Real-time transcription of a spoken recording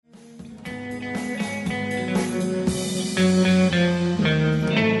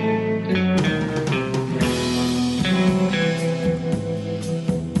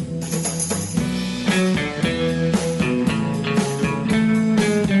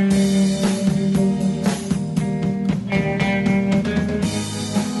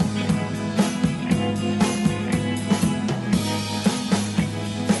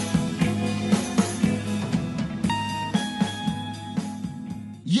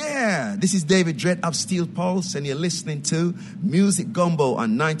Yeah, this is David Dredd of Steel Pulse, and you're listening to Music Gumbo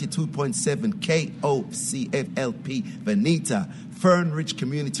on 92.7 KOCFLP Veneta, Fern Ridge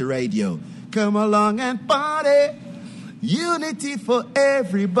Community Radio. Come along and party. Unity for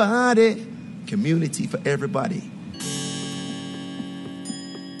everybody. Community for everybody.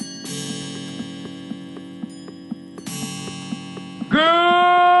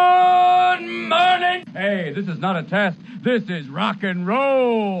 Good morning! Hey, this is not a test. This is rock and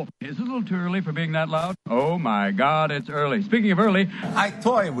roll. Is it a little too early for being that loud? Oh, my God, it's early. Speaking of early, I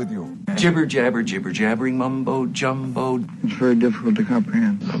toy with you. Jibber jabber, jibber jabbering, mumbo jumbo. It's very difficult to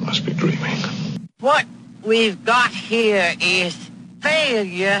comprehend. I must be dreaming. What we've got here is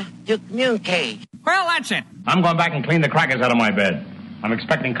failure to communicate. well, that's it. I'm going back and clean the crackers out of my bed. I'm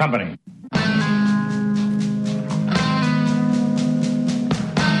expecting company.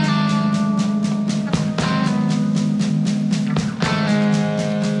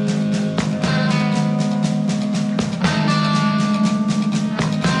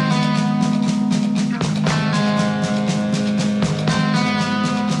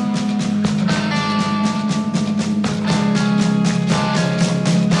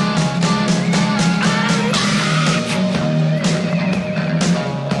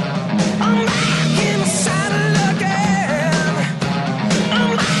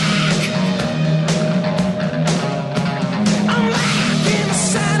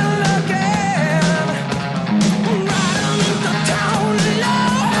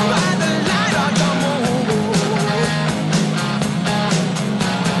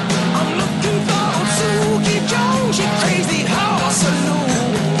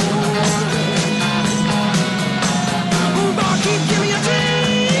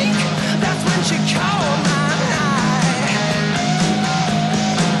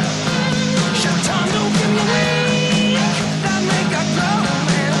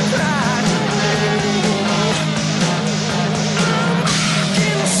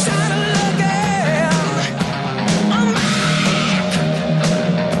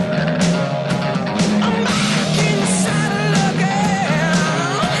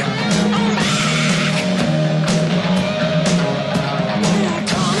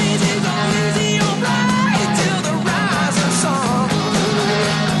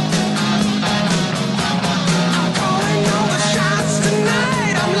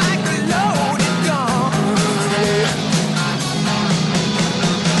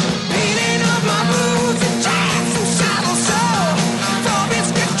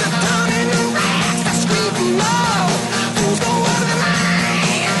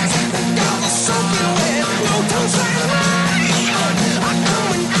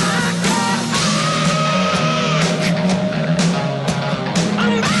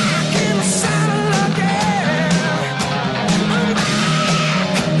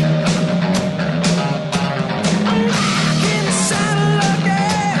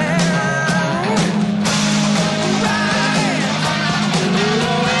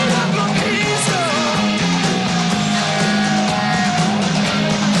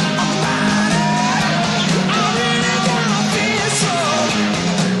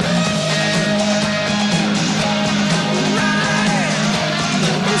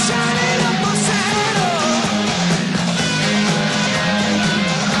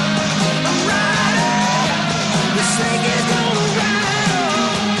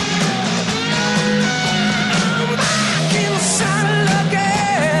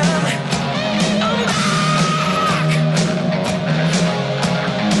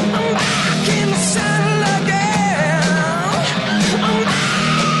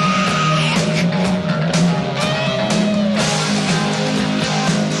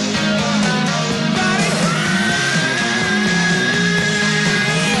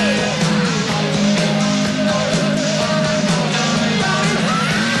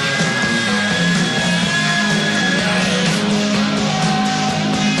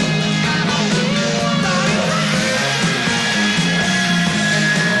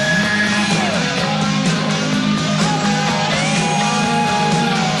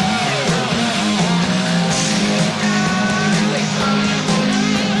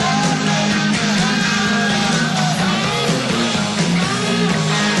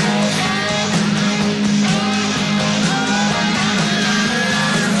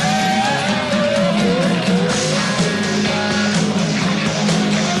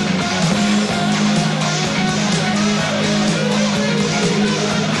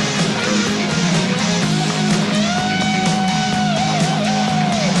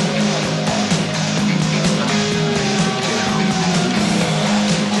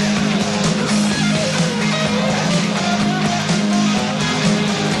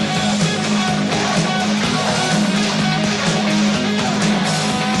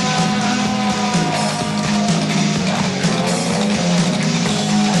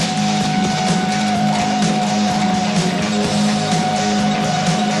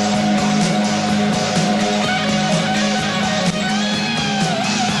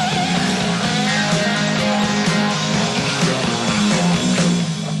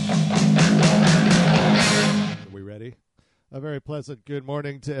 pleasant good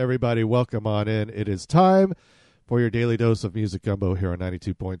morning to everybody. Welcome on in. It is time for your daily dose of Music Gumbo here on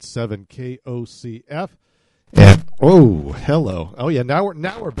 92.7 KOCF. And oh, hello. Oh yeah, now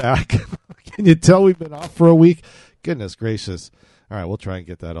we're back. Can you tell we've been off for a week? Goodness gracious. All right, we'll try and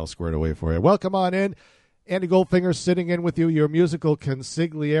get that all squared away for you. Welcome on in. Andy Goldfinger sitting in with you, your musical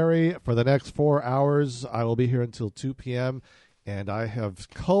consigliere for the next 4 hours. I will be here until 2 p.m., and I have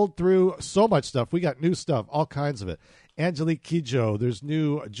culled through so much stuff. We got new stuff, all kinds of it. Angelique Kidjo, there's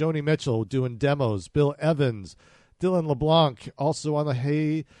new Joni Mitchell doing demos, Bill Evans, Dylan LeBlanc, also on the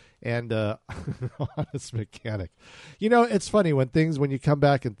Hay, and Honest Mechanic. You know, it's funny when you come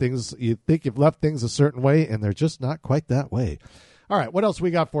back and things, you think you've left things a certain way, and they're just not quite that way. All right, what else we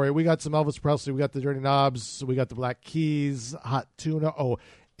got for you? We got some Elvis Presley, we got the Dirty Knobs, we got the Black Keys, Hot Tuna,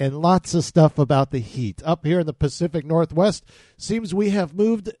 and lots of stuff about the heat. Up here in the Pacific Northwest, seems we have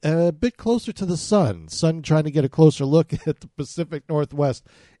moved a bit closer to the sun. Sun trying to get a closer look at the Pacific Northwest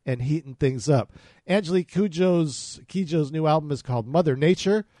and heating things up. Angelique Kidjo's new album is called Mother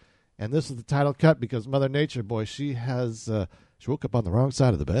Nature, and this is the title cut because Mother Nature, boy, she woke up on the wrong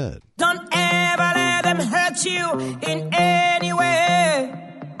side of the bed. Don't ever let them hurt you in any way.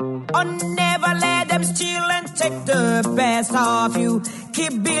 Or never let them steal and take the best of you.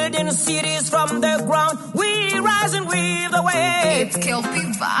 Keep building cities from the ground. We rise and weave the way. It's Kelpie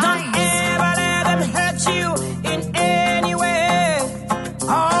Vibes. Don't ever let them hurt you in any way.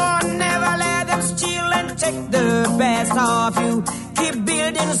 Or never let them steal and take the best of you. Keep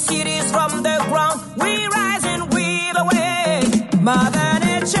building cities from the ground. We rise and weave the way. Mother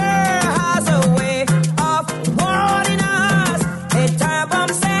Nature has a way of warning us. A time bomb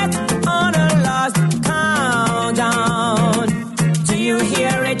set on a lost countdown. Do you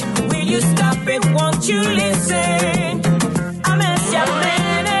hear it? Will you stop it? Won't you listen?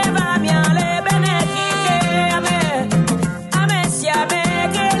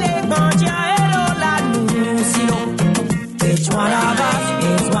 Each one of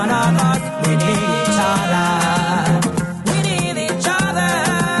us, we need each other. We need each other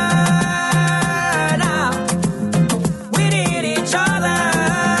now. We need each other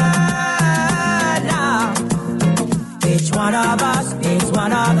now. Each one of us,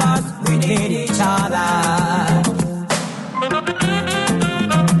 we need each other.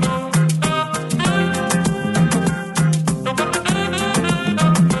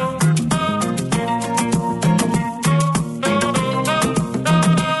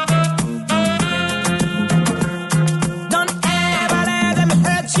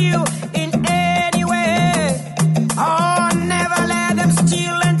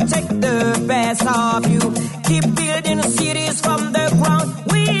 Of you. Keep building cities from the ground.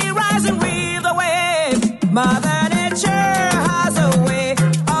 We rise and weave the way. Mother Nature has a way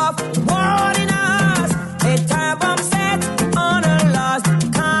of warning us. A time bomb set on a lost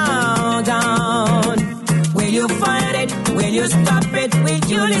countdown. Will you find it? Will you stop it? Will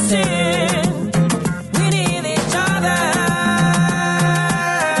you listen? We need each other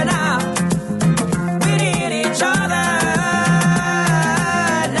now. We need each other.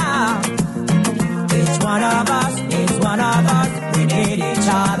 We need each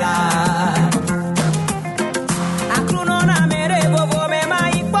other. Akrunona mere bobo me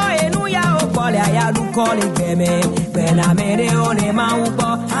mai po enu ya okole aya lu kole geme. Bena mere one ma upo.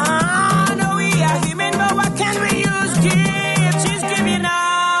 Ah, no we are human, but what can we use? She's giving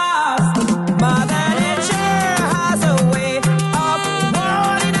us. Mother Nature has a way of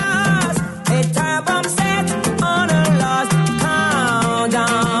warning us. A time bomb set on a lost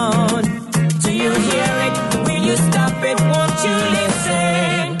countdown. Do you hear it? Will you stop it? Won't you listen?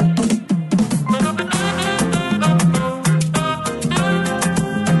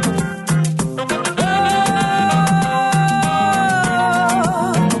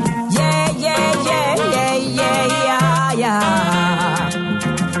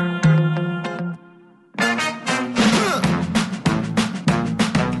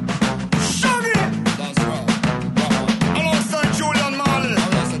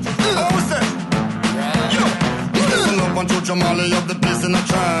 Jamali of the place in a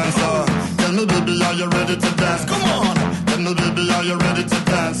trance. Tell me, baby, are you ready to dance? Come on. Tell me, baby, are you ready to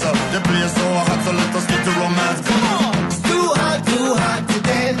dance? The place so hot, so let us get to romance. Come on. It's too hot to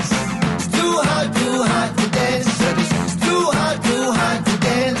dance. It's too hot to dance. It's too hot to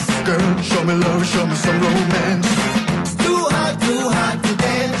dance. Girl, show me love, show me some romance. It's too hot to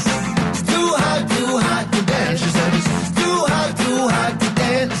dance. It's too hot to dance. She said it's too hot to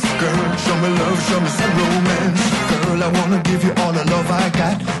dance. Girl, show me love, show me some romance. Girl, I wanna give you all the love I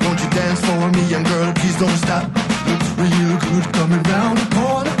got. Won't you dance for me? And girl, please don't stop. Looks real good coming round the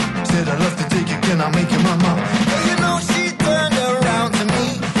corner. Said I love to take you, can I make you my mom? Girl, you know she turned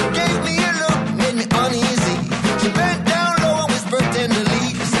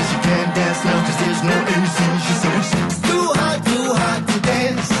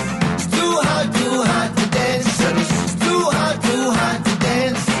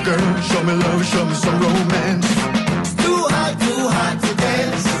show me love, show me some romance. It's too hot to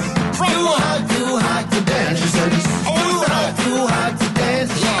dance. Too hot to dance. She said it's too hot to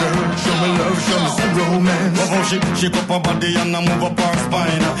dance. Girl, show me love, show me some romance. Oh, she shake up her body and I move up her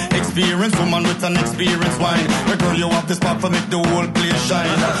spine. Experience woman with an experienced wine. The girl, you have the spot for make the whole place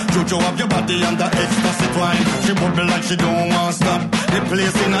shine. Jojo have your body under ecstasy twine. She bubble like she don't want stop. The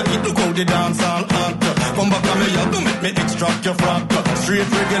place in a heat, look how the dance all hot. Come back on me, you don't make me extract your frock. Straight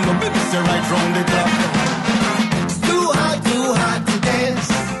reggae, love it, it's right round the clock. It's too hot to dance.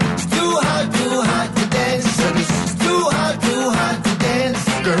 It's too hot to dance. It's too hot to dance.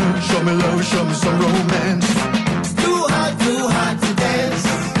 Girl, show me love, show me some romance. It's too hot to dance.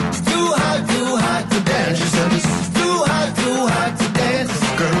 It's too hot to dance. She said it's too hot to dance.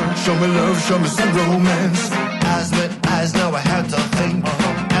 Girl, show me love, show me some romance. Eyes met eyes, now I had to think.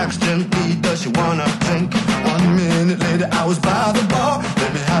 Accidentally, does she wanna drink? 1 minute later, I was by the bar.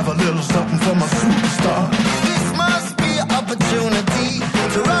 Let me have a little something for my superstar. This must be an opportunity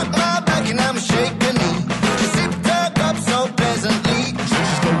to rock my back and I'm shaking knee. She sipped her cup so pleasantly. So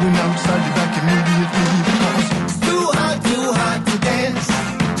she's going outside the back immediately because it's too hot to dance.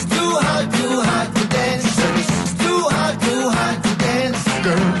 It's too hot to dance. She said it's too hot to dance.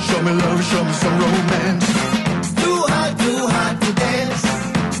 Girl, show me love, show me some romance. It's too hot to dance.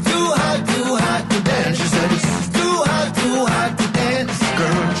 It's too hot to dance. She said it's too hot to dance.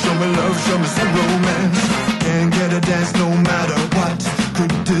 Girl, show me love, show me some romance. Can't get a dance no matter what.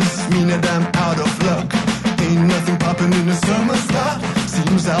 Could this mean that I'm out of luck? Ain't nothing popping in the summer slot.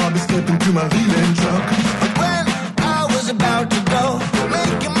 Seems I'll be stepping to my leland truck. But when I was about to go,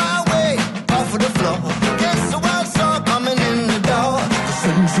 making my way off of the floor, guess who I saw coming in the door? The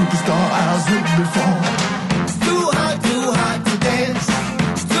same superstar I was with before. It's too hot to dance.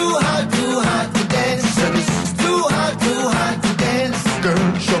 It's too hot to dance. Said it's too hot to dance. Girl,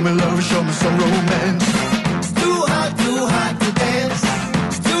 show me love, show me some romance. It's too hot to dance.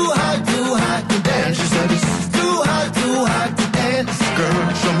 It's too hot to dance. She said it's too hot to dance. Girl,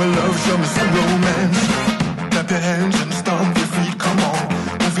 show me love, show me some romance. Clap your hands and stomp your feet, come on.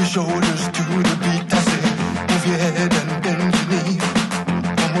 Move your shoulders to the beat, I say. Move your head and bend your knee.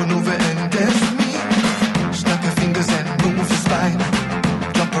 Come on over and dance with me. Snap your fingers and move your spine.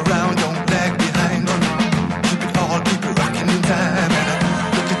 Jump around, don't lag behind. Keep it all, keep it rocking in time. And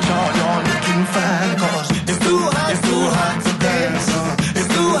look at y'all, you're looking fine. Cause it's too hot to dance. It's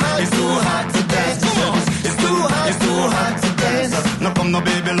too hot to dance. It's too hot to dance. Now come now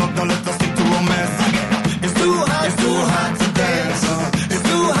baby, love, now let us stick to romance. It's too hot to dance. It's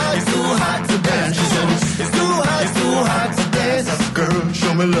too hot to dance. She said it's too hot to dance. Girl,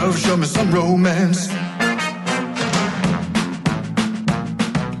 show me love, show me some romance.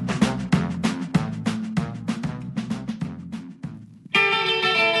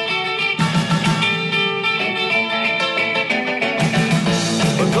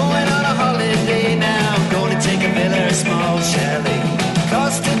 We're going on a holiday now, going to take a villa, a small chalet.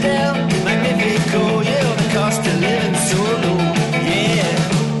 Costa del Magnifico, yeah, the cost of living so low, yeah.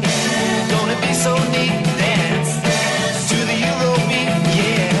 Gonna be so neat, dance to the Eurobeat,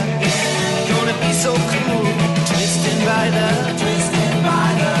 yeah. Gonna be so cool, twisting by the, twisting by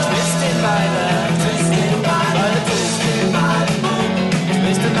the, twisting by the, twisting by the, twisting by the moon,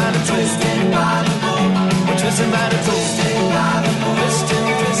 twisting by the, twisting by the moon, we're twisting by the, twisting by the moon,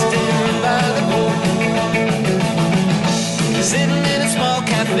 twisting by the moon. Sitting in a small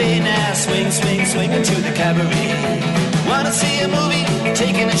cafe now, swinging to the cabaret. Wanna see a movie,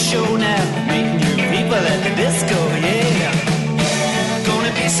 taking a show now, meeting new people at the disco, yeah.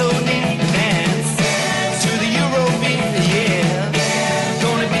 Gonna be so neat, dance to the Eurobeat, yeah.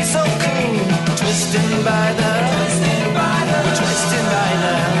 Gonna be so cool, twisting by the, twisting by the, twisting by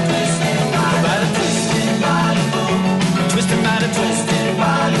the, twisting by the, twisting by the, twisting by the, twisting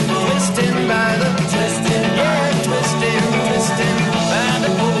by the, twisting by the, twisting, yeah, twisting by the.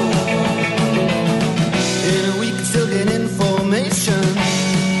 In a week, still get information,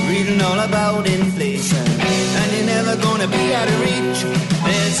 reading all about inflation, and you're never gonna be out of reach.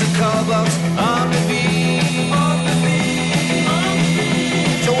 There's a call box on the beach.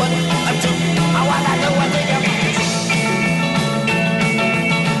 So what I do, I wanna know what they do.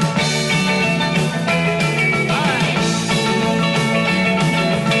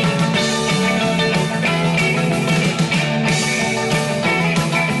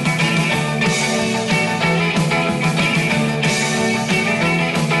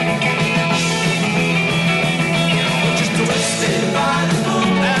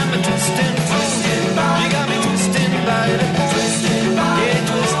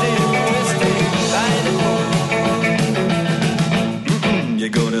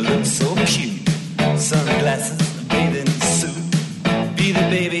 So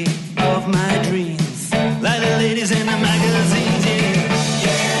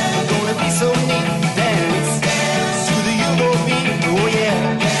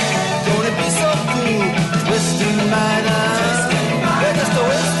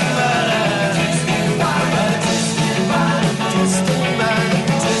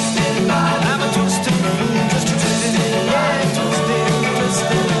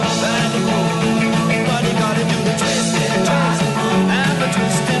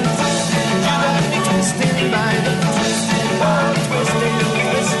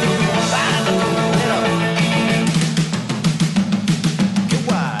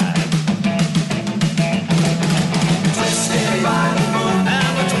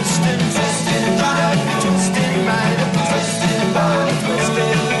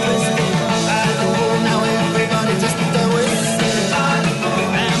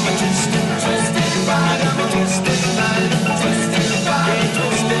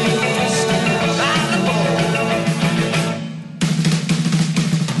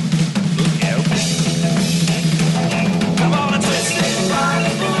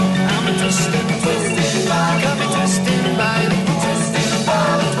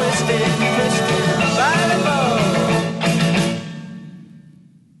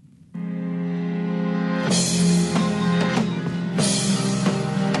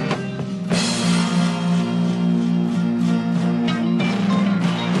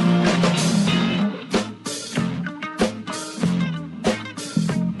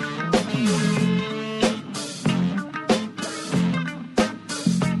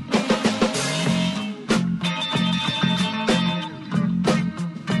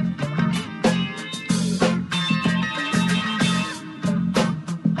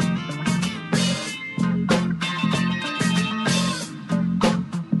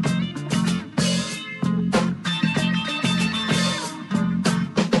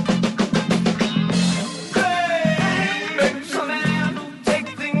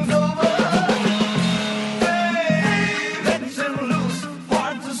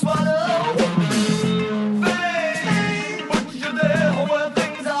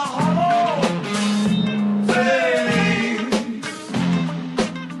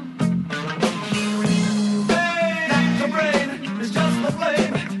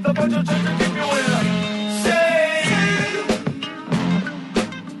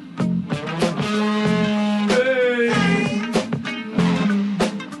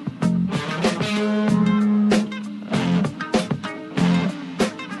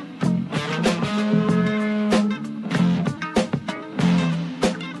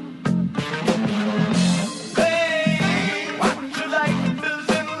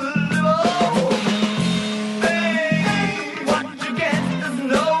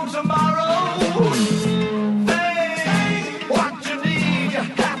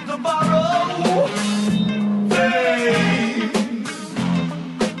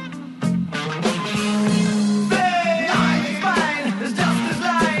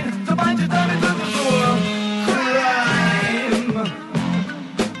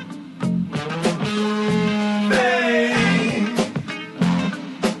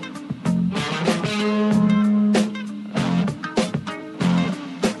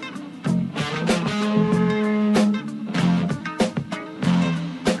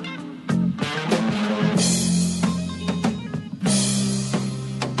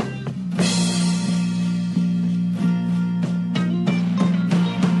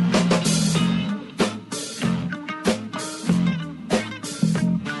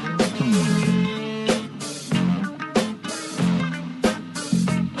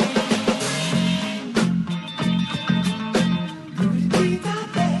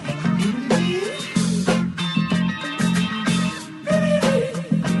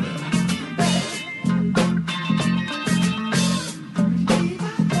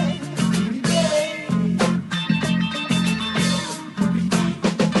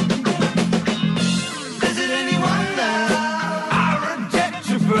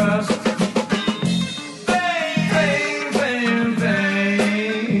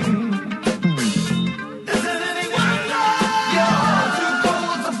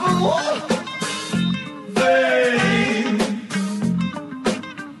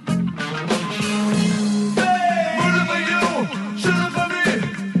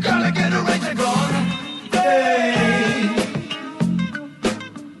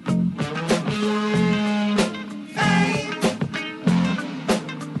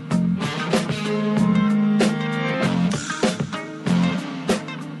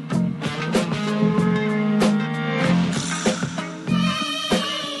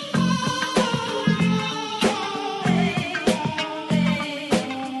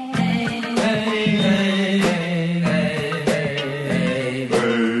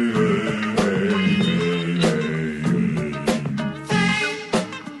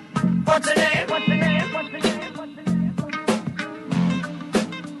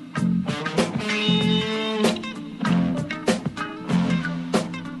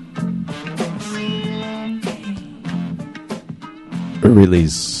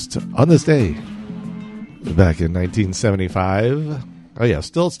released on this day back in 1975. Oh yeah,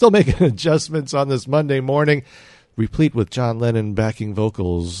 still making adjustments on this Monday morning, replete with John Lennon backing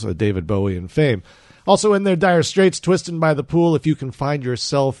vocals, David Bowie, and fame. Also in there, Dire Straits, Twistin' by the Pool. If you can find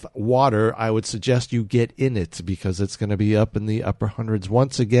yourself water, I would suggest you get in it because it's going to be up in the upper hundreds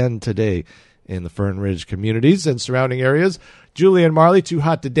once again today in the Fern Ridge communities and surrounding areas. Julie and Marley, Too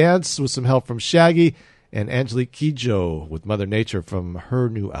Hot to Dance, with some help from Shaggy, and Angelique Kidjo with Mother Nature from her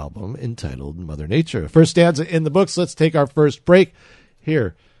new album entitled Mother Nature. First stanza in the books. Let's take our first break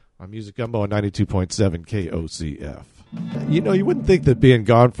here on Music Gumbo on 92.7 KOCF. You know, you wouldn't think that being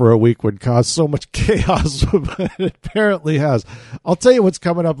gone for a week would cause so much chaos, but it apparently has. I'll tell you what's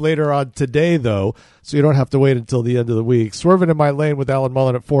coming up later on today, though, so you don't have to wait until the end of the week. Swerving in My Lane with Alan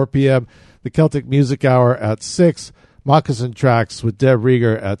Mullen at 4 p.m., the Celtic Music Hour at 6, Moccasin Tracks with Deb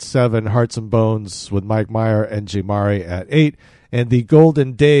Rieger at 7, Hearts and Bones with Mike Meyer and Jamari at 8, and the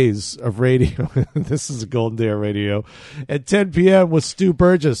Golden Days of Radio. This is a golden day of radio. At 10 p.m. with Stu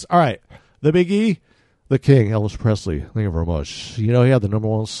Burgess. All right, the Big E, the King, Elvis Presley. Thank you very much. You know, he had the number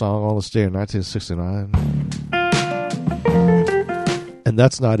one song on this day in 1969. And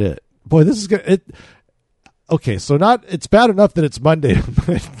that's not it. Boy, this is good. Okay, so it's bad enough that it's Monday,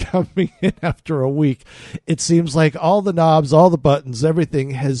 but coming in after a week, it seems like all the knobs, all the buttons,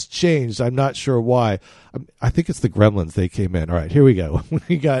 everything has changed. I'm not sure why. I think it's the Gremlins. They came in. All right, here we go.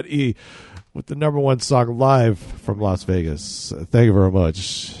 We got E with the number one song live from Las Vegas. Thank you very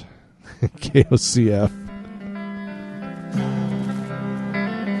much. KOCF.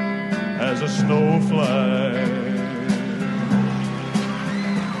 As a snowflake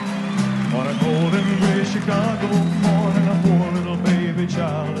on a cold and gray Chicago morning, a poor little baby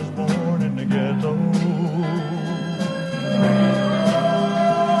child is born in the ghetto.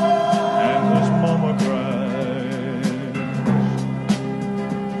 And his mama cries,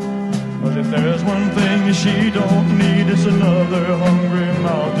 but if there's one thing she don't need, it's another hungry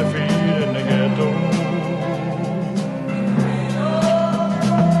mouth to feed in the ghetto.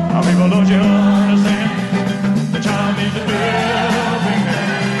 Now people, don't you understand? The child needs a helping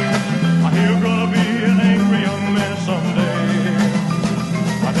hand. You're gonna be an angry young man someday.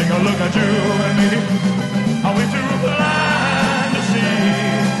 I take a look at you and me. Are we too blind to see?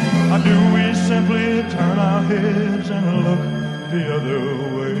 Or do we simply turn our heads and look the other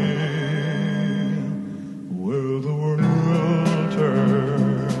way? Where the world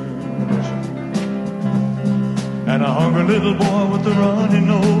turns, and a hungry little boy with a runny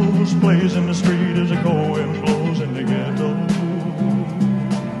nose plays in the street as the cold wind blows in the ghetto.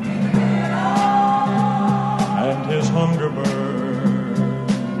 And his hunger burns,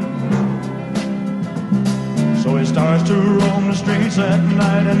 so he starts to roam the streets at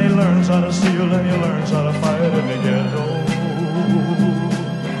night, and he learns how to steal and he learns how to fight in the ghetto.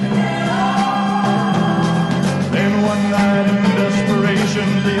 Then one night in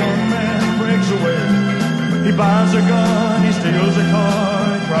desperation, the young man breaks away. He buys a gun, he steals a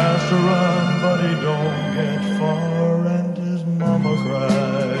car, he tries to run, but he don't get far, and his mama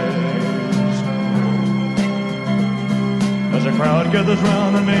cries. As a crowd gathers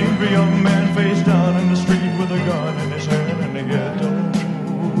round an angry young man face down in the street with a gun in his hand in the ghetto.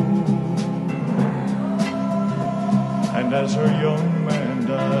 And as her young man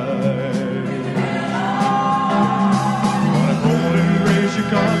dies, on a cold and gray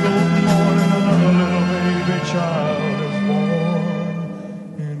Chicago morning, another little baby child is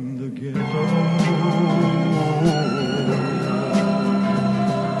born in the ghetto.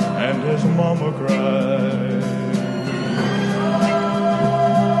 And his mama cries.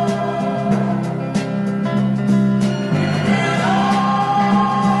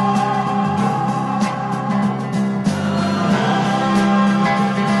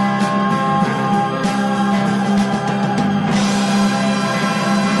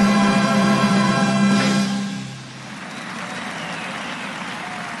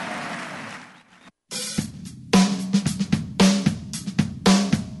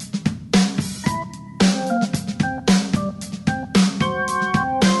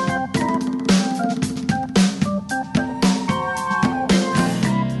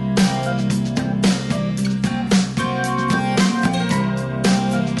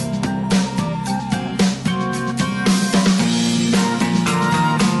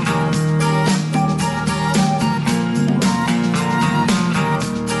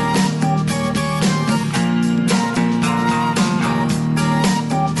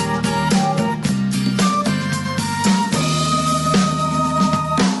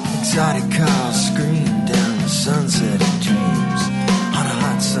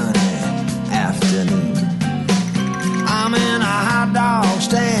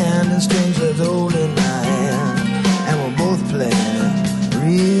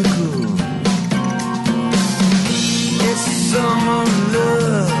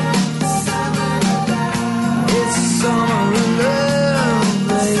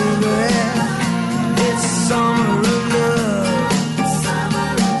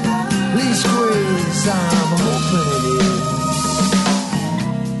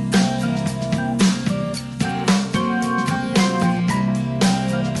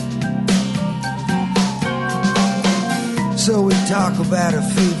 So we talk about her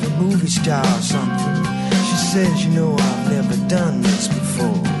favorite movie star or something. She says, you know, I've never done this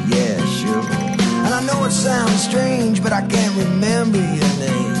before. Yeah, sure. And I know it sounds strange, but I can't remember your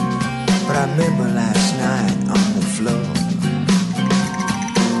name. But I remember last night on the floor.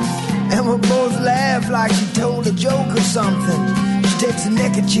 And we both laugh like she told a joke or something. She takes the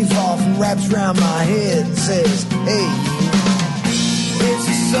neckerchief off and wraps around my head and says, hey, it's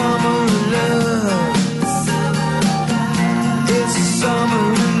the summer of love. It's the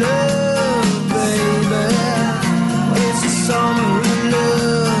summer of love, baby. It's the summer of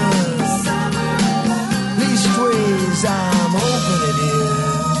love. Leastways, I'm hoping it is.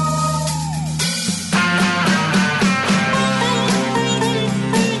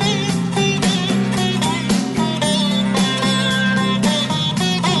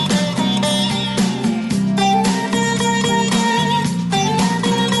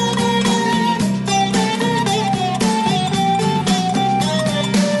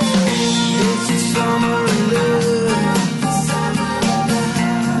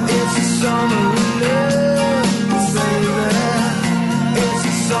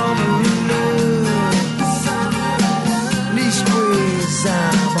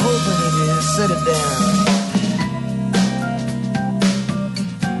 Set it down.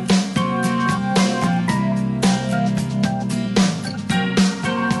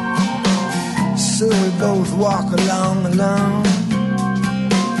 So we both walk along.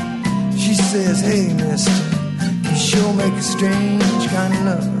 She says, hey, mister, you sure make a strange kind of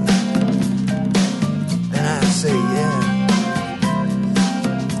love. And I say, yeah.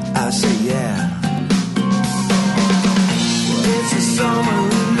 I say, yeah. It's the summer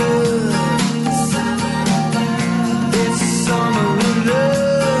of love. Summer of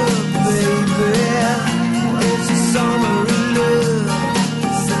love, baby. It's the summer of love.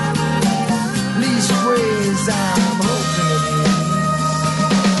 Leastways, I'm hoping it is.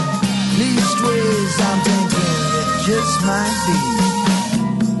 Leastways, I'm thinking it just might be.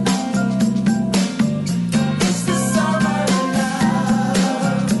 It's the summer of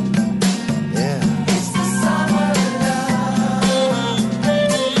love. Yeah. It's the summer of love.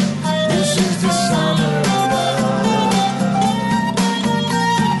 This is the summer of love.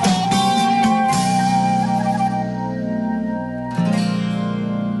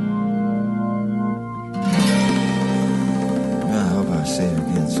 Say it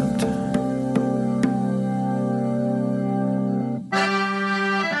again sometime.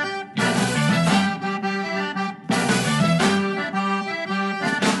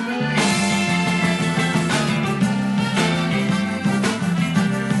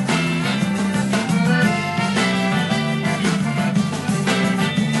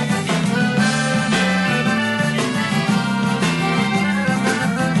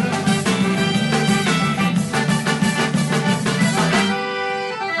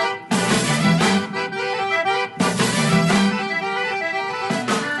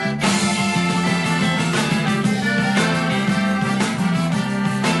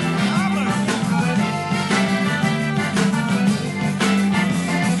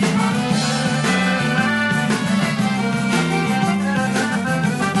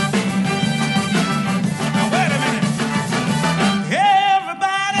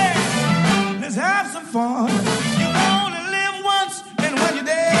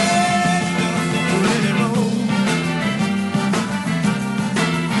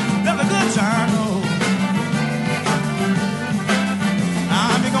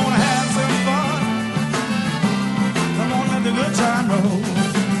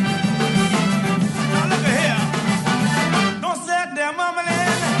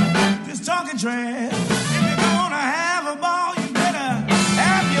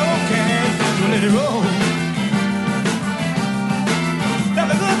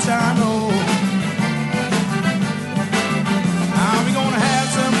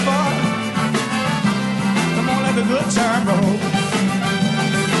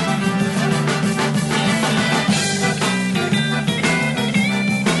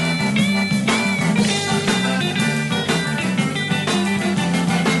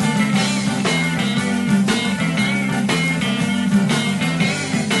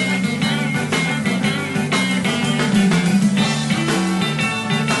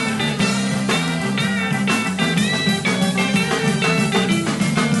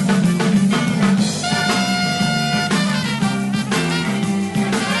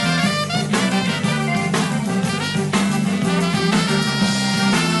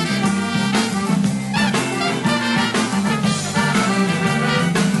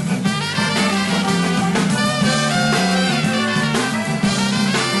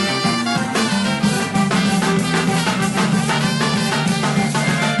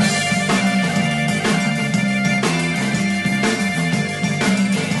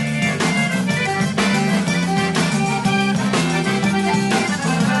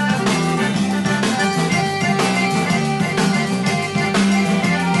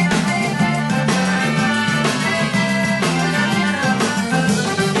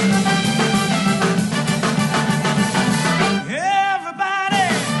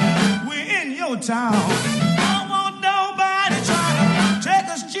 town. I don't want nobody trying to take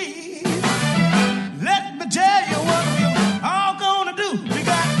us cheap. Let me tell you what we're all gonna do. We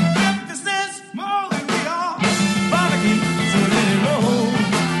got 50 cents more than we are. Barbecue, so let it roll.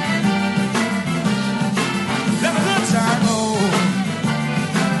 Let the good time roll.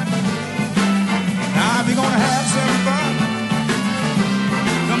 Now we're gonna have some fun.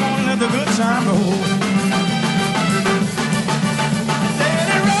 Come on, let the good time roll.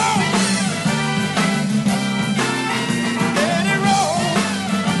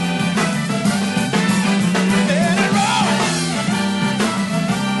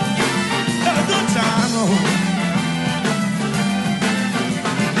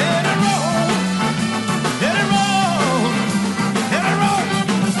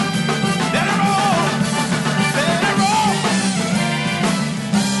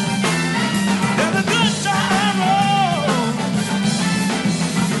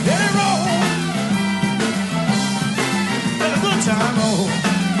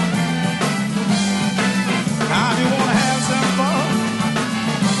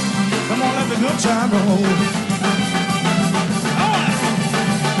 Good time roll.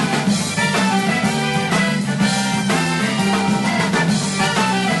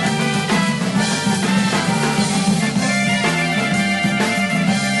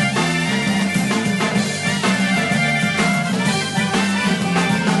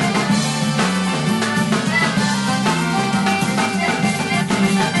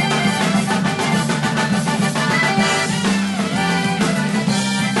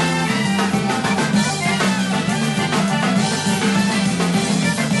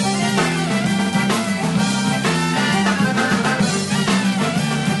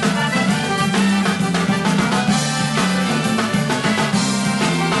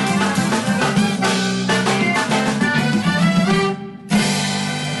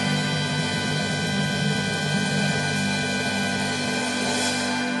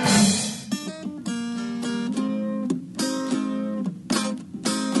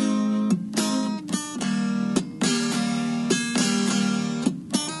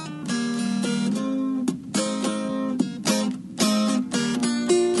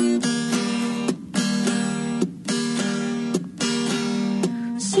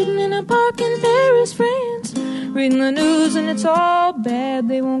 Reading the news and it's all bad.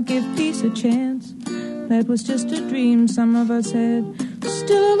 They won't give peace a chance. That was just a dream some of us had.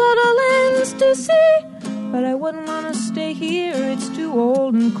 Still a lot of lands to see, but I wouldn't want to stay here. It's too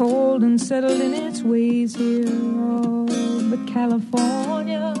old and cold and settled in its ways here. Oh, but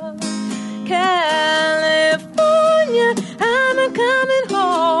California, California, I'm a-coming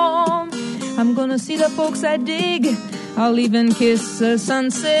home. I'm gonna see the folks I dig. I'll even kiss a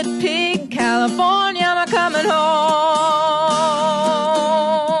sunset pig. California, I'm a-coming home.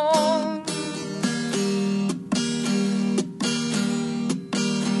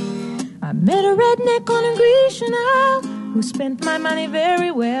 I met a redneck on a Grecian Isle who spent my money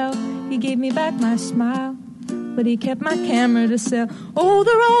very well. He gave me back my smile, but he kept my camera to sell. Oh,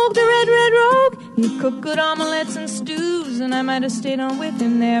 the rogue, the red rogue. He'd cook good omelettes and stews, and I might have stayed on with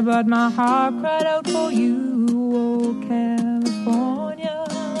him there, but my heart cried out for you. Oh, California,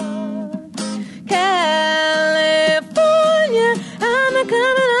 California, I'm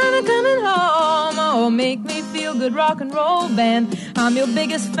a-coming home. Oh, make me feel good, rock and roll band. I'm your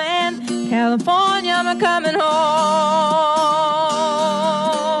biggest fan. California, I'm a-coming home.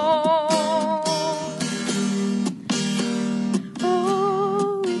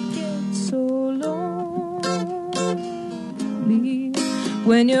 Oh, it gets so lonely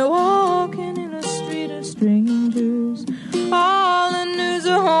when you're walking in a street of strangers. All the news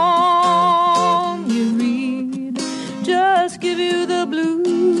at home you read just give you the blues.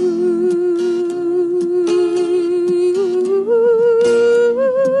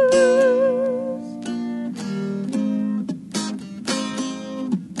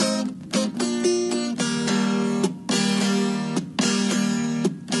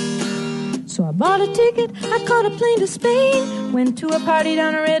 So I bought a ticket, I caught a plane to Spain. Went to a party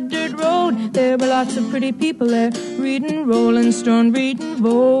down a red dirt road. There were lots of pretty people there, reading Rolling Stone, reading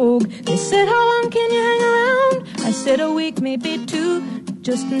Vogue. They said, how long can you hang around? I said, a week, maybe two,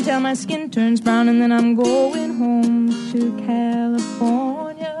 just until my skin turns brown, and then I'm going home to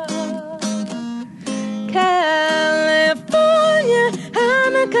California. California,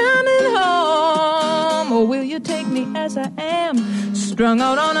 I'm a-coming home. Oh, will you take me as I am, strung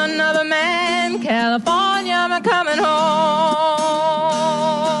out on another man? California, I'm a-coming home.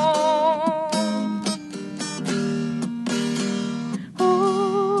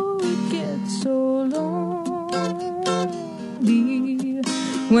 Oh, it gets so lonely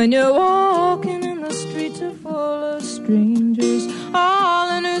when you're walking streets are full of strangers. All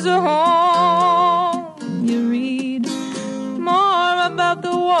the news are home. You read more about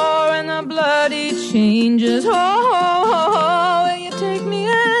the war and the bloody changes. Oh, will you take me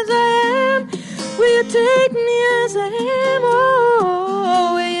as I am? Will you take me as I am?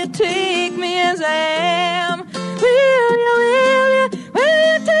 Oh, will you take me as I am? Will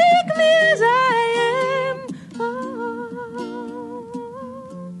you take me as I am? Oh,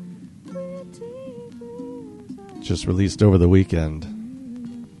 will you take me as I am? Just released over the weekend.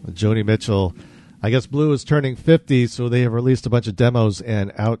 Joni Mitchell, I guess Blue is turning 50, so they have released a bunch of demos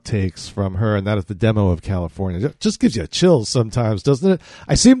and outtakes from her, and that is the demo of California. It just gives you chills sometimes, doesn't it?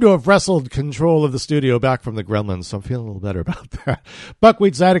 I seem to have wrestled control of the studio back from the Gremlins, so I'm feeling a little better about that.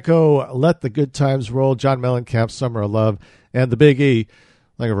 Buckwheat Zydeco, Let the Good Times Roll, John Mellencamp, Summer of Love, and the Big E.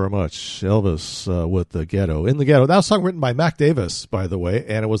 Thank you very much. Elvis with The Ghetto. In the Ghetto. That was a song written by Mac Davis, by the way,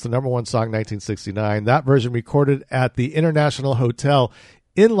 and it was the number one song in 1969. That version recorded at the International Hotel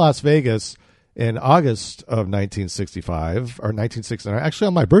in Las Vegas in August of 1965, or 1969, actually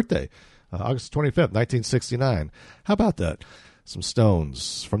on my birthday, August 25th, 1969. How about that? Some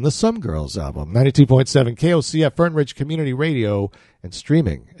Stones from the Some Girls album, 92.7 KOCF, Fern Ridge Community Radio, and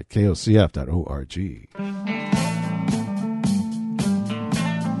streaming at kocf.org.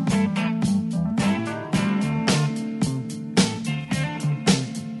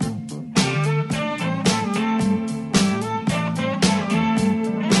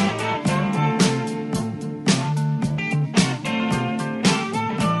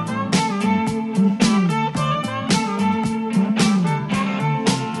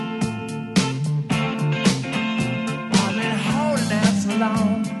 I've been holding out so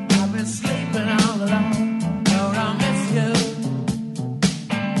long, I've been sleeping all alone.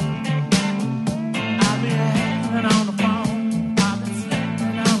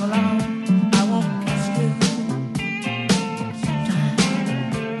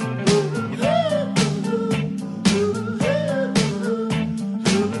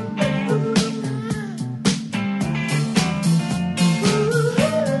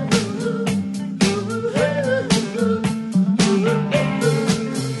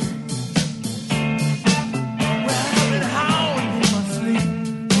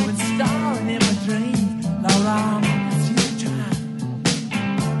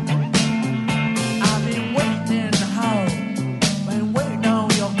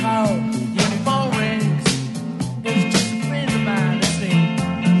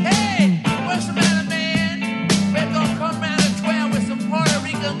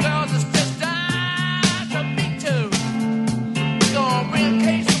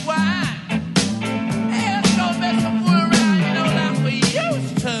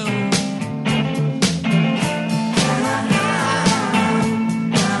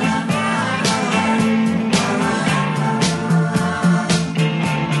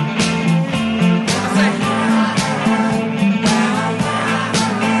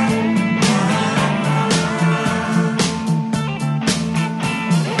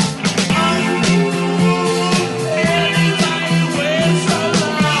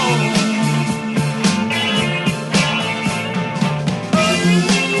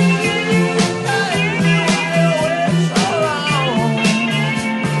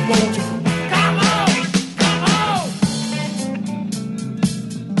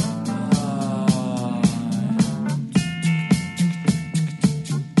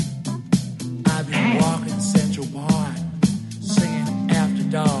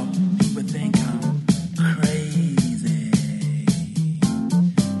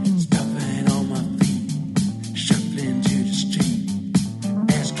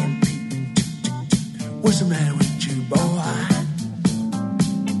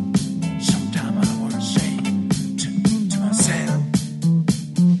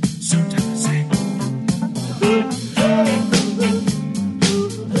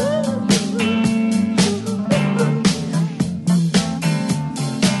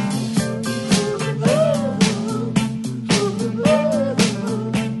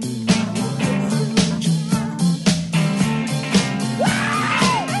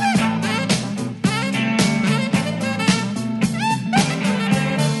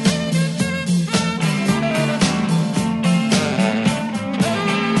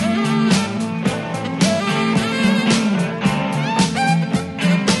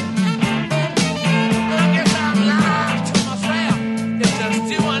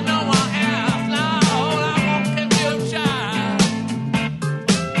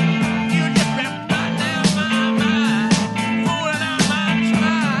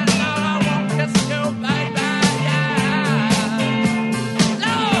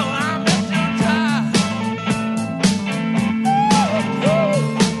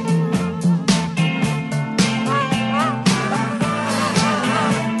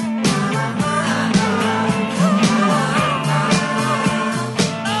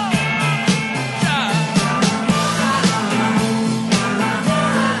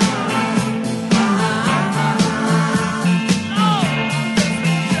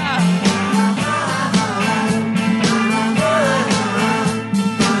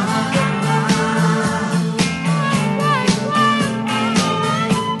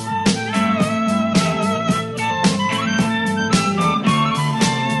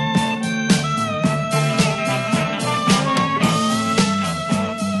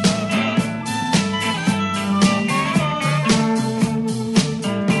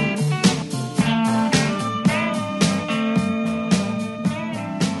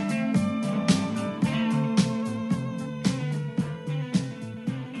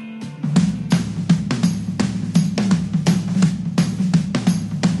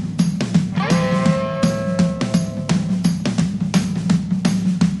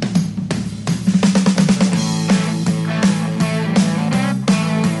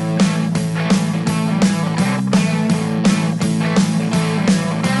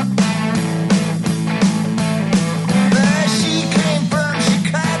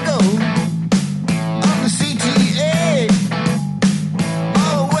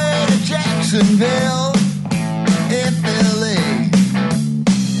 Jacksonville, FLA,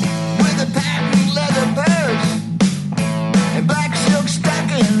 with a patent leather purse and black silk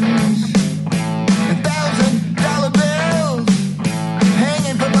stockings and $1,000 bills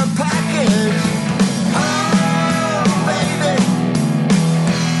hanging from my pockets. Oh, baby,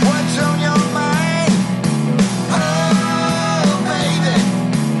 what's on your mind? Oh, baby,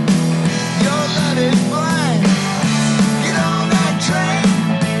 your love is blind. Get on that train.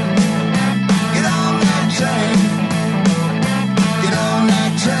 Get on that train. Get on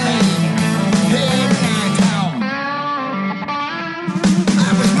that train. Heading downtown. I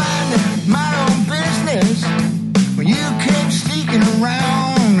was minding my own business when you came sneaking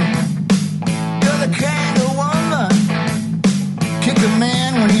around. You're the kind of woman kick a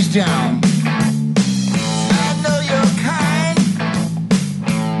man when he's down. I know you're kind.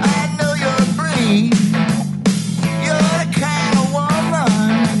 I know you're breed. You're the kind of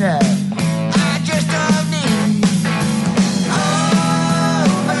woman that I just don't need. Oh,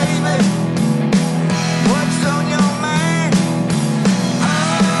 baby, what's on your mind?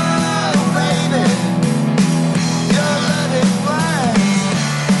 Oh, baby, your love is blind.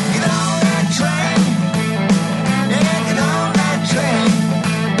 Get on that train. Yeah, get on that train.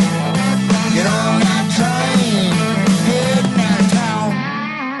 Get on that train. Heading downtown.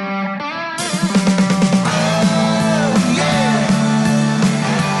 Oh, yeah.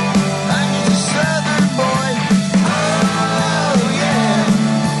 I'm just a southern boy. Oh, yeah.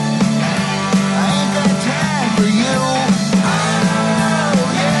 I ain't got time for you. Oh,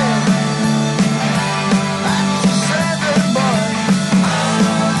 yeah. I'm just a southern boy. Oh,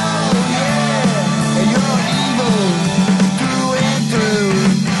 yeah. And you're evil through and through.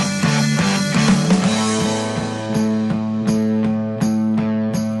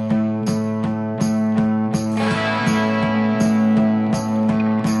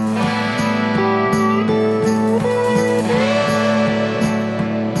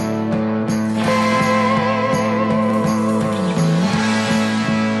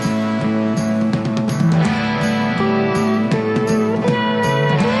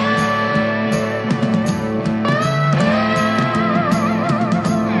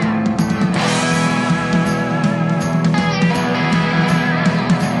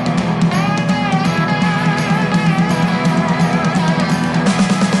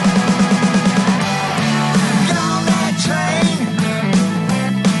 Get on that train.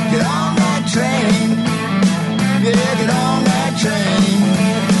 Get on that train. Yeah, get on that train.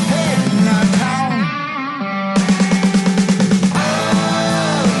 Heading downtown. Oh,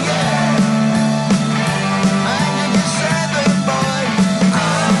 yeah. I'm just a southern boy. Oh,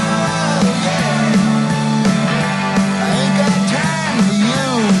 yeah. I ain't got time for you.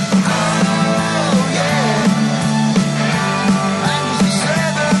 Oh, yeah. I'm just a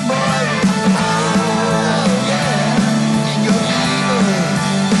southern boy. Oh, yeah. And you're evil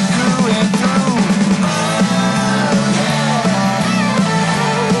through and through. Oh, yeah.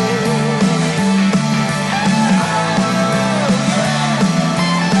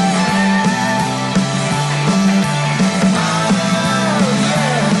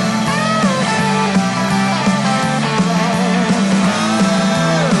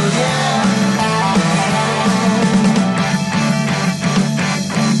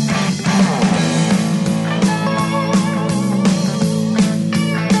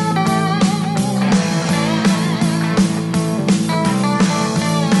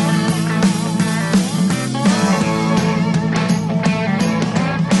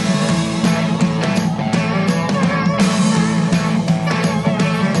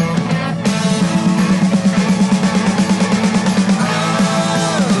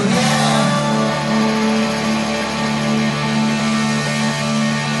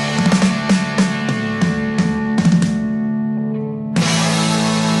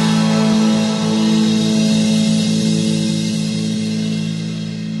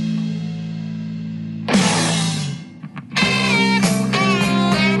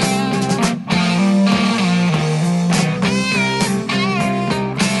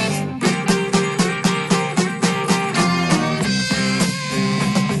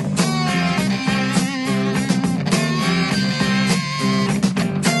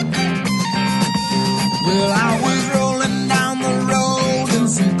 Well, I was rolling down the road in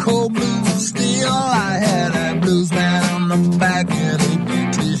some cold blue steel. I had a blues man on the back and a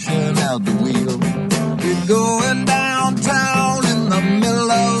beautician out the wheel. We're going downtown in the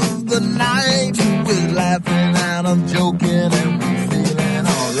middle of the night. We're laughing and I'm joking and we're feeling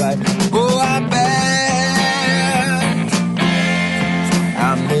alright. Oh, I'm back.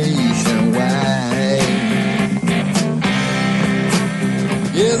 I'm nationwide.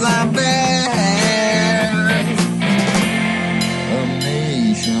 Yes, I'm back.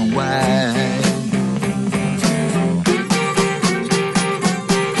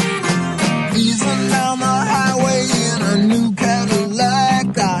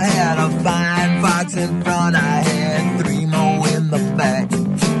 fine fox in front, I had 3 more in the back.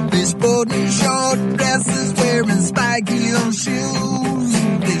 They sporting short dresses, wearing spiky heel shoes.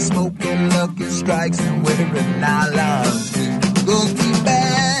 They smoking Lucky Strikes and wearing nylons. Go keep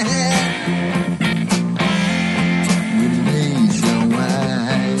back with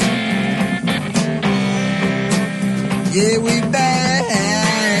Nationwide. Yeah, we back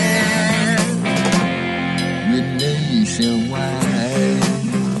with Nationwide.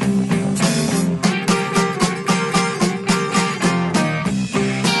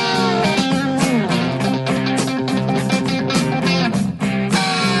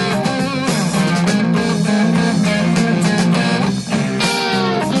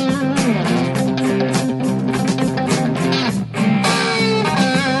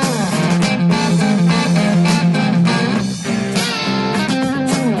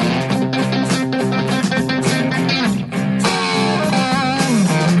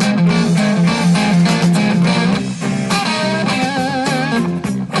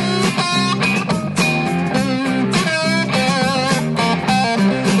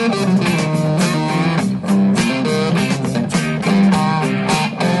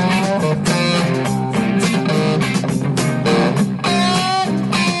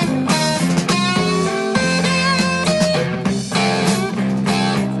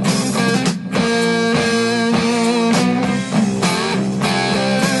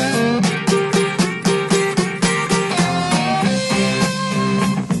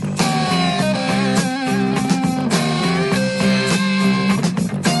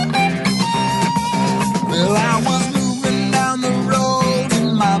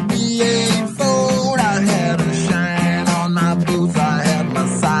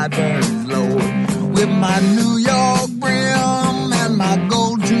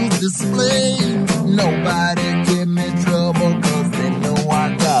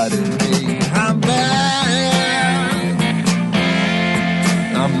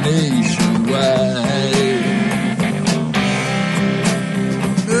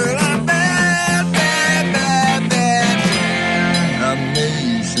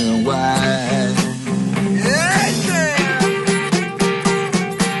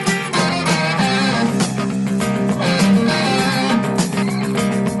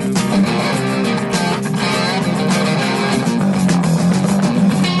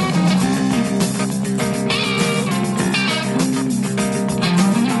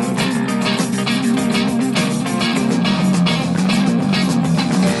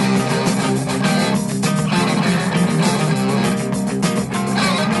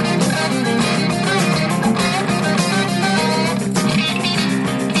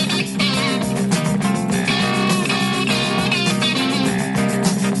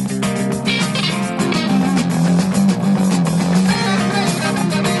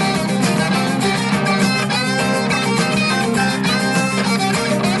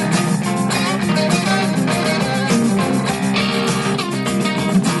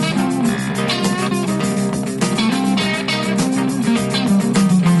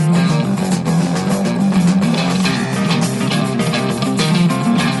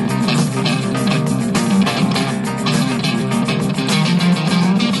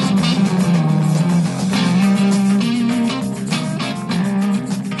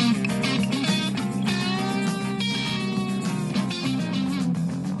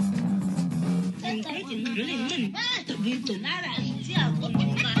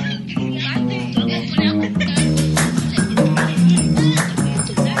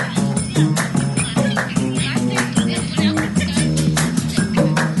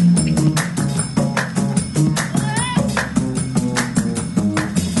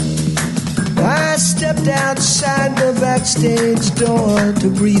 Outside the backstage door to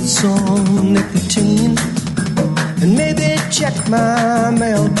breathe some nicotine and maybe check my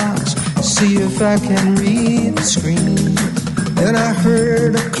mailbox, see if I can read the screen. Then I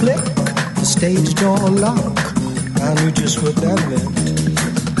heard a click, the stage door lock. I knew just what that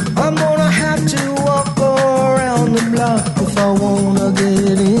meant. I'm gonna have to walk around the block if I wanna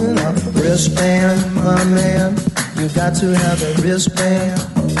get in. A wristband, my man, you got to have a wristband.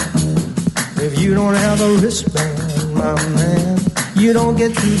 If you don't have a wristband, my man, you don't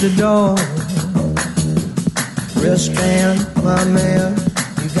get through the door. Wristband, my man,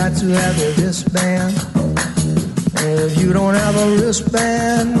 you got to have a wristband. And if you don't have a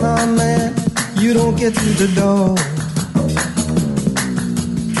wristband, my man, you don't get through the door.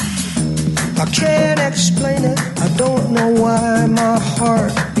 I can't explain it, I don't know why my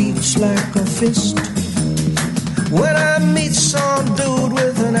heart beats like a fist when I meet some dude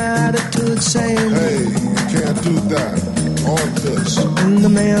with an attitude saying, hey, you can't do that. on this. And the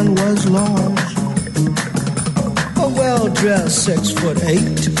man was long, a well-dressed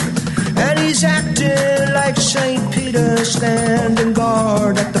 6'8", and he's acting like St. Peter standing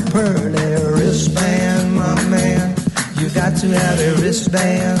guard at the pearly wristband. My man, you got to have a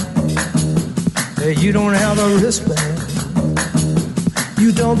wristband. If you don't have a wristband,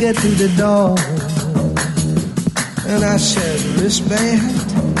 you don't get through the door. And I said, wristband?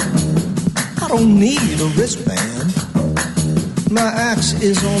 I don't need a wristband. My axe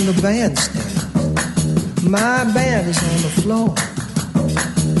is on the bandstand. My band is on the floor.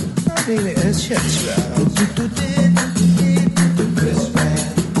 I mean, it's just right. Wristband.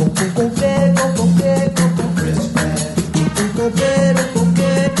 Go, go, go, go, go, go, go, go, wristband. Go, go, go,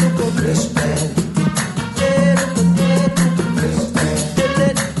 go, go, wristband.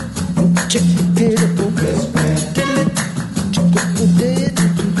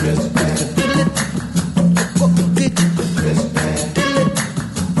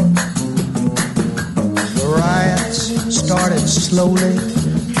 Slowly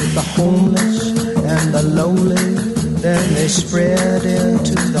with the homeless and the lowly, then they spread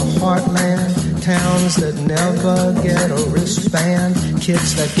into the heartland, towns that never get a wristband,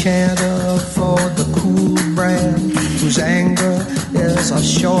 kids that can't afford the cool brand, whose anger is a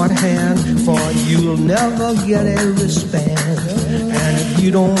shorthand for you'll never get a wristband. And if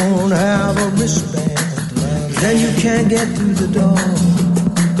you don't have a wristband, then you can't get through the door.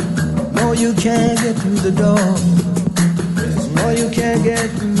 No, you can't get through the door. No, you can't get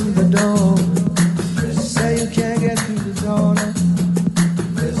through the door. Say you can't get through the door.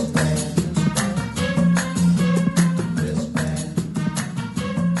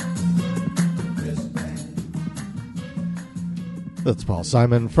 That's Paul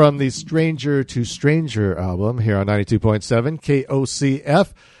Simon from the Stranger to Stranger album here on 92.7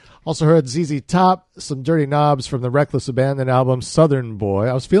 KOCF. Also heard ZZ Top, some Dirty Knobs from the Reckless Abandon album Southern Boy.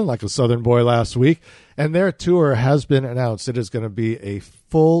 I was feeling like a Southern Boy last week, and their tour has been announced. It is going to be a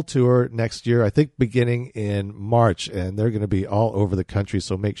full tour next year, I think beginning in March, and they're going to be all over the country,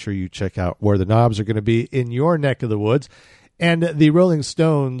 so make sure you check out where the Knobs are going to be in your neck of the woods. And the Rolling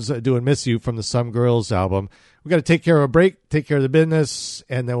Stones doing Miss You from the Some Girls album. We've got to take care of a break, take care of the business,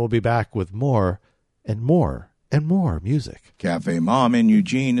 and then we'll be back with more and more and more music. Cafe Mom in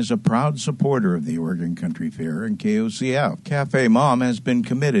Eugene is a proud supporter of the Oregon Country Fair and KOCF. Cafe Mom has been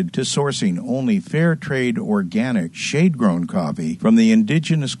committed to sourcing only fair trade, organic, shade-grown coffee from the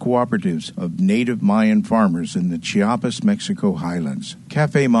indigenous cooperatives of native Mayan farmers in the Chiapas, Mexico highlands.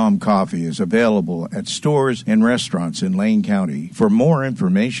 Cafe Mom coffee is available at stores and restaurants in Lane County. For more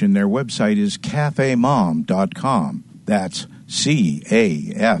information, their website is cafemom.com. That's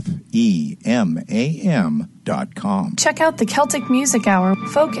CAFEMAM.com. Check out the Celtic Music Hour,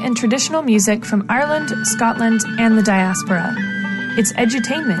 folk and traditional music from Ireland, Scotland, and the diaspora. It's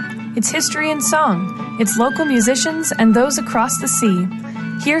edutainment, it's history and song, it's local musicians and those across the sea.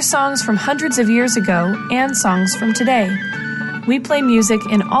 Hear songs from hundreds of years ago and songs from today. We play music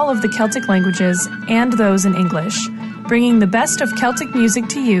in all of the Celtic languages and those in English, bringing the best of Celtic music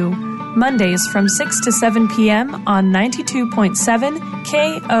to you Mondays from 6 to 7 p.m. on 92.7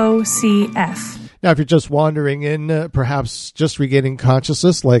 KOCF. Now, if you're just wandering in, perhaps just regaining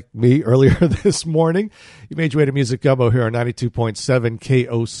consciousness like me earlier this morning, you made your way to Music Gumbo here on 92.7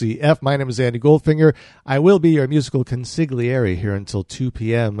 KOCF. My name is Andy Goldfinger. I will be your musical consigliere here until 2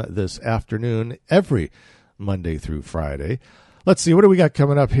 p.m. this afternoon, every Monday through Friday. Let's see, what do we got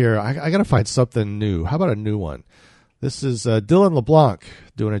coming up here? I got to find something new. How about a new one? This is Dylan LeBlanc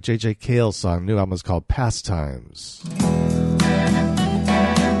doing a J.J. Cale song. New album is called Pastimes.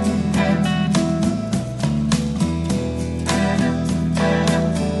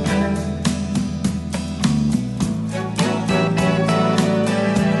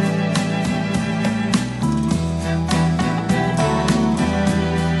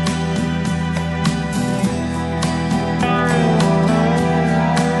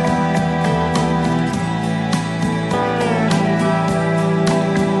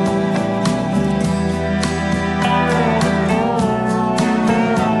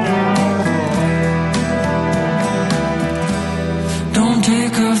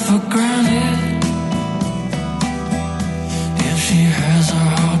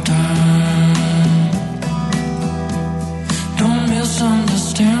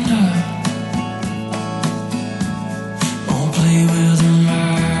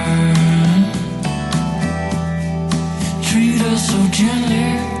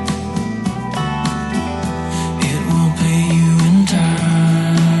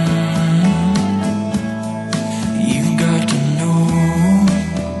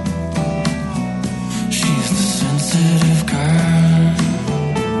 Sensitive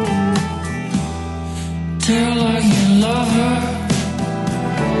tell her you love her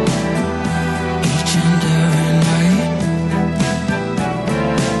each and every night,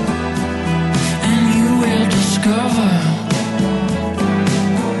 and you will discover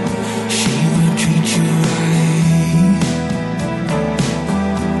she will treat you right.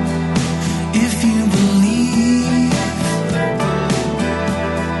 If you believe,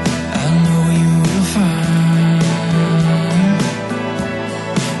 I know you will find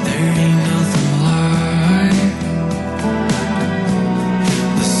there ain't nothing like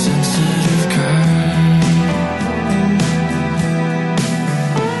the sensitive kind.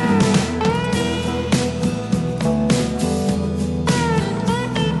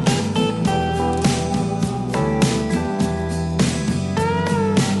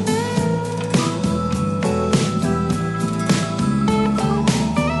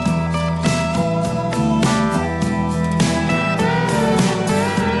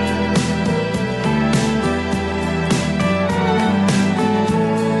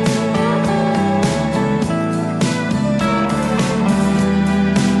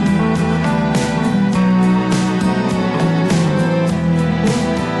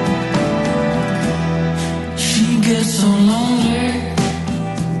 She gets so lonely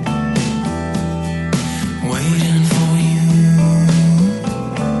waiting for you.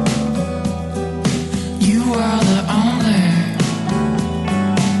 You are the only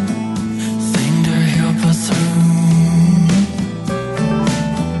thing to help her through.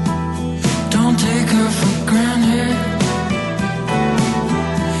 Don't take her for granted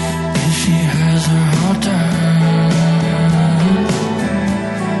if she has her hard time.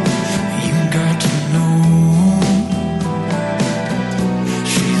 You got to know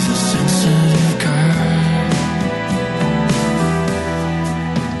she's a sensitive kind.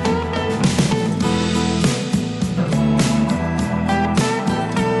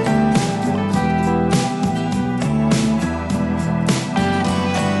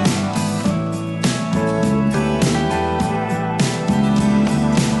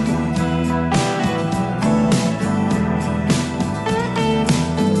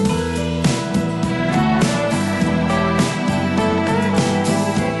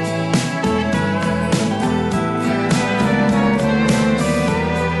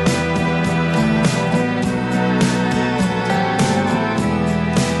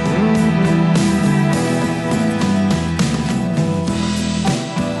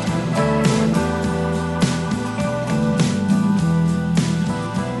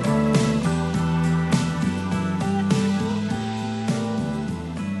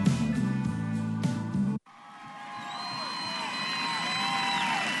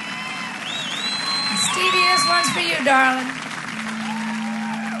 Stevie, this one's for you, darling.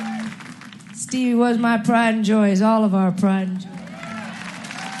 Stevie was my pride and joy. He's all of our pride and joy.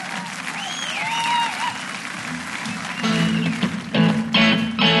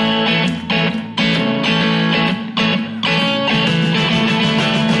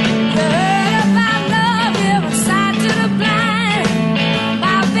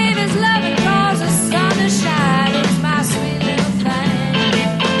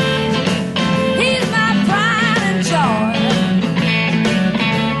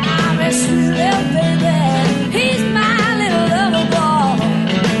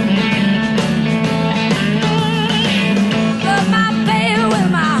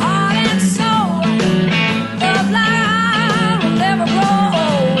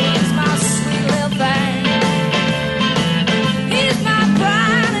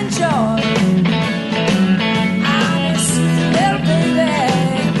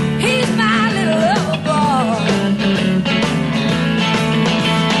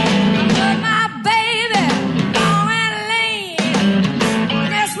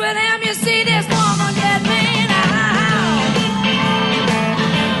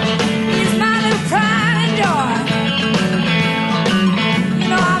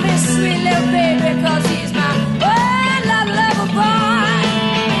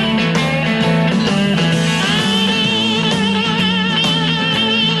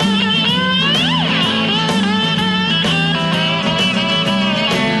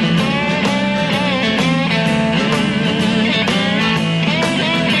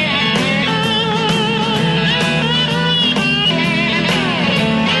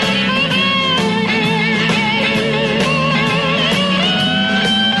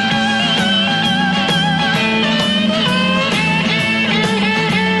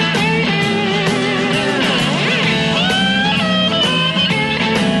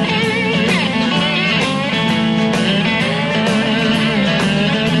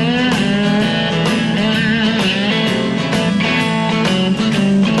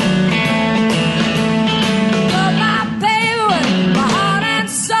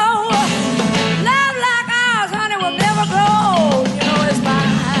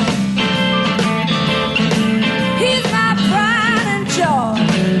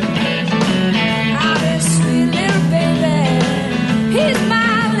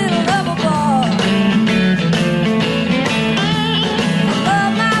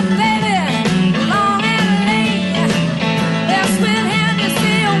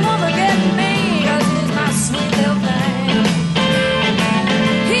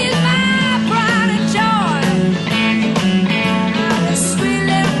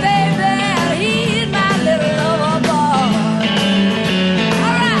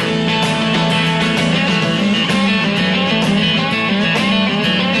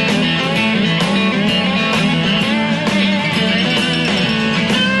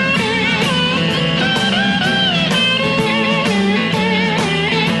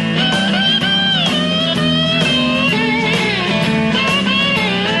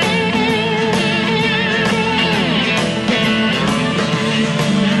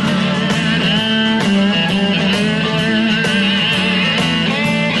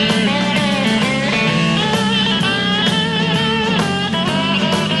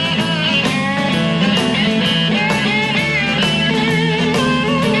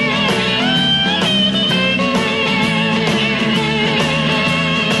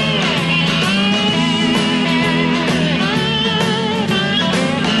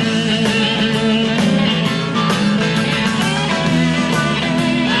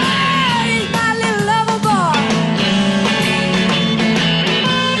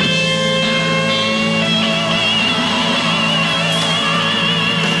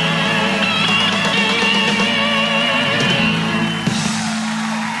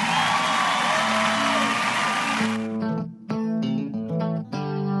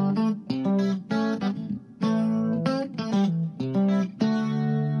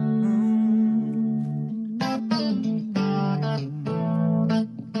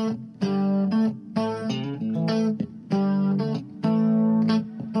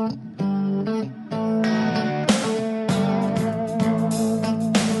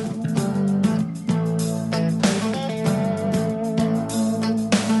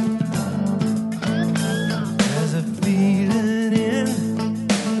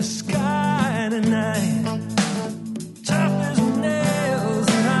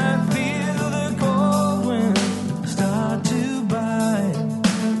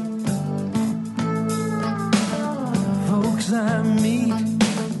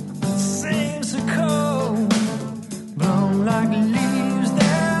 feet seem so cold, blown like leaves,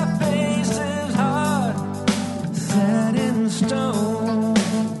 their faces hard, set in stone.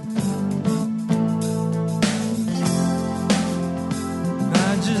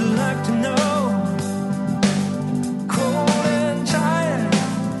 I'd just like to know, cold and tired,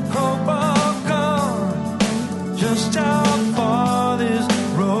 hope all gone, just how far this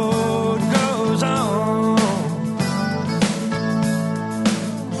road goes on.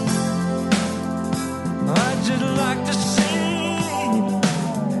 I'd just like to see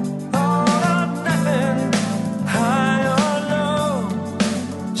all or nothing, high or low,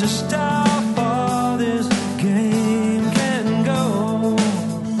 just how far this game can go.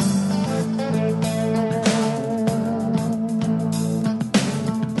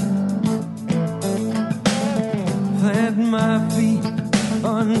 Plant my feet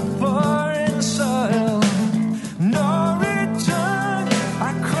on foreign soil, no return.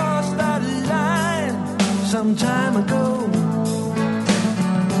 I crossed that line some time ago.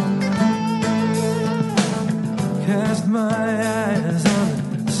 Cast my eyes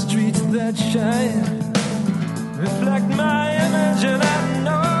on the streets that shine, reflect my image, and I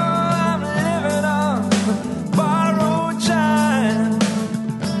know I'm living on borrowed time.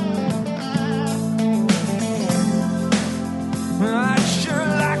 I'd sure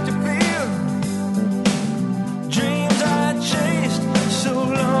like to feel dreams I chased so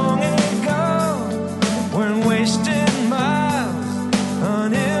long ago, when wasting miles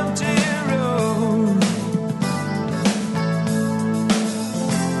on empty roads.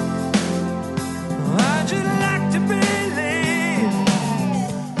 I'd just like to believe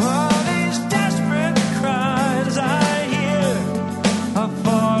all these desperate cries I hear are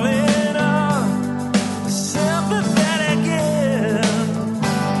falling on sympathetic ear.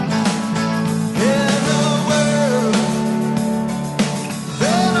 In the world,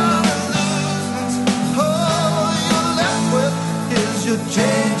 there are illusions. All you're left with is your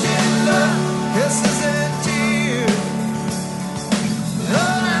changing love, kisses and tears,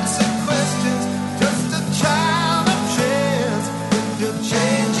 unanswered questions, just a child of trance with your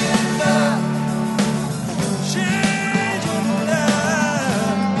changing love, changing love.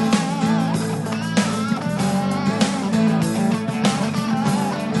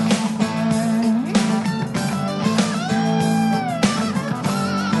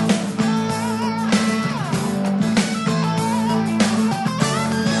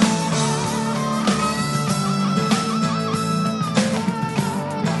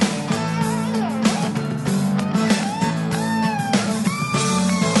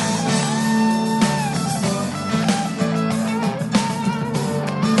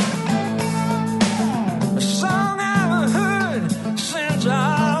 A song I've heard since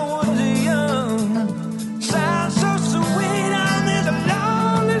I was young, sounds so sweet on this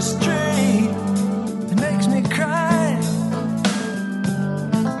lonely street. It makes me cry,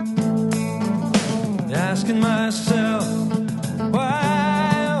 asking myself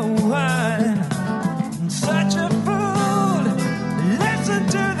why, oh why, I'm such a fool to listen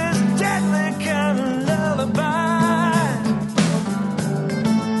to this deadly kind of lullaby.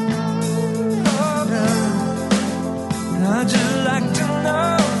 Oh, I'd just like to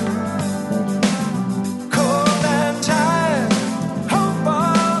know, cold and tired, hope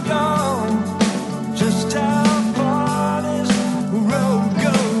all gone, just how far this road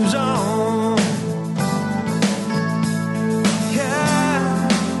goes on. Yeah,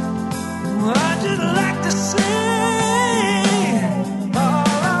 I'd just like to see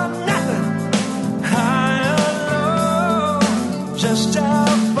all or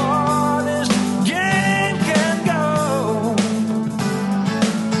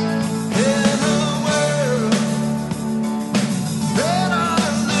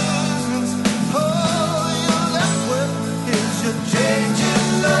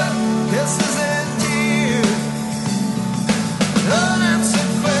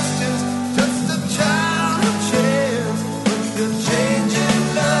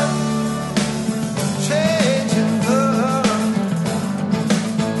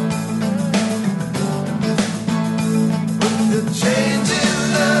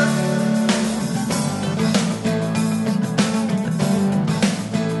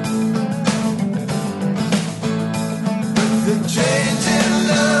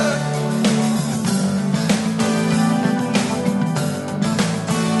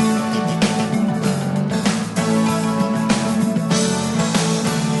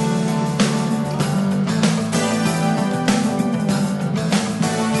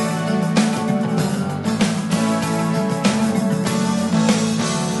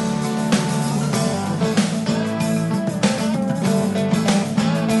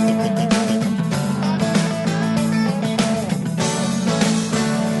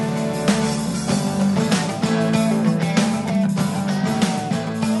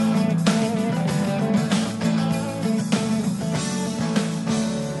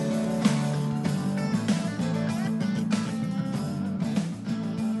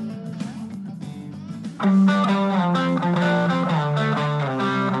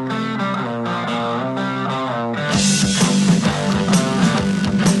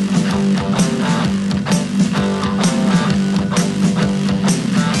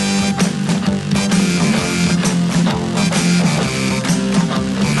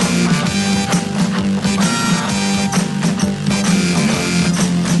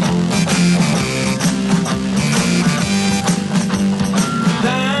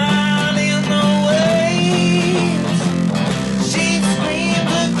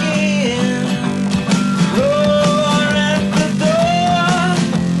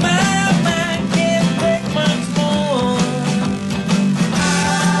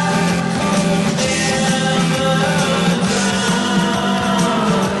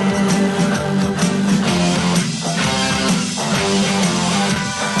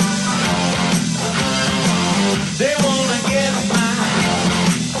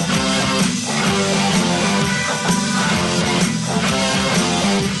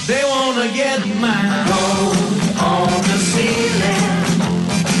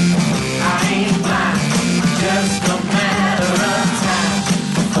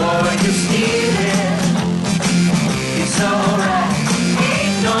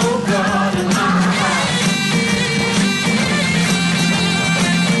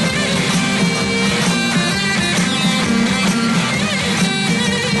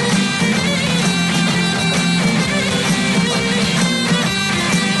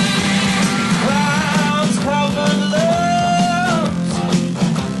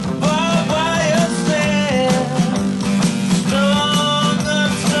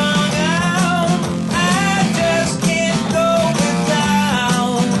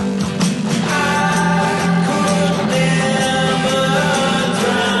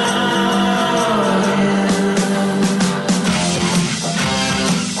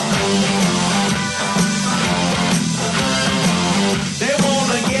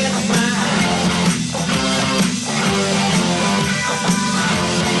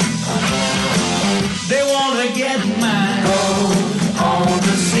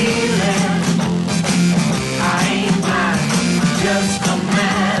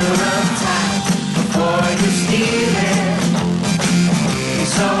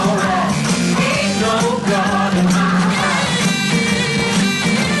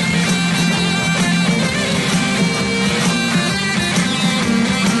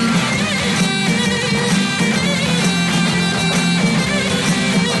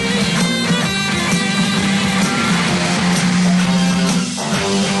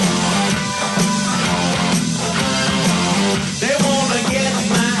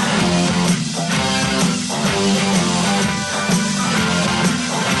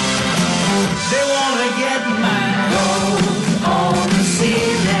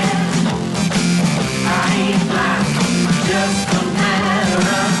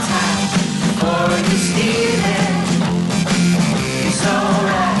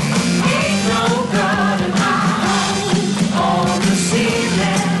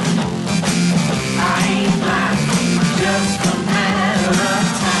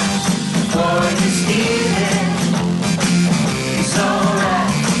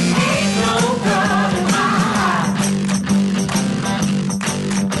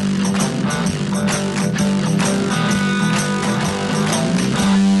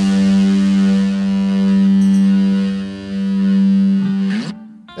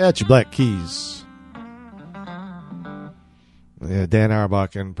That's your Black Keys. Yeah, Dan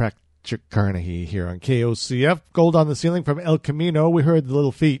Auerbach and Patrick Carnegie here on KOCF. Gold on the Ceiling from El Camino. We heard the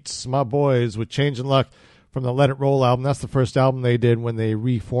Little Feats, My Boys with Changin' Luck from the Let It Roll album. That's the first album they did when they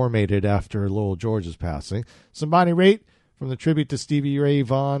reformated after Lowell George's passing. Some Bonnie Raitt from the tribute to Stevie Ray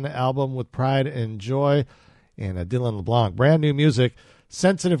Vaughan album with Pride and Joy. And Dylan LeBlanc. Brand new music.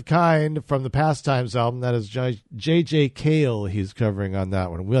 Sensitive Kind from the Pastimes album. That is J.J. Cale he's covering on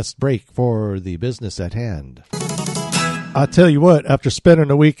that one. Let's break for the business at hand. I'll tell you what, after spending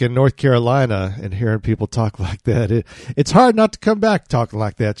a week in North Carolina and hearing people talk like that, it's hard not to come back talking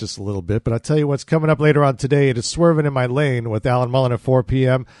like that just a little bit. But I'll tell you what's coming up later on today. It is Swerving in My Lane with Alan Mullen at 4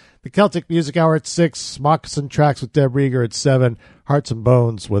 p.m. The Celtic Music Hour at 6. Moccasin Tracks with Deb Rieger at 7. Hearts and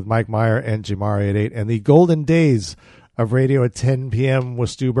Bones with Mike Meyer and Jamari at 8. And the Golden Days of Radio at 10 p.m. with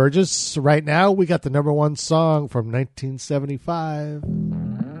Stu Burgess. Right now, we got the number one song from 1975.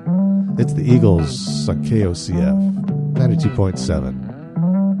 It's the Eagles on KOCF 92.7.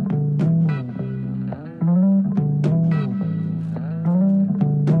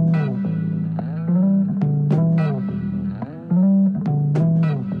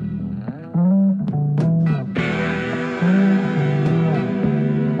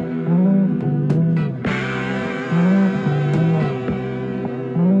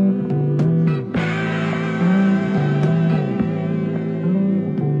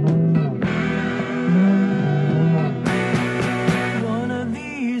 One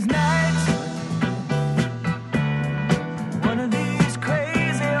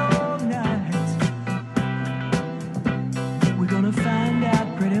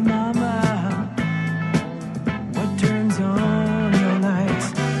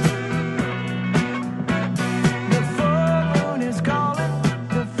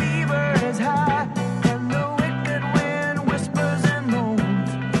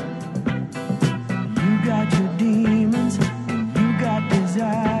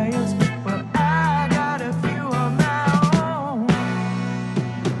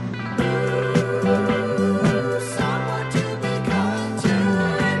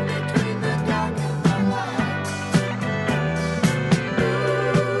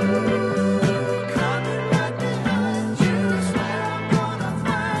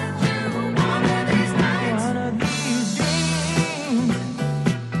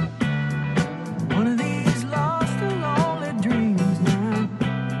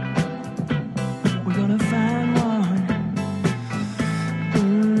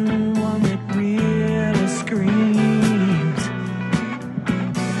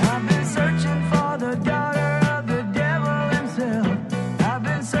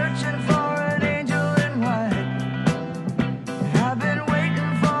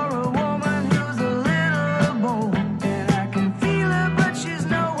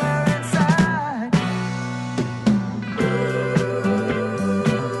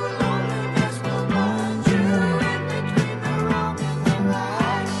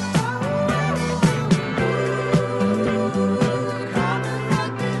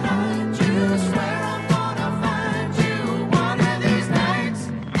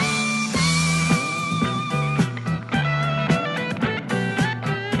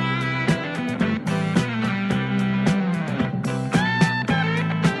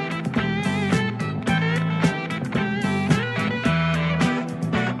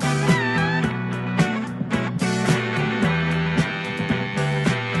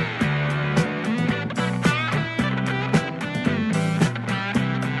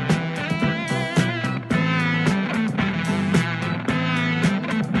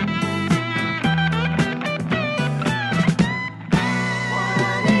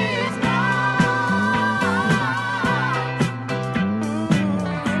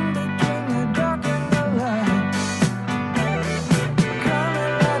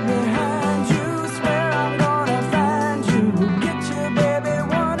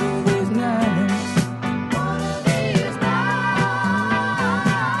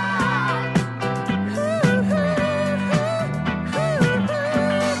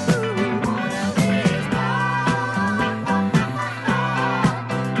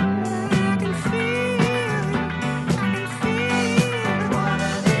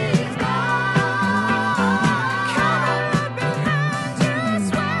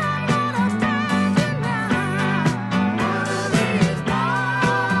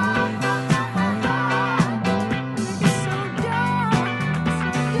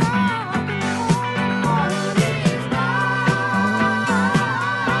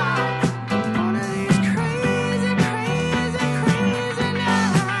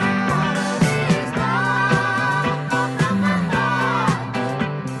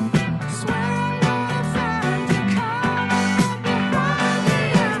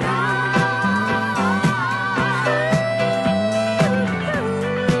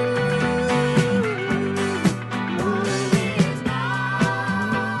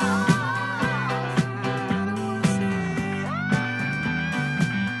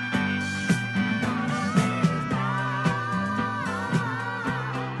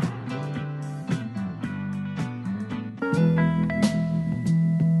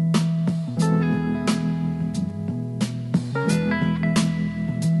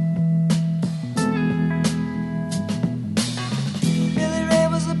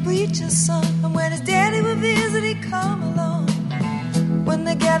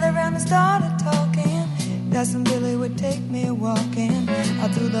gathered round and started talking. Cousin Billy would take me walking.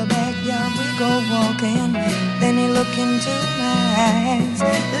 Out through the backyard we go walking. Then he looked into my eyes.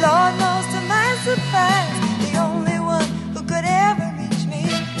 Lord knows to my surprise, the only one who could ever reach me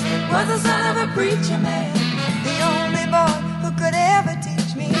was the son of a preacher man. The only boy who could ever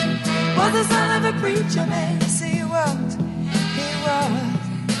teach me was the son of a preacher man. Yes, he was. He was.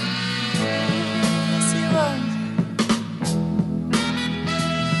 Yes, he was.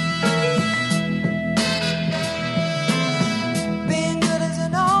 Being good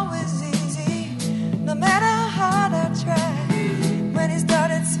isn't always easy, no matter how hard I try. When he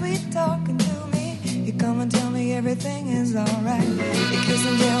started sweet talking to me, he'd come and tell me everything is alright. He'd kiss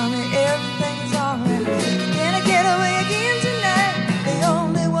and tell me everything is alright. Can I get away again tonight? The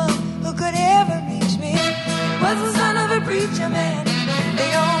only one who could ever reach me was the son of a preacher man. The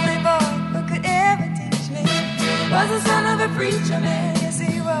only boy who could ever teach me was the son of a preacher man. Yes,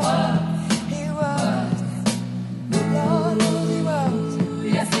 he was. He was. Lord knows he was.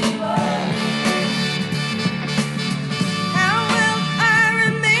 Yes, he was. How well I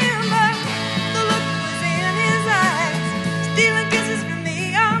remember the look was in his eyes, stealing kisses from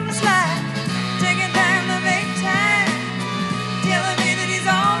me on the slide, taking time to make time, telling me that he's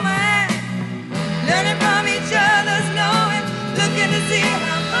all mine, learning from each other's knowing, looking to see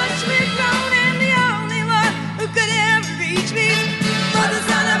how much we've grown. And the only one who could ever reach me was the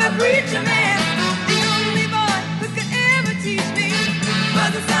son of a preacher man. The only boy who could ever teach me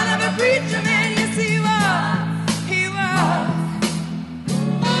was the son of a preacher man. Yes, he was. He was.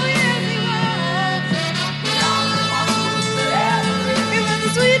 Oh, yes, he was. The only one who could ever reach me. He was the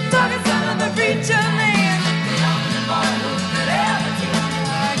sweet talking son of a preacher man. The only boy who could ever teach me.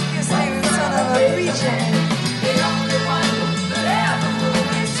 I guess he was the son of a preacher. The only one who could ever move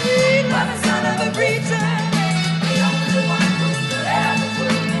me sweet was the son of a preacher. The only one who could ever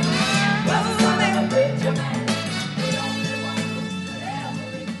move me was the son of a preacher man. The only one who could ever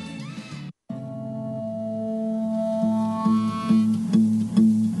reach me.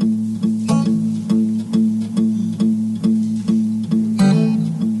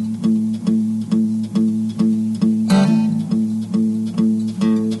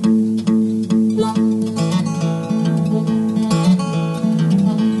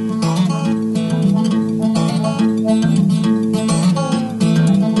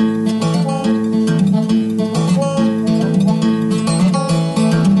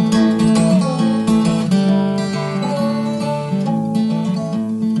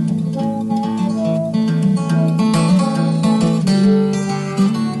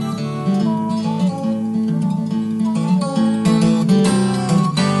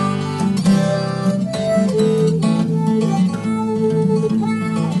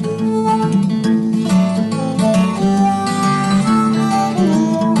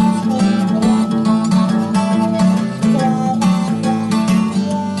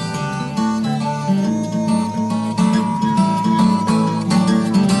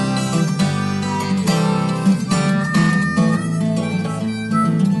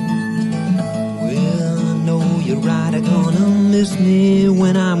 miss me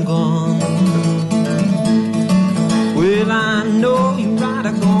when I'm gone. Well, I know you're right,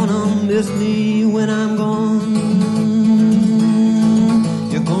 I'm gonna miss me when I'm gone.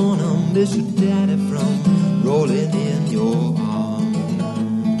 You're gonna miss your daddy from rolling in your arms.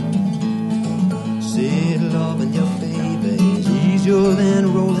 Said loving your baby is easier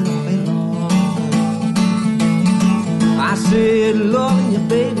than rolling off a lawn. I said loving your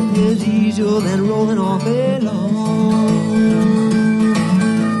baby is easier than rolling off a lawn.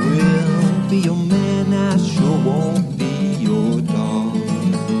 Will be your man, I sure won't be your dog.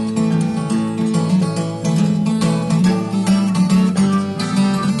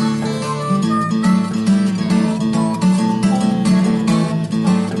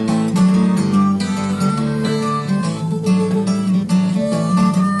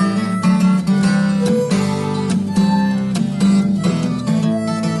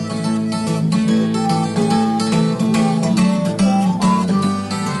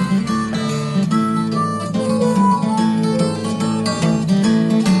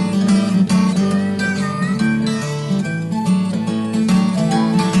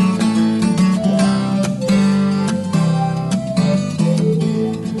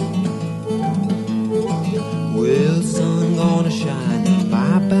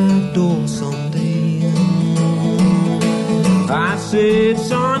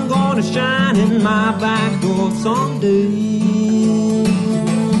 Sun gonna shine in my back door someday.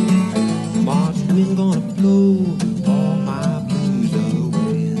 March wind gonna blow all my blues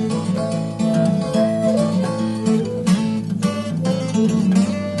away.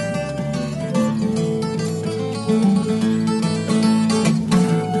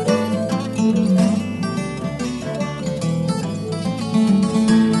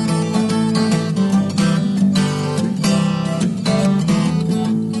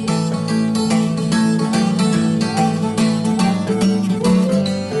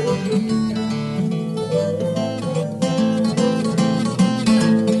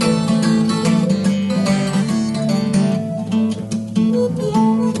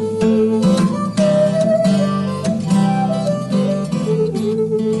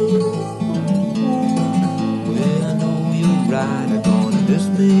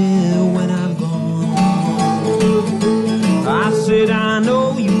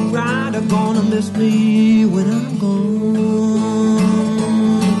 gonna miss me when I'm gone.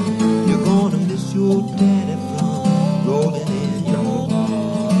 You're gonna miss your daddy from rolling in your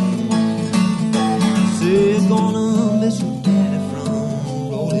arms. Say you're gonna miss your daddy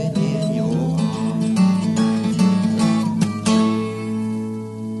from rolling in your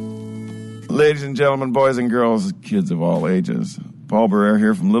arms. Ladies and gentlemen, boys and girls, kids of all ages, Paul Barrere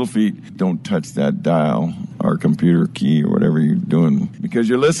here from Little Feat. Don't touch that dial or computer key or whatever you're doing, because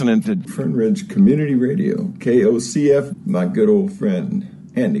you're listening to Fern Ridge Community Radio, KOCF, my good old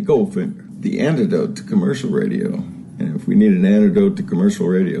friend, Andy Goldfinger, the antidote to commercial radio. And if we need an antidote to commercial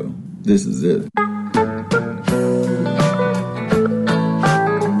radio, this is it.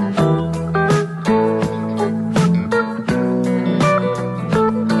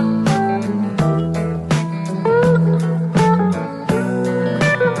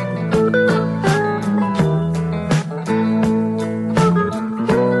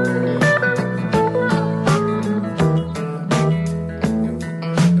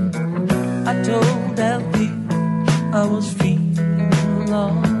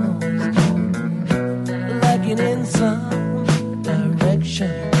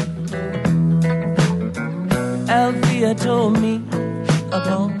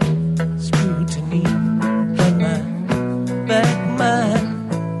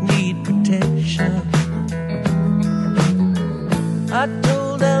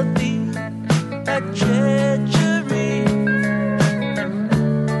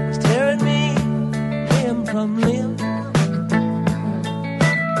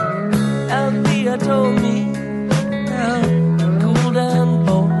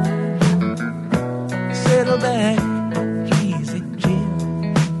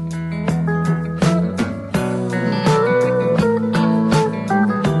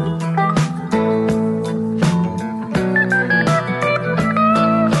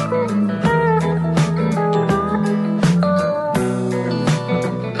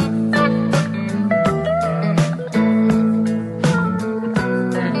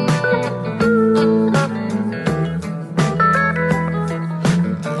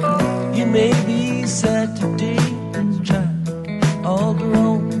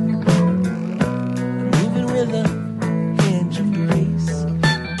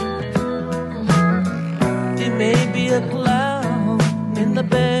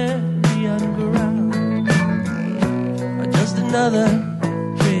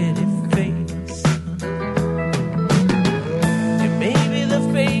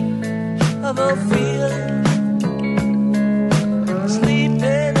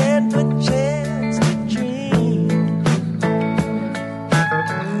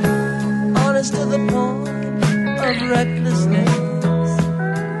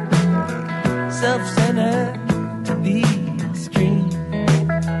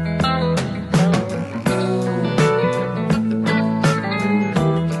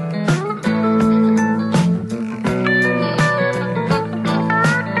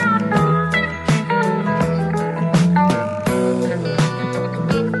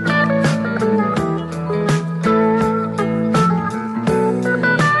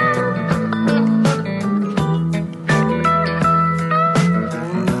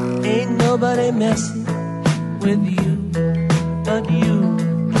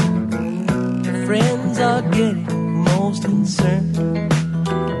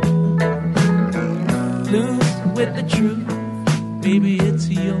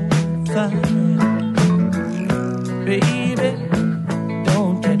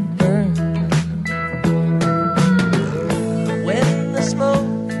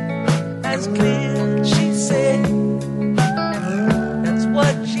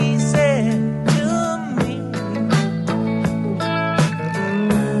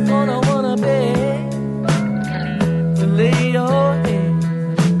 Lay your head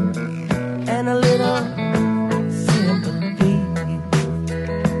and a little sympathy.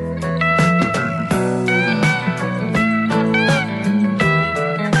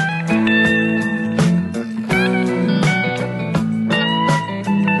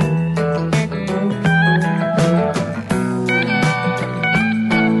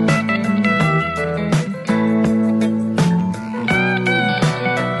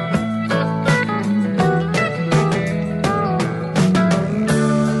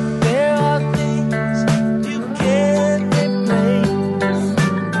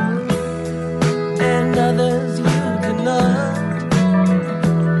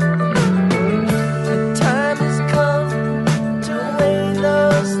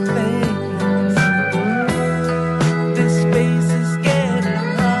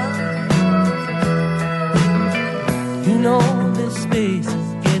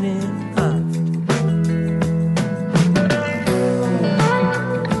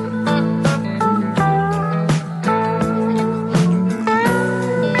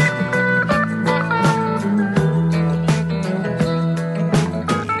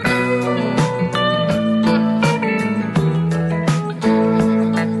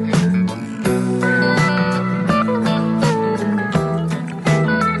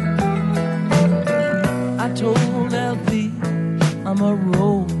 I'm a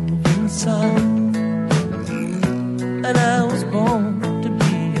roving son, and I was born to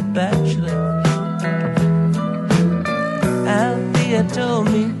be a bachelor. Althea told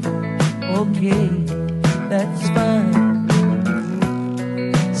me, okay, that's fine.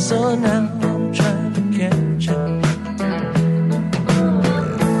 So now I'm trying to catch up.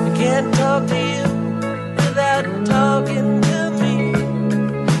 I can't talk to you without talking to me.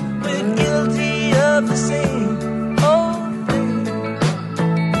 We're guilty of the same old thing.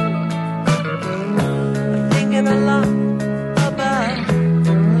 I'm thinking a lot about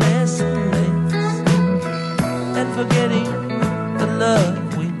less and less, and forgetting the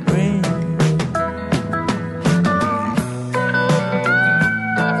love we bring.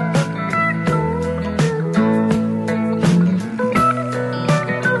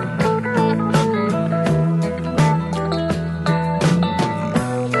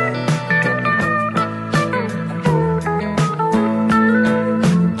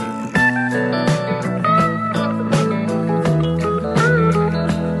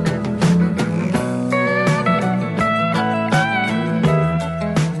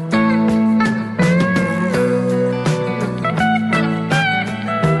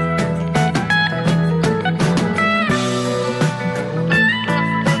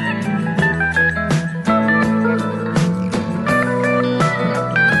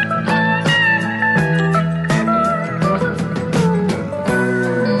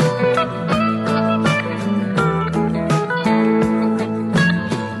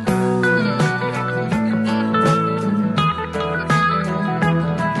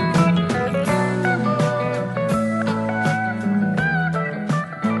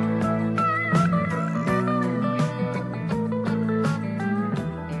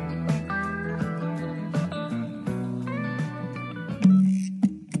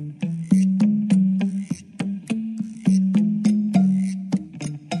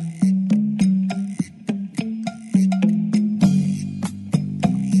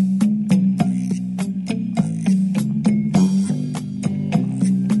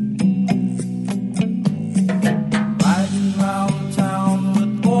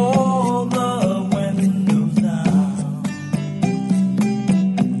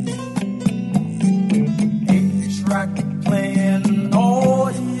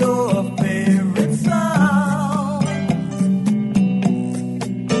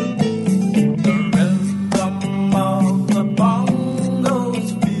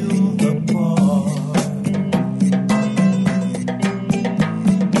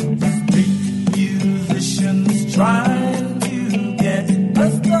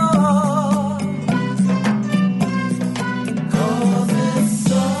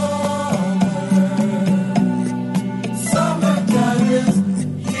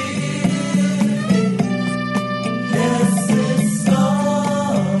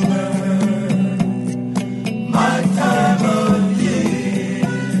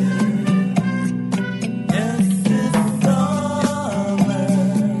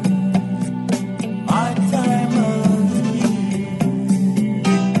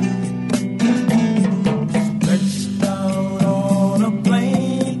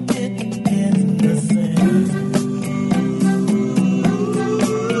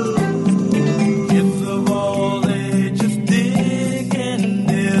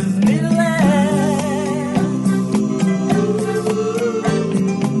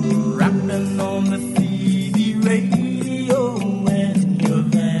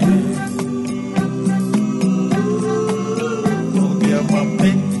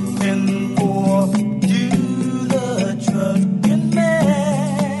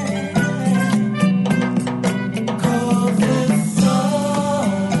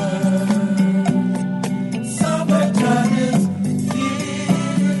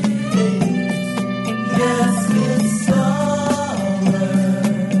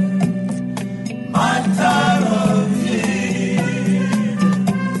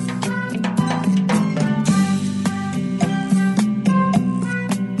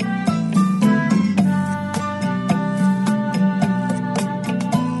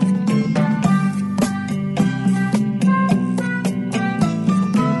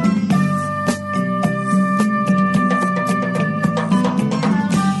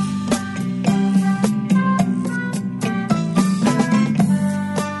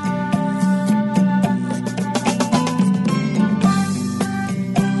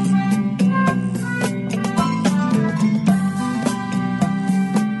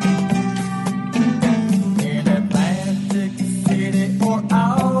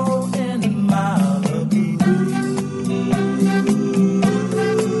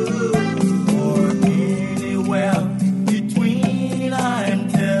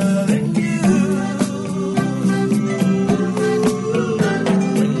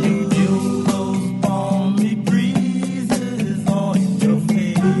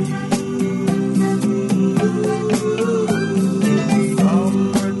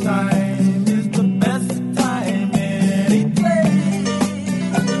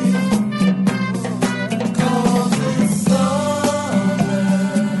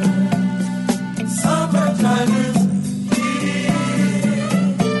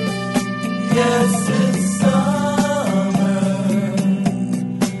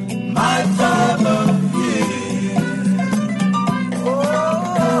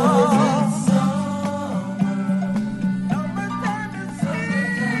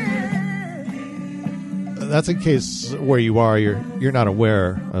 that's in case where you are, you're not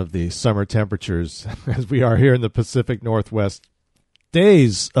aware of the summer temperatures as we are here in the Pacific Northwest.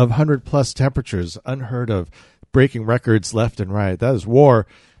 Days of 100-plus temperatures, unheard of, breaking records left and right. That is War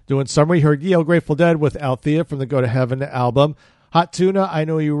doing summer. You heard Yale Grateful Dead with Althea from the Go to Heaven album. Hot Tuna, I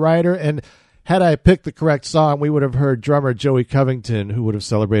Know You Rider, and had I picked the correct song, we would have heard drummer Joey Covington, who would have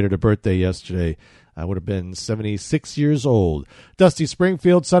celebrated a birthday yesterday. I would have been 76 years old. Dusty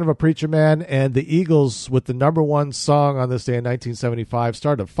Springfield, Son of a Preacher Man, and the Eagles with the number one song on this day in 1975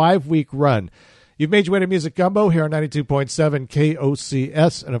 started a 5-week run. You've made your way to Music Gumbo here on 92.7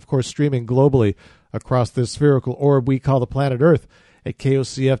 KOCS, and of course streaming globally across this spherical orb we call the planet Earth at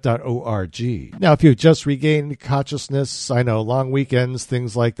KOCF.org. Now, if you've just regained consciousness, I know, long weekends,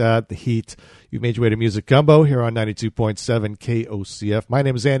 things like that, the heat, you've made your way to Music Gumbo here on 92.7 KOCF. My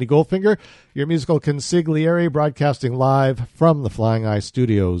name is Andy Goldfinger, your musical consigliere, broadcasting live from the Flying Eye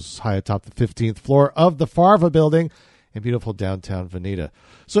Studios high atop the 15th floor of the Farva building in beautiful downtown Veneta.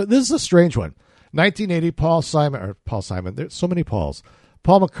 So this is a strange one. 1980, Paul Simon, there's so many Pauls.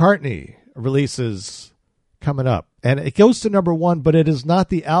 Paul McCartney releases Coming Up. And it goes to number one, but it is not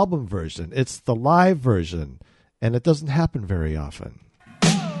the album version. It's the live version. And it doesn't happen very often.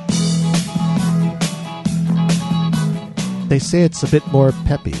 They say it's a bit more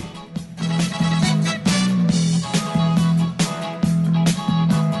peppy.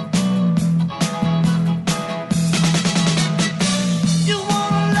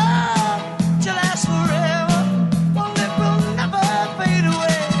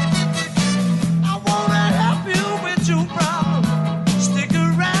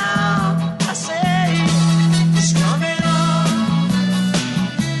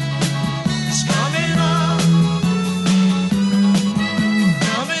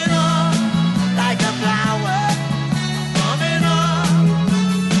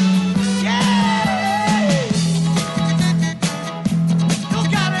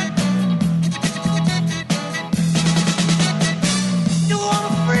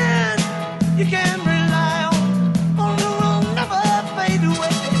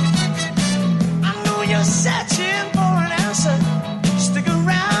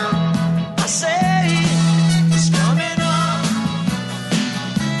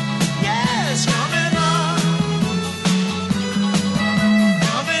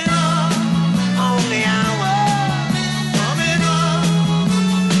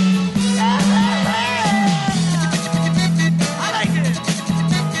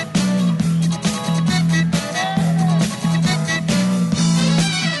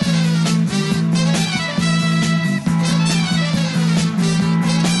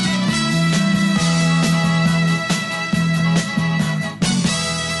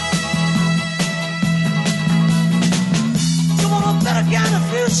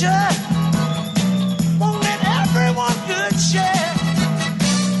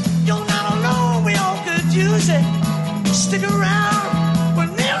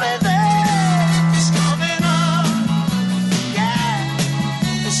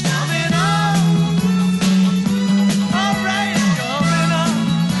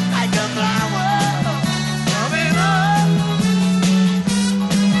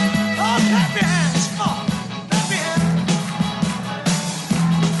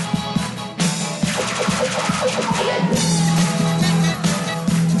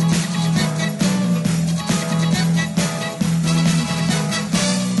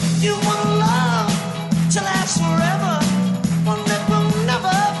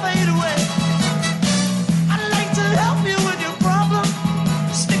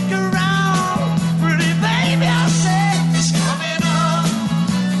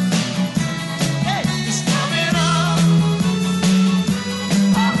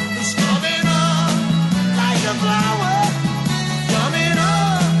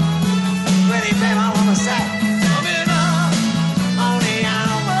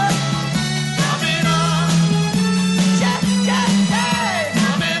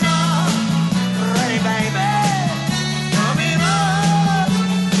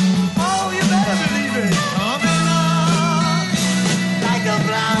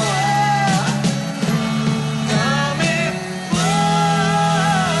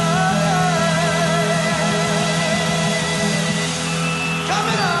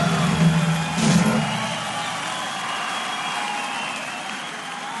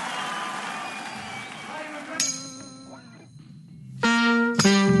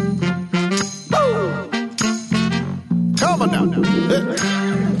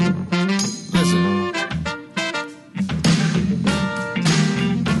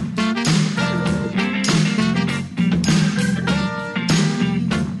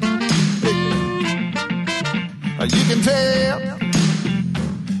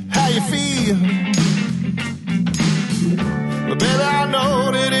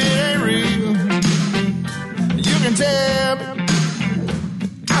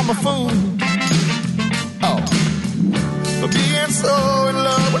 a fool. Oh, for being so in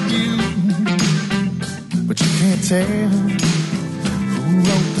love with you. But you can't tell who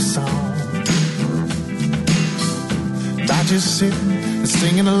wrote the song. And I just sit and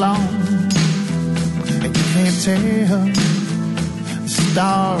singing along. And you can't tell the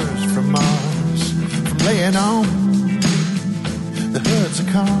stars from Mars from laying on the hoods of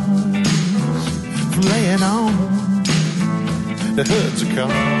cars. From laying on the hoods of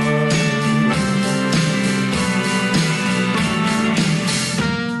cars.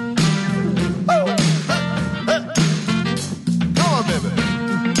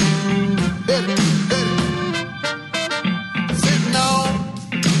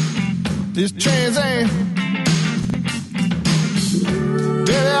 This Trans Am,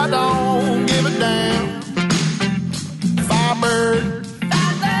 baby, I don't give a damn. Firebird,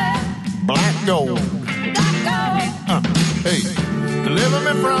 black gold. Hey, deliver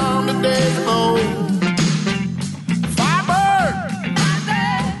me from the days of old. Firebird,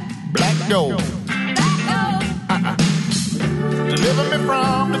 black gold. Deliver me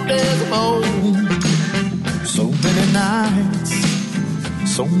from the days of old. So many nights,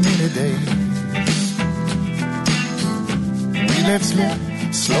 so many days. We let slip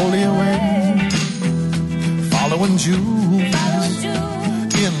slowly away, following Jules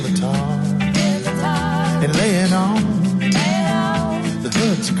in the tar, and laying on the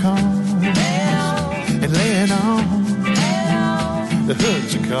hoods of cars, and laying on the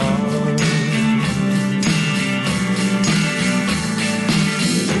hoods of cars.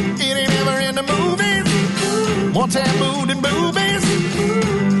 It ain't ever in the movies, more taboo than boobies.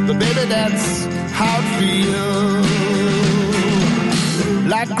 But baby, that's how it feels.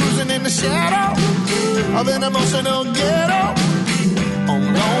 Like cruising in the shadow of an emotional ghetto on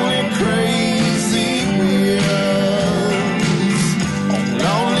lonely crazy wheels. On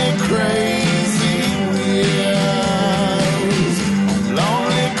lonely crazy wheels. On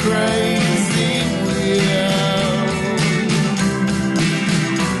lonely crazy wheels.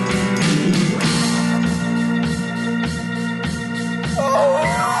 Oh.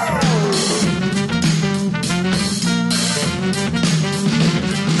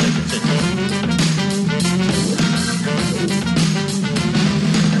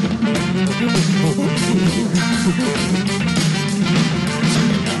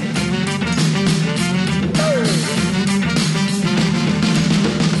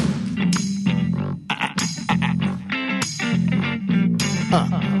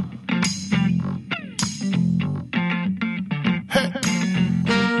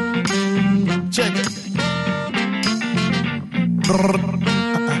 Check it.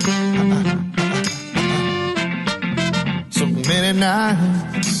 So many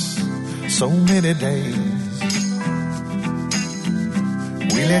nights, so many days.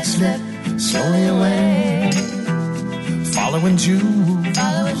 We let slip slowly away, following Jules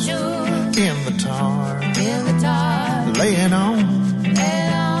in the tar, laying on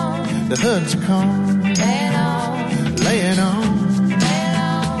the hoods of cars, laying on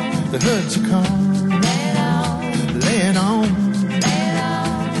the hoods of cars, laying on,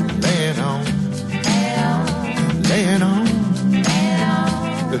 laying on, laying on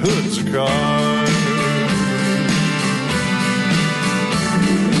the hoods of cars.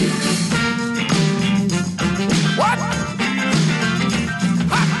 What?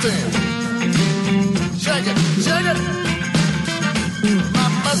 Hot damn! Shake it, shake it,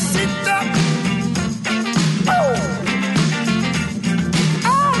 mamacita. Oh.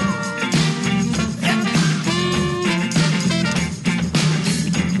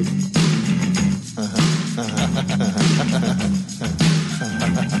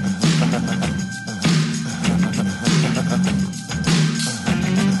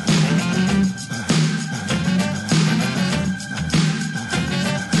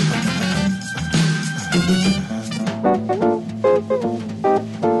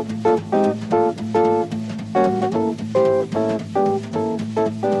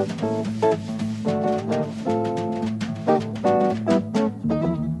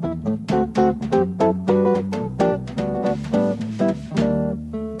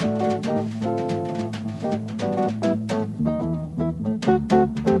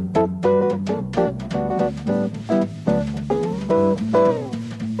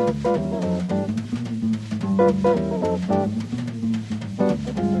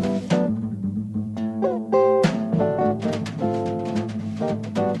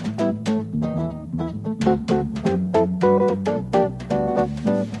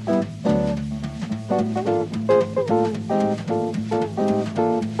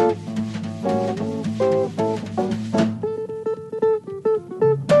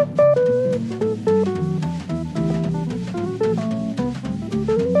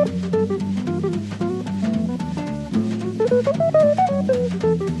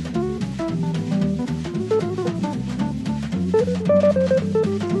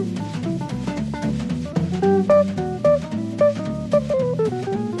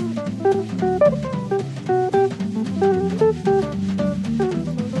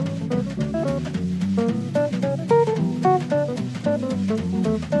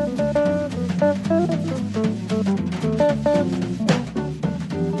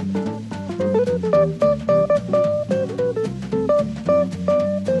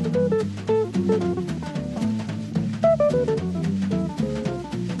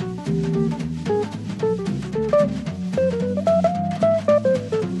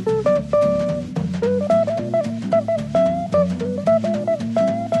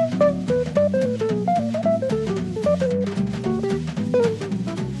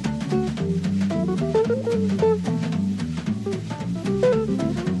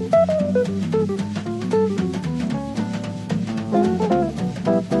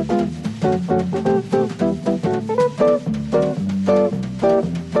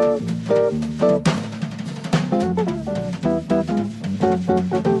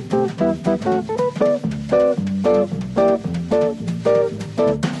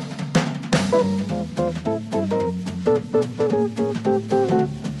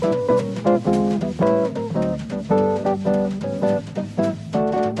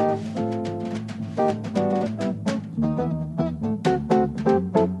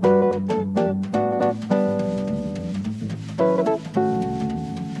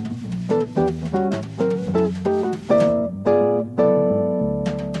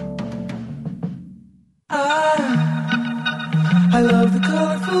 I love the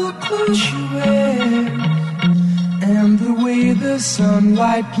colorful clothes she wears and the way the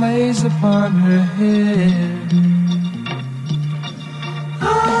sunlight plays upon her hair. I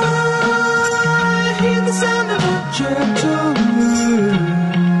hear the sound of a gentle word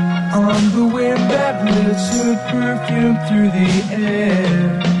on the wind that lifts her perfume through the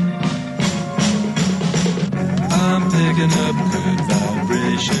air. I'm picking up good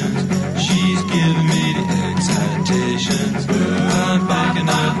vibrations. She's giving me the excitations. I'm picking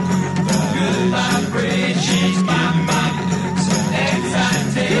up good vibrations. She's giving me the excitations.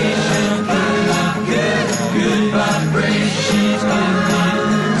 Good vibrations. She's giving me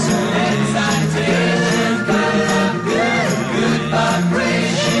the excitations. Good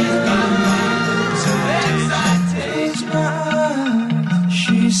vibrations. She's giving me the excitations. Close my eyes,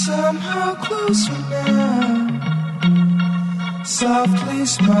 she's somehow closer now. Softly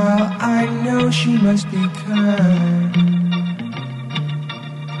smile, I know she must be kind.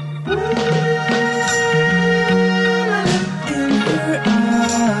 In her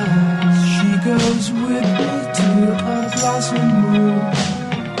eyes, she goes with me to a blossom room.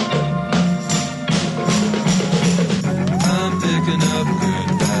 I'm picking up good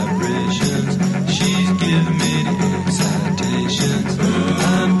vibrations. She's giving me the excitations.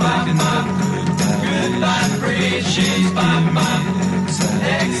 I'm picking up good vibrations. She's giving me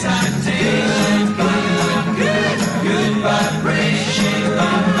excitations. Good vibrations.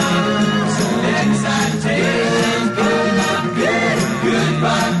 Excitations. Good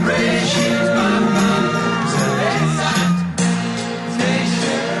vibrations.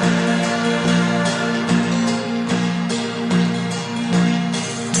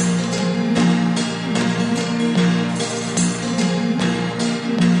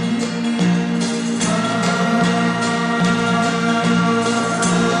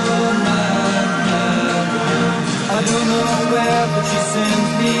 I don't know where, but she sends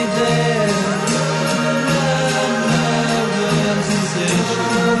me there. Love,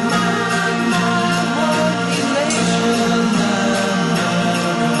 sensation.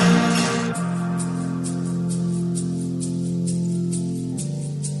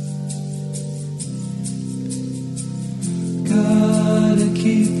 Gotta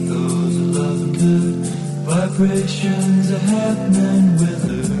keep those loving good vibrations happening with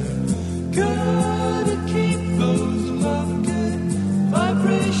her. Gotta keep those loving good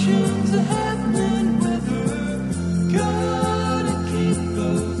vibrations happening with her. Gotta keep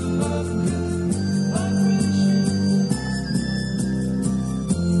those loving good vibrations.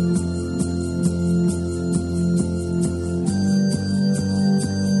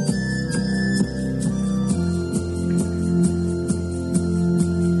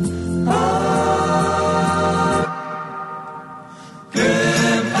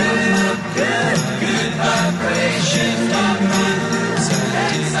 Good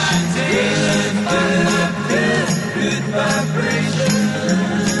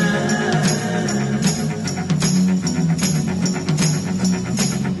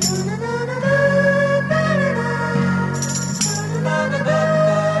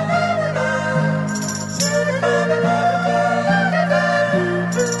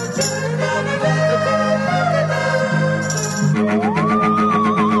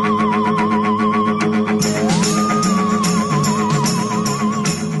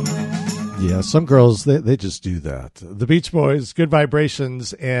Some girls, they just do that. The Beach Boys, Good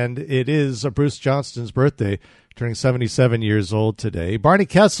Vibrations, and it is Bruce Johnston's birthday, turning 77 years old today. Barney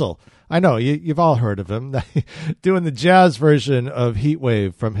Kessel, I know, you've all heard of him, doing the jazz version of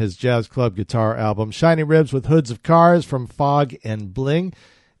Heatwave from his Jazz Club guitar album. Shiny Ribs with Hoods of Cars from Fog and Bling.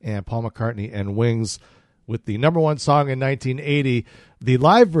 And Paul McCartney and Wings with the number one song in 1980, the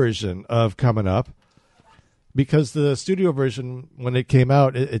live version of Coming Up. Because the studio version, when it came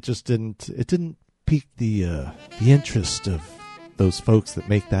out, it just didn't pique the interest of those folks that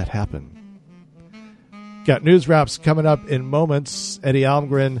make that happen. Got news wraps coming up in moments. Eddie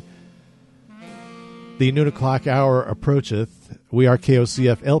Almgren, the noon o'clock hour approacheth. We are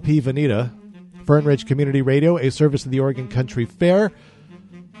KOCF LP Veneta, Fern Ridge Community Radio, a service of the Oregon Country Fair,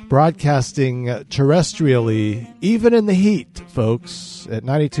 broadcasting terrestrially, even in the heat, folks, at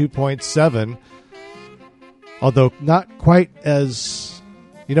 92.7. Although not quite as,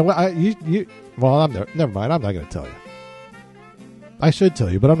 you know what? Never mind. I'm not going to tell you. I should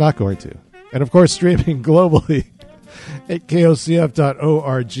tell you, but I'm not going to. And of course, streaming globally at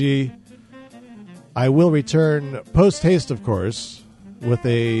kocf.org. I will return post haste, of course, with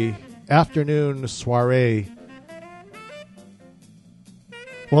a afternoon soiree.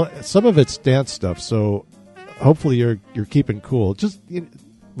 Well, some of it's dance stuff, so hopefully you're keeping cool. Just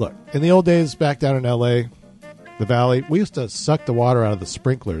look, in the old days back down in L.A., the Valley, we used to suck the water out of the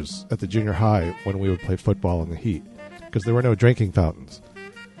sprinklers at the junior high when we would play football in the heat because there were no drinking fountains.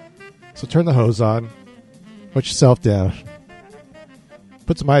 So turn the hose on, put yourself down,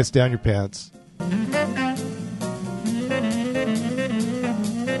 put some ice down your pants.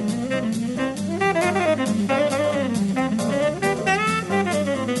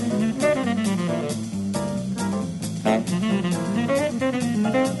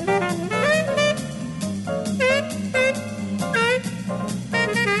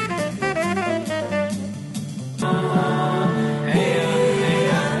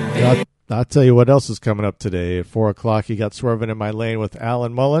 I'll tell you what else is coming up today. At 4 o'clock, you got Swerving in My Lane with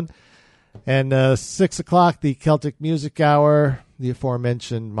Alan Mullen. And 6 o'clock, the Celtic Music Hour, the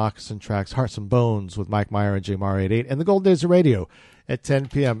aforementioned Moccasin Tracks, Hearts and Bones with Mike Meyer and J. Mari at 8, and the Golden Days of Radio at 10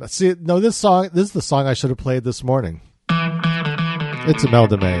 p.m. See, no, this is the song I should have played this morning. It's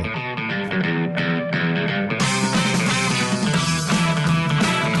Imelda May.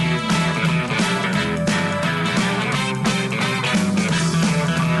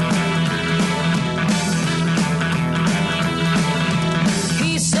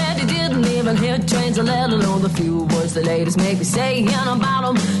 Hear trains and let alone the few words the ladies make me say about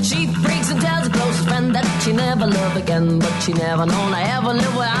them. She freaks and tells her closest friend that she never loved again, but she never known I ever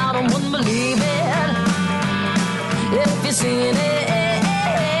live without them. Wouldn't believe it if you seen it.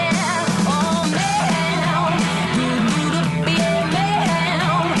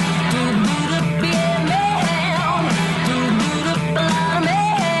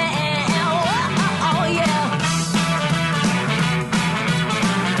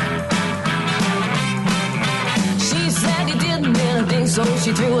 So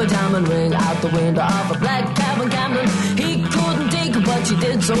she threw a diamond ring out the window of a black cab in Camden. He couldn't take her, but she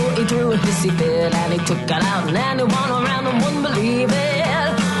did, so he threw a hissy fit and he took it out, and anyone around him wouldn't believe it.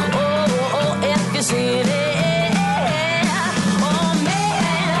 Oh, if you seen it.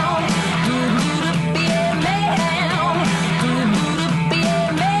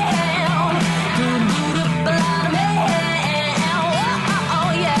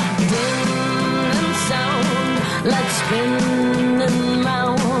 Let's spin and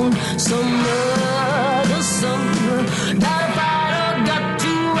round some other summer. Got a fight or got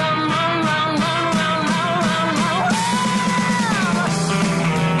to run, run, run, run, run, run, run, run.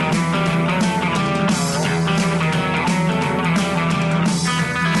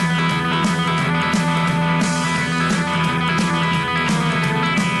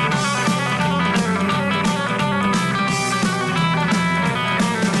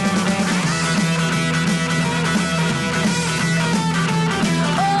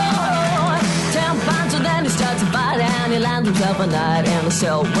 He lands himself a night in a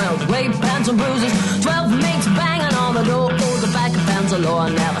cell with weight, pants and bruises. 12 mates banging on the door. Oh, the back of Pencil, I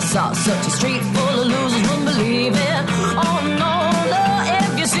never saw such a street full of losers. Wouldn't believe it. Oh no, Lord,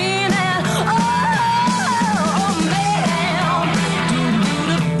 if you seen it. Oh, man.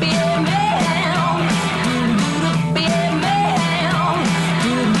 Do-do-do-be a man. Do-do-do-be a man.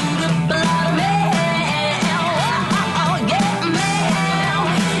 Do-do-do-be-la-da man. Oh, yeah, man.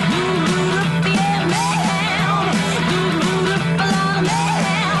 Do-do-do-be a man. Oh,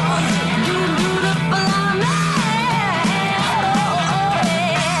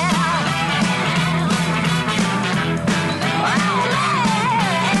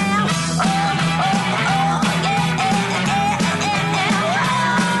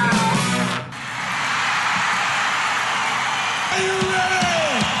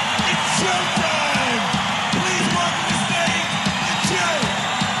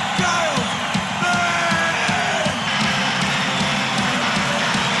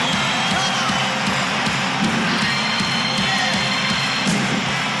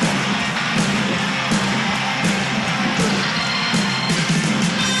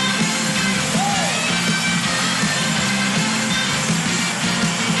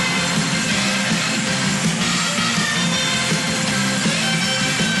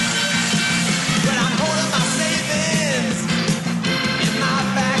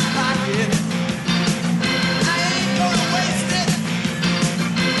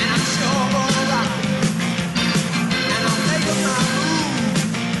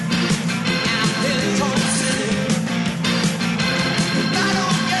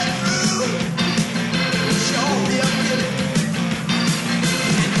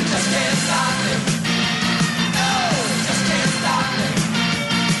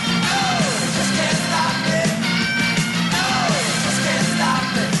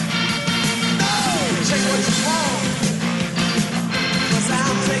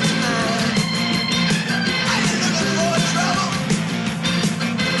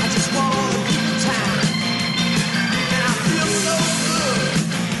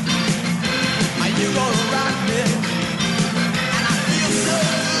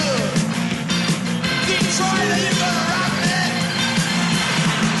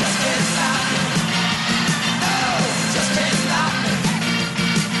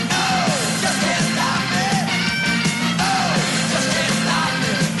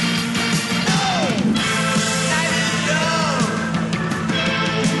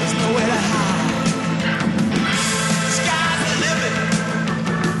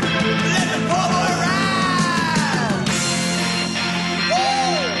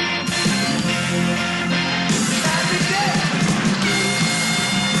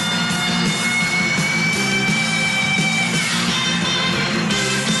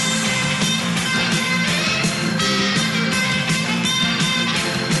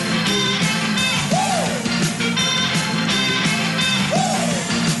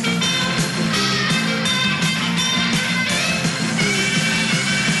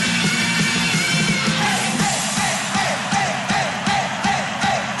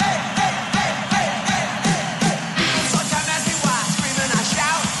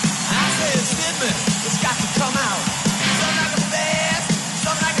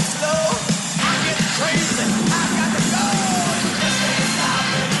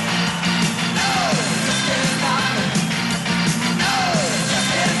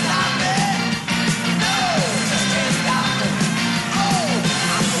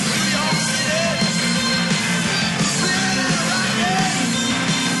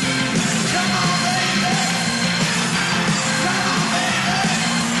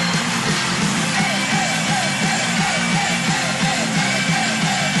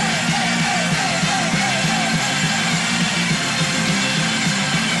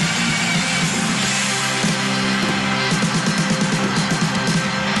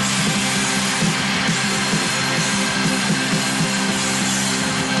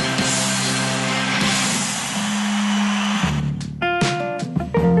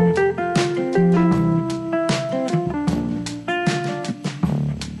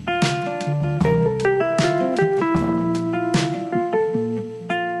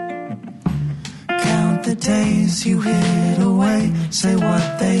 what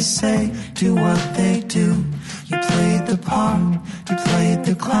they say, do what they do. You played the part, you played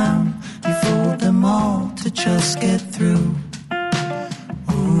the clown, you fooled them all to just get through.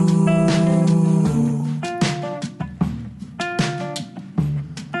 Ooh.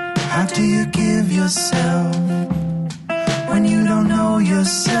 How do you give yourself when you don't know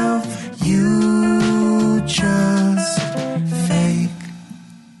yourself? You just fake.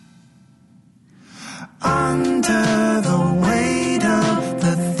 Under the weight of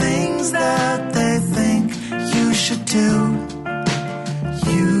the things that they think you should do,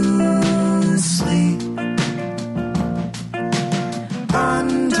 you sleep.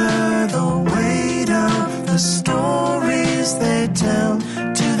 Under the weight of the stories they tell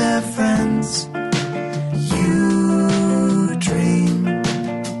to their friends, you dream.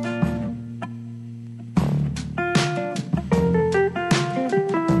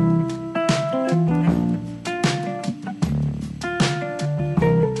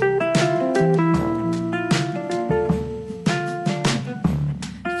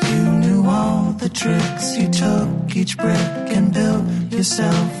 Tricks you took, each brick, and built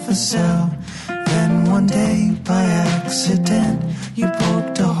yourself a cell. Then one day, by accident, you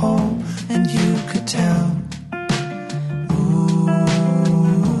poked a hole and you could tell. Ooh.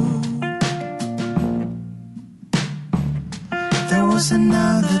 There was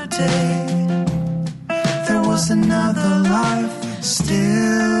another day, there was another life,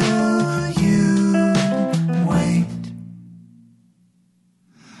 still you wait.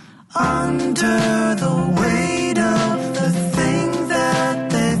 Under the weight of the thing that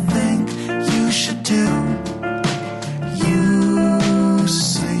they think you should do, you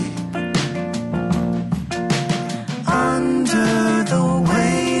sleep. Under the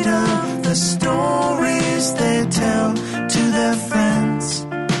weight of the stories they tell to their friends,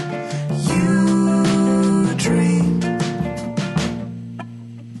 you dream.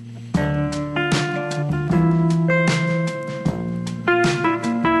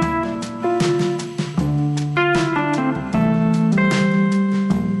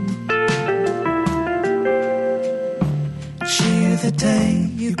 The day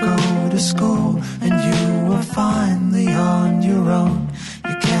you go to school and you are finally on your own.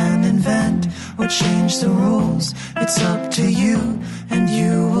 You can invent or change the rules. It's up to you and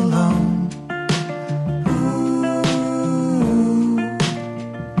you alone. Ooh.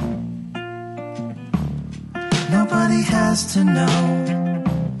 Nobody has to know.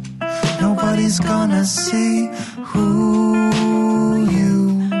 Nobody's gonna see who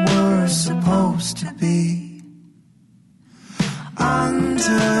you were supposed to be.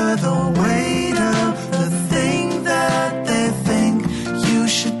 Under the weight of the thing that they think you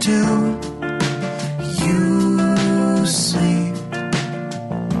should do, you sleep.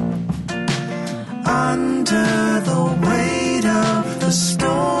 Under the weight of the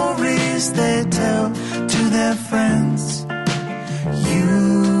stories they tell to their friends,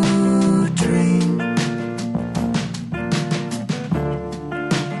 you dream.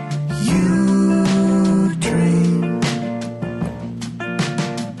 You dream.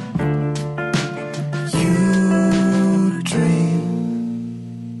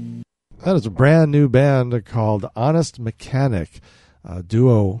 That is a brand new band called Honest Mechanic, a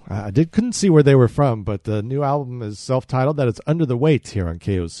duo. I couldn't see where they were from, but the new album is self-titled. That is Under the Weight here on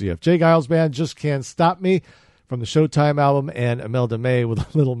KOCF. Jay Giles Band, Just Can't Stop Me, from the Showtime album, and Imelda May with a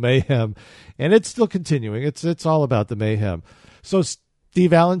little mayhem. And it's still continuing. It's all about the mayhem. So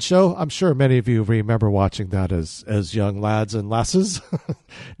Steve Allen Show, I'm sure many of you remember watching that as young lads and lasses.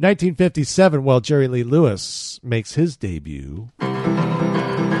 1957, well, Jerry Lee Lewis makes his debut.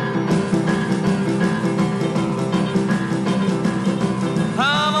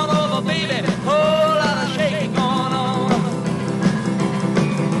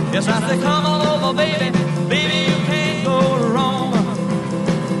 Yes, I say, come on over, baby. Baby, you can't go wrong.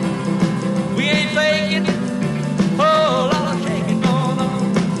 We ain't faking. Whole lot of shaking going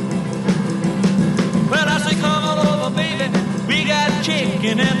on. Well, I say, come on over, baby. We got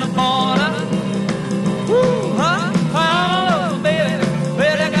chicken in the corner. Woo, huh? Come on over, baby.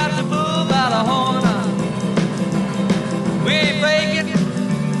 Well, I got the bull by the horn. We ain't faking.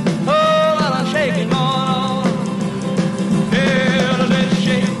 Whole lot of shaking going on. Yeah, let's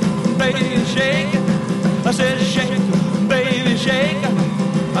shake. Baby, shake it. I said shake it, baby, shake it.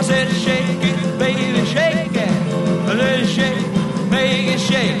 I said shake it, baby, shake it. I said shake, baby,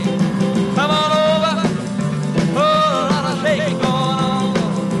 shake it. Come on over. Oh, a lot of shaking going on.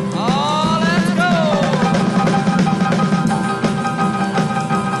 Oh.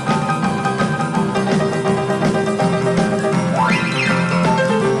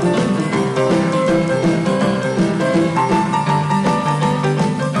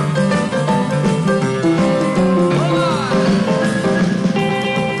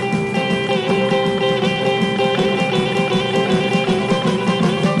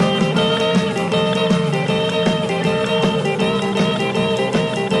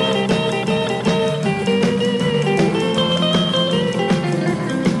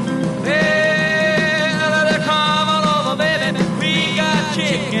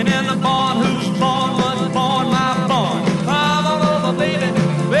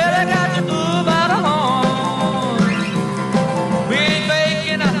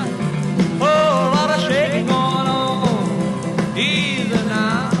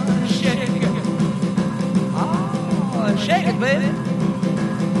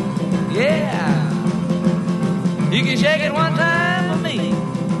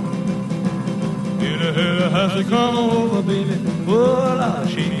 I said, come over, baby, put a lot of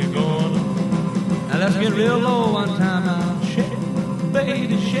shaking going on. Now let's get real low one time now. Shake,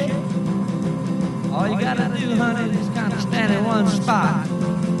 baby, shake. All you gotta do, honey, is kind of stand in one spot.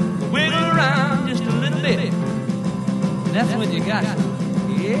 Wiggle around just a little bit. That's when you got it.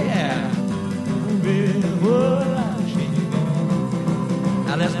 Yeah. Baby, put a lot of shaking going on.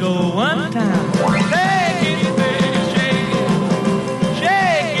 Now let's go one time. Shake it, baby, shake it.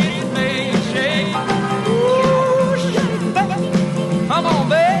 Shake it, baby, shake it. Ooh, shake it, baby. Come on,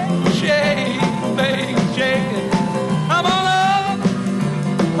 baby, shake it, baby, shake it. Come on up.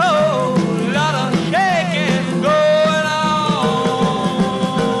 Oh, lot of shaking going on.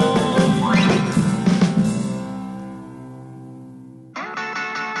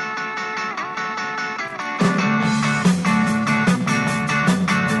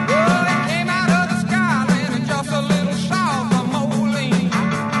 Well, it came out of the sky, landing just a little south of Moline.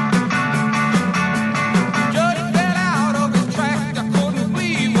 Judge fell out of his tracks, I couldn't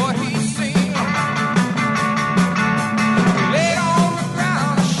believe what he seen. Laid on the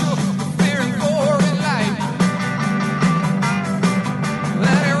ground, shook, fearing for his life.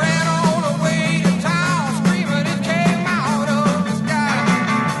 Then he ran all the way to town, screaming it came out of the sky.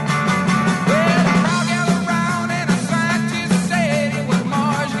 Well, the crowd gathered round and the scientist said it was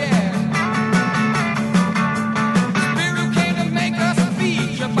Mars gas. The spirit came to make us a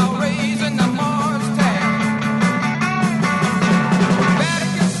speech about raising the Mars tax.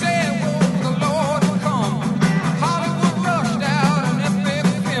 Vatican said, "Woe the Lord will come." Hollywood rushed out an epic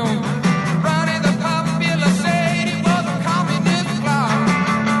film. Ronnie the popular said he was a communist clown.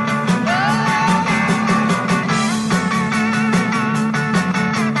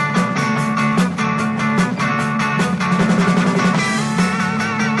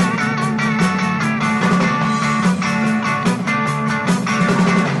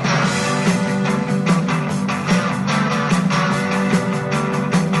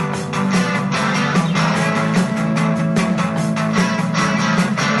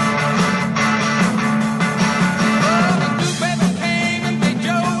 The newspaper came and made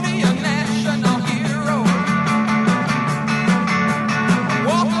Jody a national hero.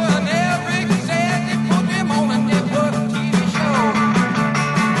 Walker and Eric said they put him on a network TV show.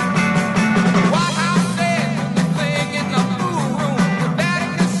 The White House said the thing in the blue room. The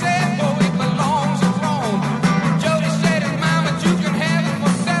Vatican said, "Oh, it belongs in Rome." Jody said his mama, "You can have it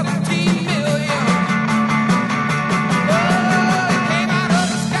for 17 million." Oh, it came out of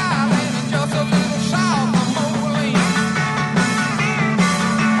the sky, landing just a little south of Moline.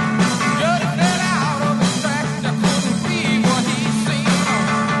 Jody fell out of his tracks, I couldn't believe what he seen.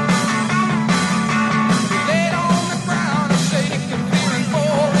 He laid on the ground, shaking, fearing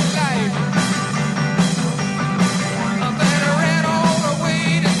for his life. Then he ran all the way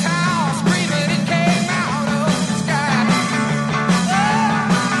to town, screaming it came out of the sky.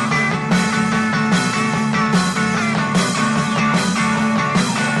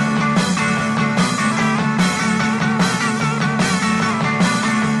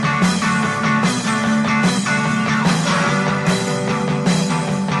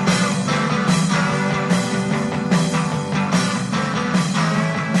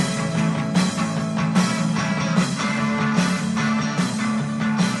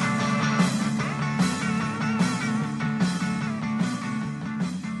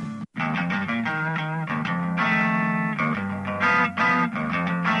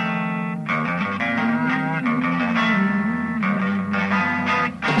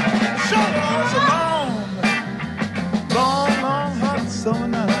 Showers along, long, long, hot summer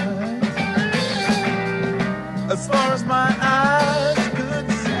nights. As far as my eyes could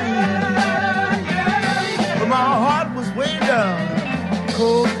see, but my heart was way down,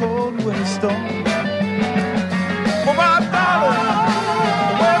 cold, cold winter storm. For my darling,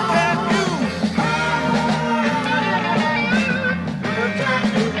 where can you? Where can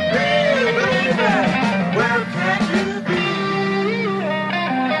you be, baby? Where can you be?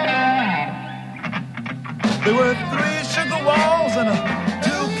 There were 3 sugar walls and a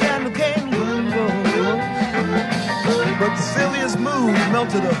 2 candle cane windows, but the silliest mood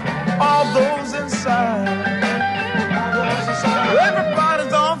melted up all those inside.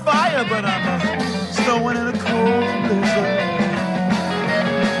 Everybody's on fire, but I'm snowing in a cold blizzard.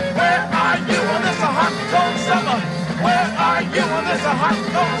 Where are you in this hot, cold summer? Where are you in this hot,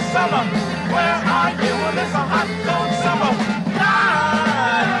 cold summer? Where are you in this hot, cold summer?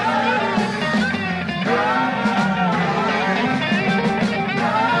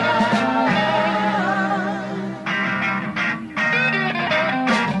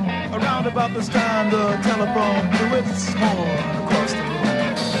 Around about this time, the telephone blew its horn across the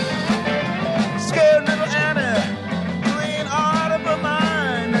room. Scared little Annie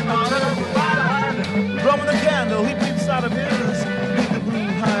blowing a candle, he peeps out of his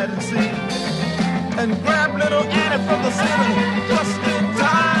peekaboo hide and seek, and grab little Annie from the ceiling just in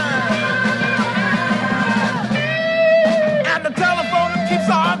time. And the telephone keeps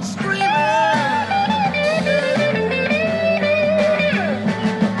on screaming.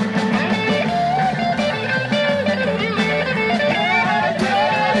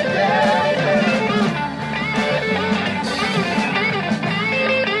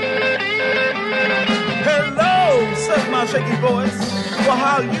 My shaky voice, well,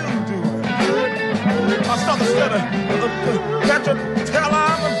 how you doing? My stomach stutter, can't you tell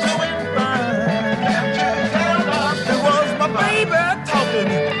I'm doing fine? Can't you tell it was my baby talking,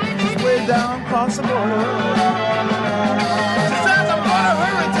 she's way down across the border. She says I'm gonna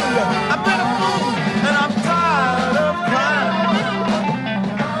hurry to you, I've been a fool, and I'm tired of crying.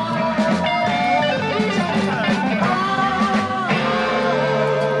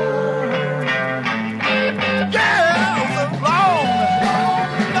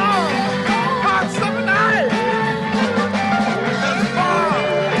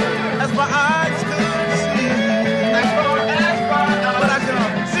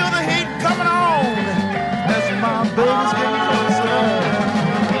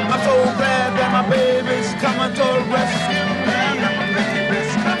 Coming to rescue me.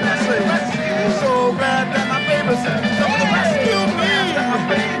 So glad that my baby's coming to rescue me. So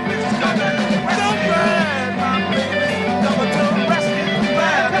glad my baby's coming to rescue.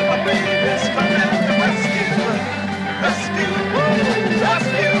 Glad that my baby's coming to rescue. Rescue, rescue,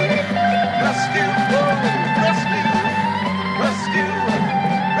 rescue, rescue, rescue,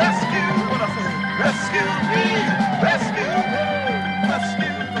 rescue. What I say? Rescue me, rescue, rescue.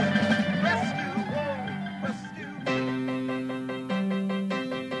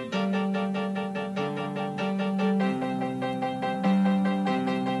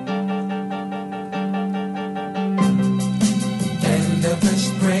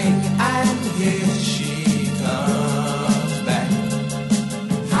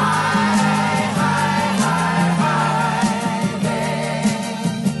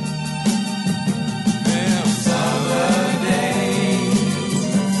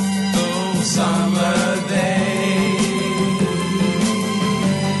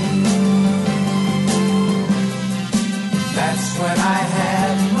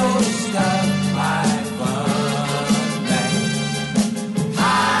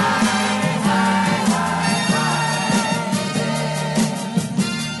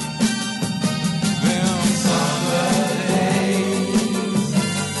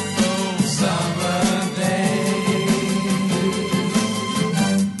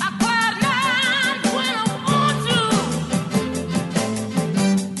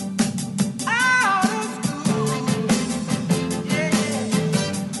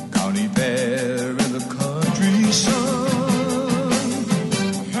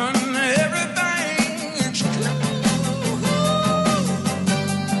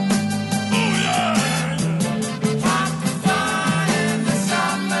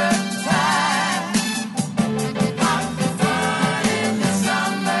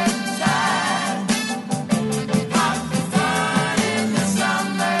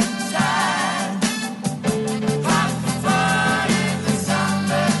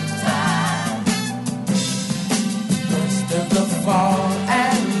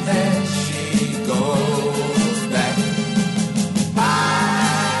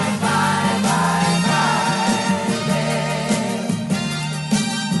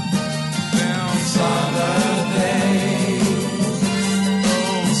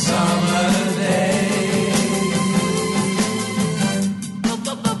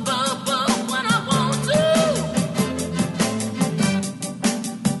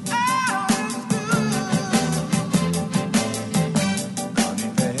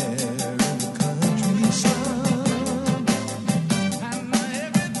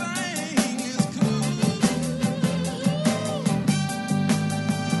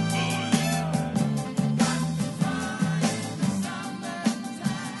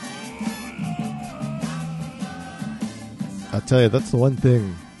 Tell you, that's the one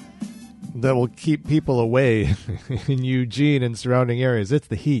thing that will keep people away in Eugene and surrounding areas. It's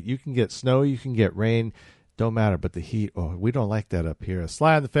the heat. You can get snow, you can get rain, don't matter, but the heat, oh, we don't like that up here.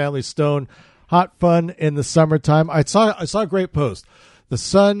 Sly and the Family Stone, hot fun in the summertime. I saw a great post. The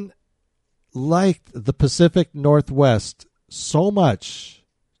sun liked the Pacific Northwest so much,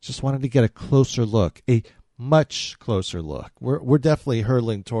 just wanted to get a closer look, a much closer look. We're definitely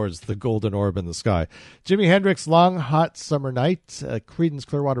hurtling towards the golden orb in the sky. Jimi Hendrix, Long Hot Summer Night, Creedence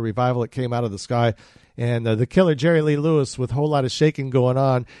Clearwater Revival, it came out of the sky, and the Killer Jerry Lee Lewis with a whole lot of shaking going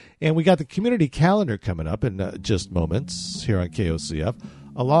on. And we got the community calendar coming up in just moments here on KOCF,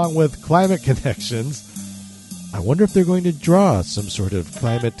 along with Climate Connections. I wonder if they're going to draw some sort of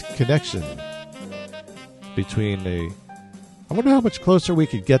climate connection between I wonder how much closer we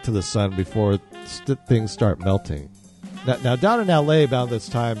could get to the sun before things start melting. Now, down in L.A. about this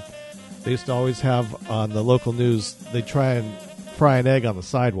time, they used to always have on the local news, they try and fry an egg on the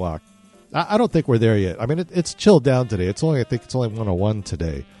sidewalk. I don't think we're there yet. I mean, it's chilled down today. I think it's only 101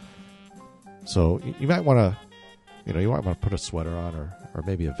 today. So you might want to, you might want to put a sweater on or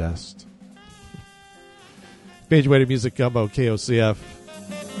maybe a vest. Page Way to Music Gumbo, KOCF.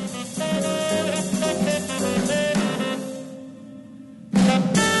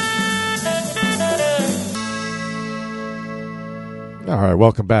 All right,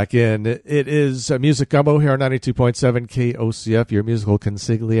 welcome back in. It is Music Gumbo here on 92.7 KOCF, your musical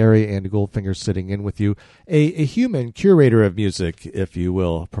consigliere, Andy Goldfinger sitting in with you. A human curator of music, if you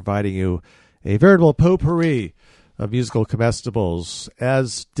will, providing you a veritable potpourri of musical comestibles,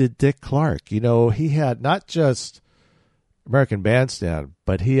 as did Dick Clark. He had not just American Bandstand,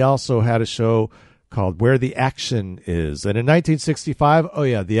 but he also had a show called Where the Action Is. And in 1965, oh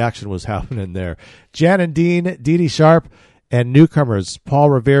yeah, the action was happening there. Jan and Dean, Dee Dee Sharp, and newcomers Paul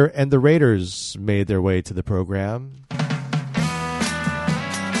Revere and the Raiders made their way to the program.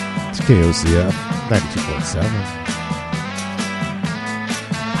 It's KOCF 92.7.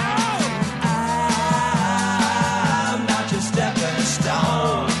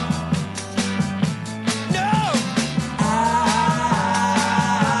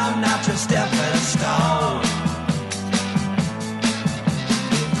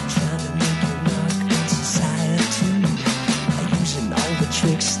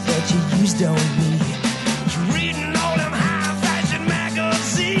 On me, you're reading all them high-fashion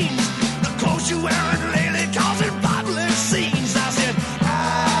magazines. The clothes you wearing lately causing bodily scenes. I said,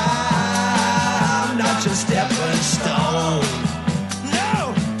 I'm not your stepping stone.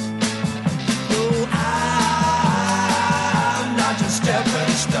 No, no, I'm not your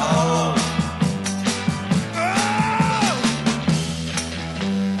stepping stone. Oh,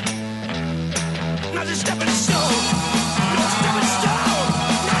 not your stepping stone. No stepping stone.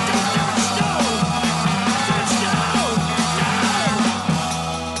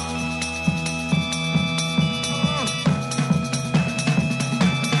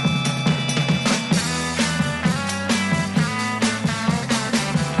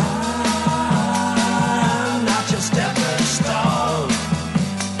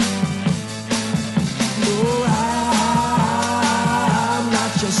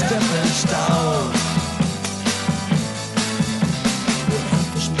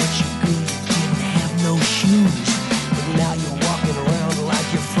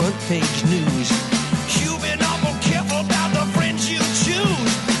 Page news. You've been awful careful about the friends you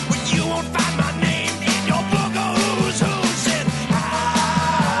choose, but you won't find my name in your book of who's who. Said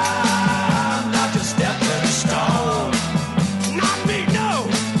I'm not your stepping stone. Not me, no.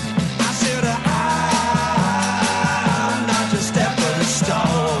 I said I'm not your stepping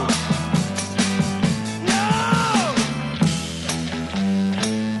stone. No,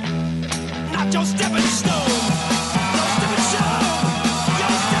 not your stepping stone.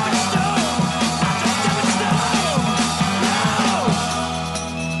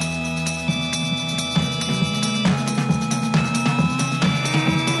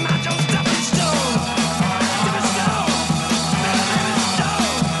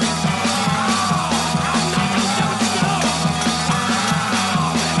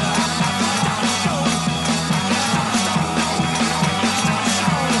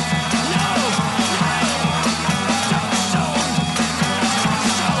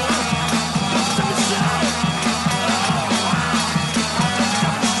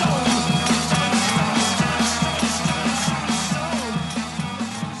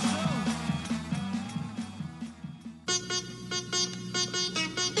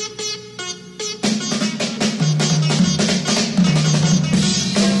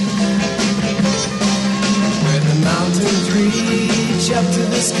 Up to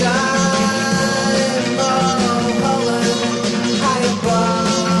the sky, Mulholland, high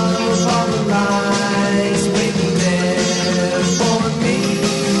above, all the lights waiting there for me.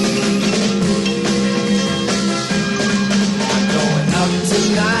 I'm going up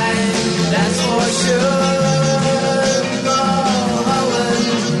tonight, that's for sure,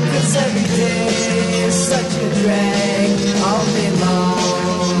 Mulholland, 'cause every day is such a drag, all day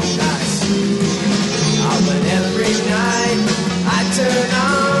long I see.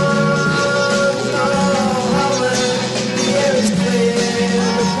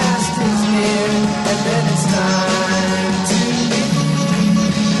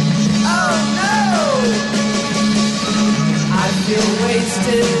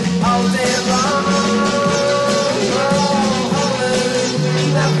 wasted all day long.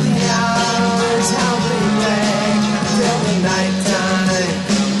 Left the hours howling back till the nighttime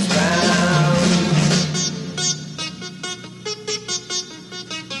comes round.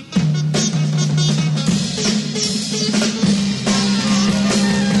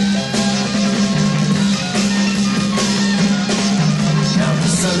 Now the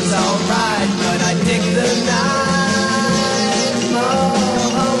sun's alright, but I dig the night.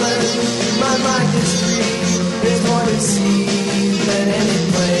 My mind is free, there's more to see than any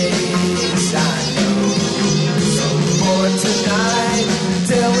place I know. So for tonight,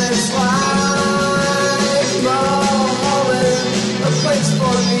 till it's light, a place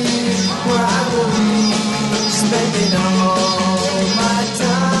for me where I will be spending all my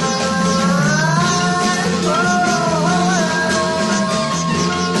time.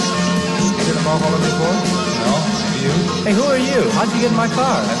 Did a mall hauler before? No. You? Hey, who are you? How'd you get in my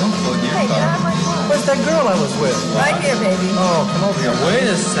car? I don't go in your car. Get out of my car. Where's that girl I was with? Right here, baby. Oh, come over here. Wait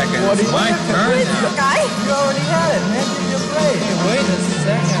a second. What It's are you my looking turn for? now. The guy? You already had it, man. Give me a break. Hey, wait a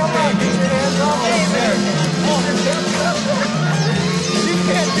second. Come on, get your hands off me. You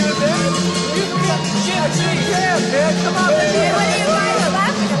can't do that. You can't. Yes, you can, man. Come on, baby. Hey, what are you guys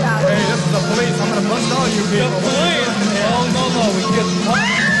laughing about? Hey, this is the police. I'm going to bust all you people. The police? Oh, no. We get...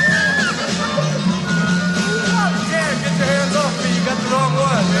 Get your hands off me. You got the wrong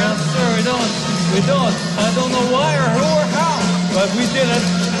one, man. Yes, sir. We don't. I don't know why or who or how, but we did it,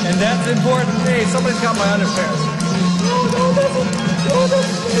 and that's important. Hey, somebody's got my underpants.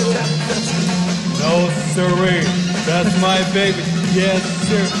 No, sirree. That's my baby. Yes,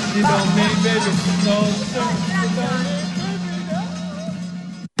 sir. You don't mean baby. No, sir.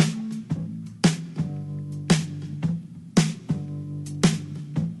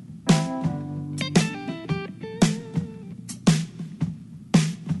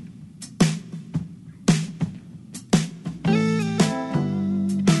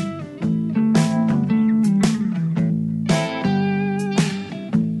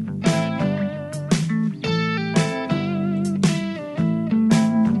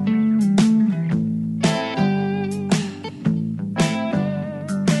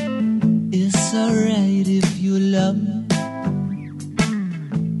 It's alright if you love me.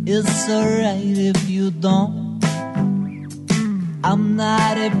 It's alright if you don't. I'm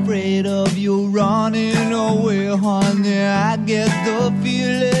not afraid of you running away, honey. I get the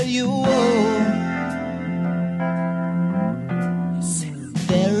feeling you own.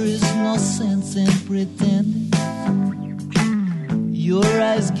 There is no sense in pretending. Your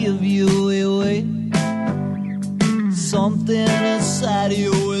eyes give you away. Something inside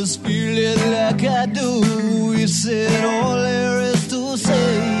you is feeling like I do. You said all there is to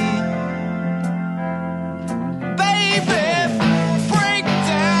say. Baby, break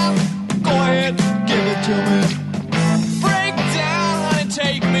down. Go ahead, give it to me. Break down, honey,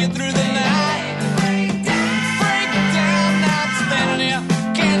 take me through the night. Break down, now I'm standing here.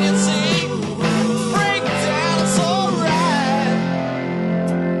 Can you see? Break down, it's alright.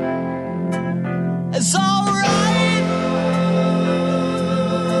 It's alright.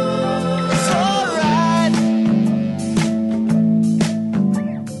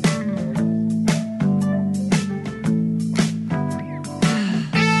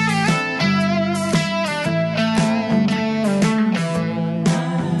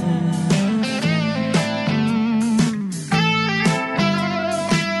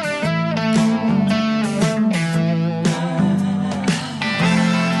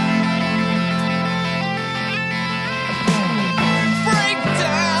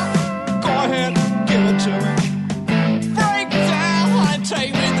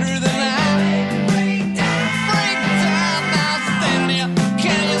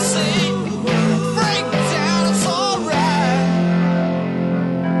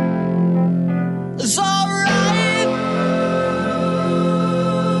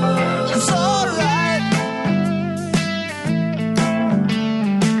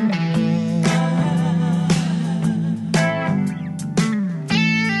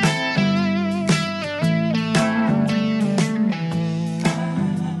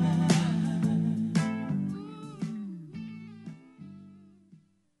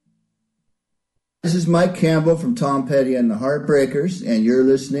 This is Mike Campbell from Tom Petty and the Heartbreakers, and you're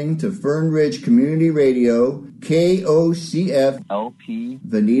listening to Fern Ridge Community Radio, KOCF LP,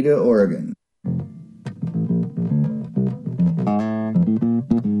 Veneta, Oregon.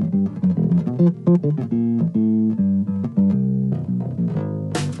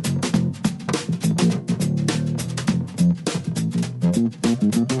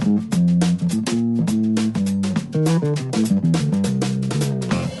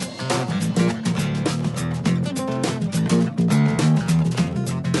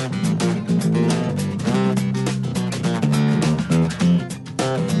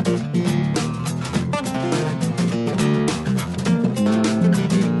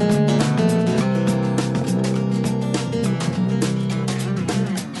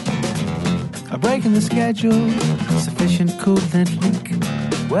 making the schedule sufficient coolant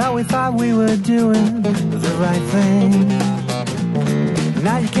leak. Well, we thought we were doing the right thing.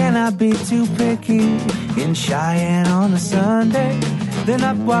 Now you cannot be too picky in Cheyenne on a Sunday. Then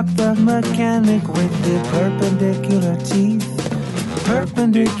up walked the mechanic with the perpendicular teeth.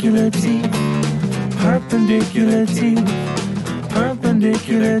 Perpendicular teeth. Perpendicular teeth.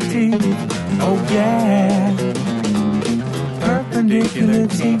 Perpendicular teeth. Oh yeah. Perpendicular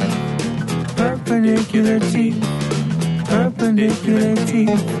teeth. Perpendicular teeth. Perpendicular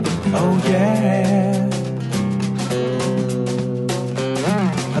teeth. Oh yeah.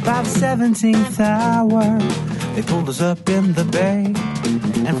 About the 17th hour, they pulled us up in the bay,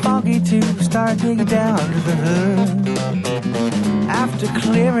 and Foggy too started digging down under the hood. After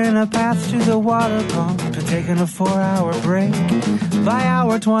clearing a path to the water pump and taking a 4-hour break, by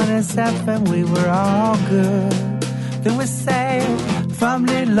hour 27 we were all good. Then we sailed from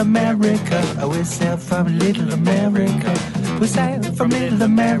Little America. We sailed from Little America. We sailed from Little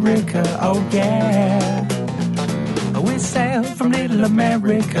America. Oh yeah. We sailed from Little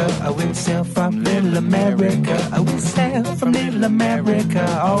America. We sailed from Little America. We sailed from Little America.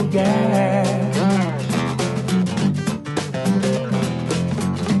 Oh yeah.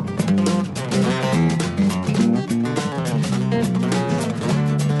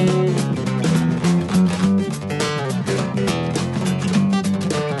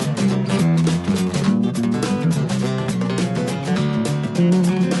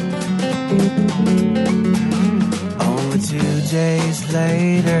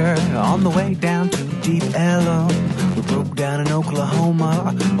 Later, on the way down to Deep Ellum, we broke down in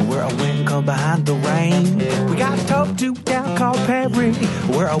Oklahoma, where a wind come behind the rain. We got towed to town called Perry,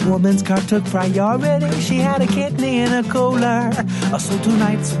 where a woman's car took priority. She had a kidney in a cooler, so 2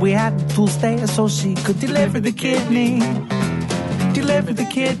 nights we had to stay so she could deliver the kidney. Deliver the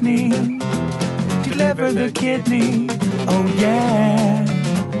kidney. Deliver the kidney. Oh yeah.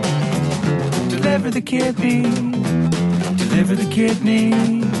 Deliver the kidney. Deliver the kidney,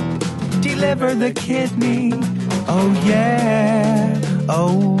 deliver the kidney. Oh yeah,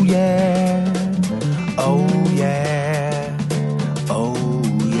 oh yeah, oh yeah, oh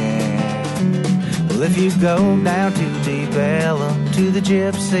yeah. Well, if you go down to Deep Ellum, to the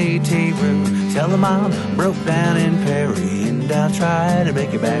Gypsy Tea Room, tell them I'm broke down in Perry, and I'll try to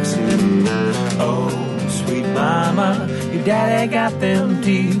make it back soon. Oh, sweet mama, your daddy got them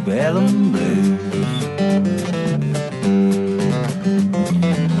Deep Ellum blues.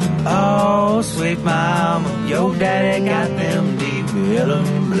 Oh, sweet mama, your daddy got them Deep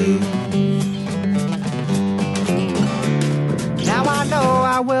Ellum blues. Now I know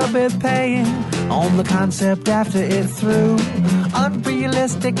I will be paying on the concept after it's through.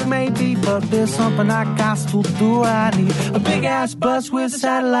 Unrealistic maybe, but there's something I got to do. I need a big ass bus with a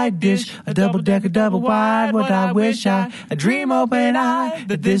satellite dish, a double-decker, double-wide. What I wish I dream open-eyed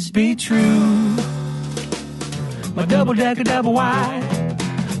that this be true. My double-decker, double-wide.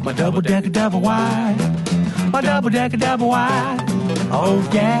 My double-decker, double-wide. My double-decker, double-wide. Oh,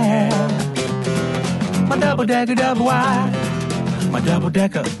 yeah. My double-decker, double-wide. My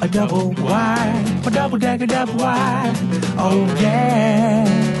double-decker, a double-wide. My double-decker, double-wide. Oh,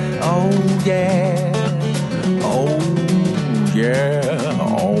 yeah. Oh, yeah. Oh, yeah.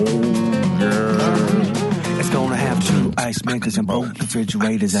 Oh, yeah. It's gonna have 2 ice makers and both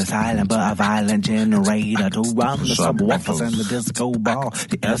refrigerators. A silent but a violent generator to run the subwoofers and the disco ball.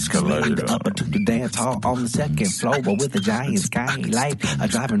 The escalator up to the dance hall on the 2nd floor with a giant skylight, a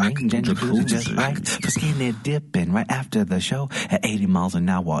driving range and jacuzzi just right for skinny dipping right after the show at 80 miles an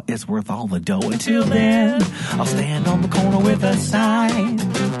hour. It's worth all the dough. Until then, I'll stand on the corner with a sign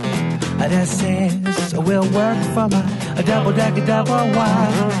that says we'll work for my double-decker,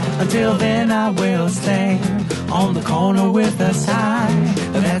 double-wide. Until then, I will stand on the corner with a sign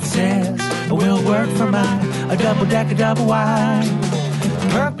that says we'll work for my double-decker, double-wide.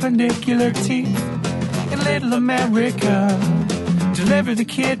 Perpendicular teeth in Little America. Deliver the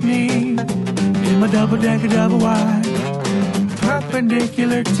kidney in my double-decker, double-wide.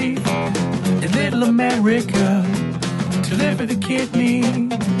 Perpendicular teeth in Little America. Deliver the kidney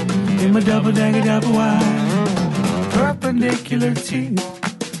in my double-decker, double-wide. Perpendicular teeth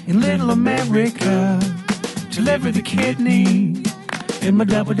in Little America. Deliver the kidney in my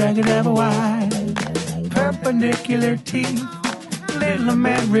double-decker, double-wide. Perpendicular teeth in Little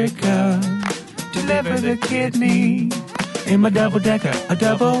America. Deliver the kidney in my double-decker, a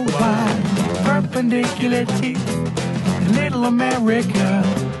double-wide. Perpendicular teeth in Little America.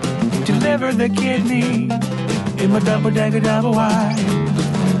 Deliver the kidney in my double-decker, double-wide.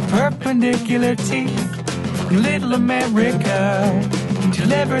 Perpendicular teeth in Little America.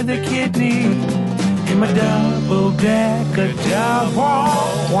 Deliver the kidney in my double-decker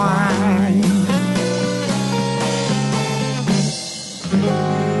double wine.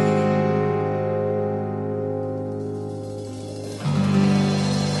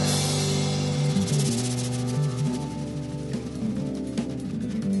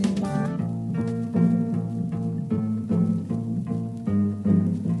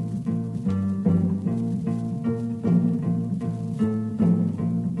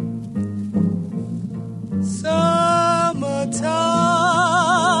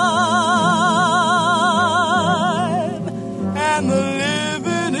 Summertime, and the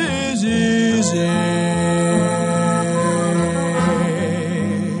living is easy.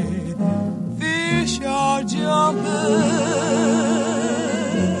 Fish are jumping,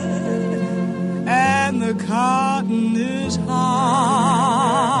 and the cotton is high.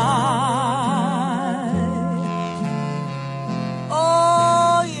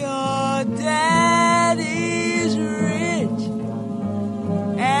 Oh, your daddy's rich,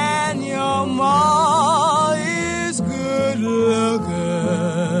 and your ma is good looking.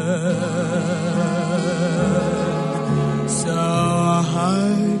 So,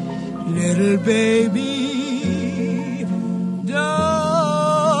 hi, little baby,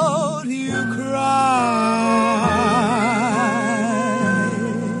 don't you cry.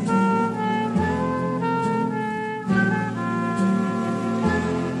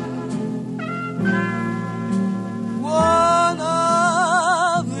 One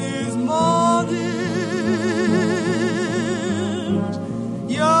of these mornings,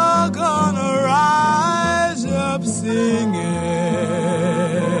 you're gonna rise up singing.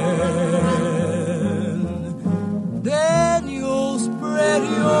 Then you'll spread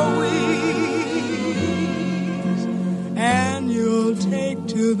your wings and you'll take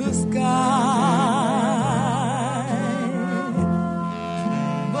to the sky.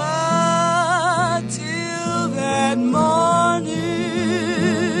 But till that morning,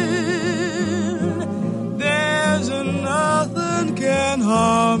 there's nothing can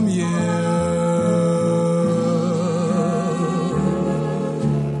harm you.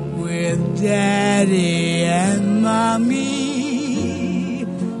 With Daddy and Mommy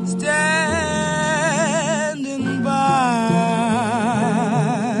standing by.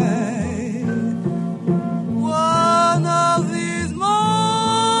 One of these mornings,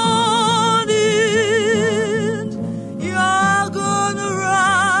 you're gonna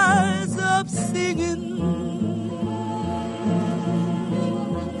rise up singing.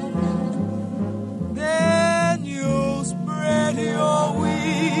 Then you'll spread your wings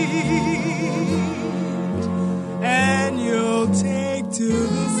and you'll take to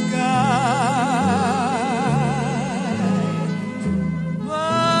the sky.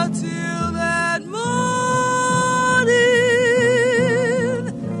 But till that morning,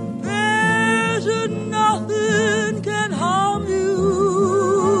 there's nothing can harm you.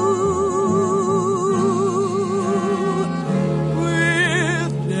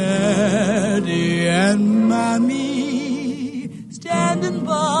 With Daddy and Mommy standing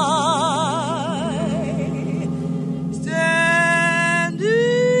by, standing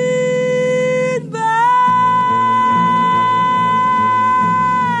by.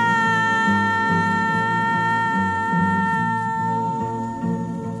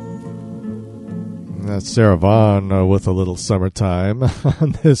 That's Sarah Vaughan with a little summertime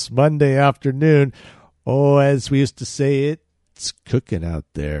on this Monday afternoon. Oh, as we used to say, it's cooking out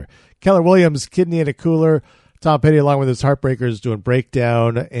there. Keller Williams, Kidney in a Cooler. Tom Petty, along with his Heartbreakers, doing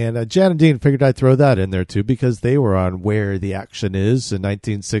Breakdown. And Jan and Dean figured I'd throw that in there, too, because they were on Where the Action Is in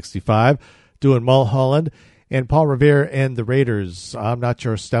 1965, doing Mulholland. And Paul Revere and the Raiders, I'm Not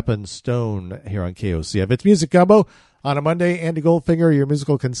Your Steppin' Stone, here on KOCF. It's Music Gumbo on a Monday. Andy Goldfinger, your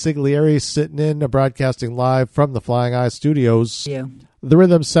musical consigliere, sitting in, broadcasting live from the Flying Eye Studios. Yeah. The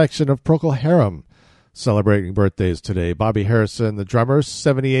rhythm section of Procol Harum, celebrating birthdays today. Bobby Harrison, the drummer,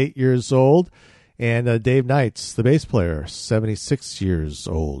 78 years old. And Dave Knights, the bass player, 76 years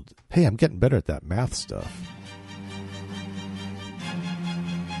old. Hey, I'm getting better at that math stuff.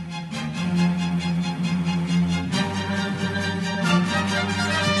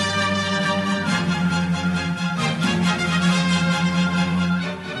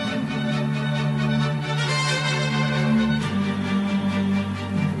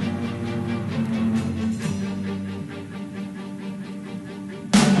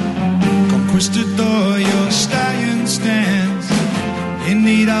 Conquistador, your stallion stands in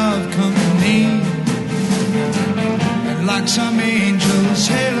need of company, and like some angel's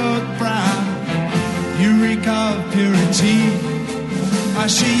haloed brow, you reek of purity. I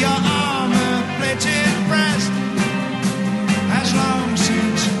see your armor-plated breast has long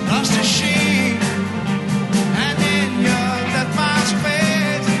since lost its sheen.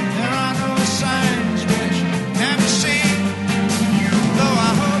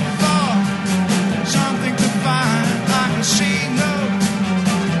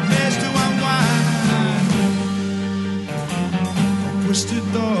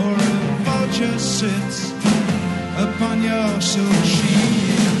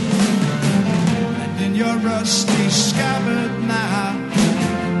 rusty scabbard now.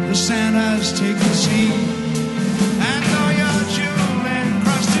 The Santa's taken seat. And though your jewel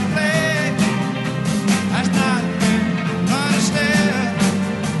encrusted blade has not been understood,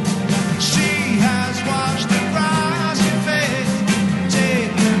 she has washed the grass and face,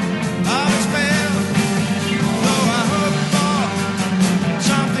 taken of its spell. Though I hope for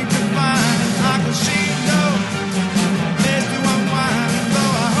something to find, I could see no place to unwind.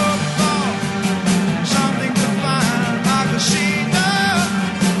 Though I hope for something to find, I could see no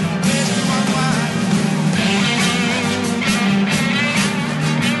place to unwind.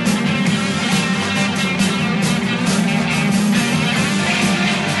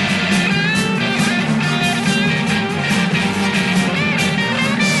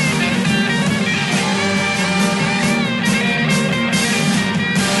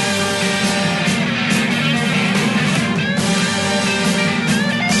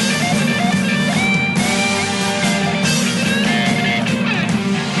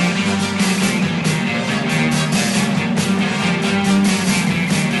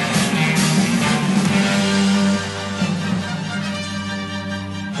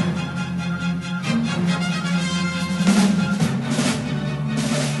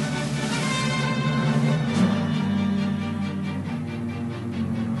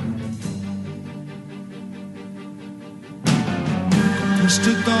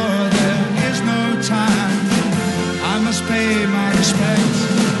 Mr. Thor, there is no time. I must pay my respects.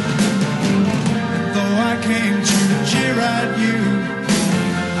 Though I came to jeer at you,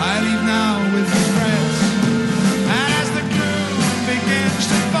 I leave now with regrets. And as the gloom begins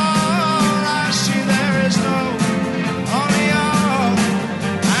to fall, I see there is no only all.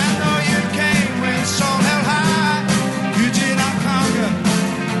 I know you came with soul held high. You did not conquer,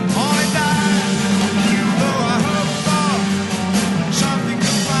 only die. Though I hope for something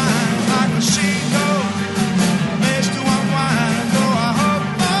to find, I can see no place to unwind. Though I hope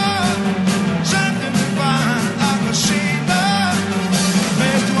for something to find, I can see no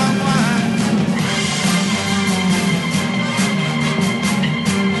place to unwind.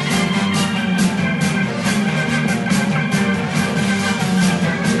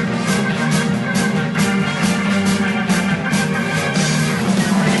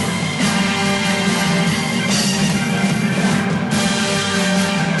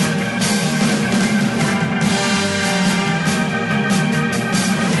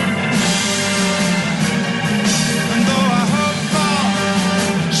 And though I hope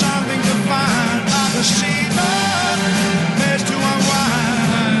for something to find, I can see no place to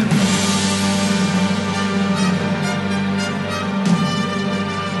unwind.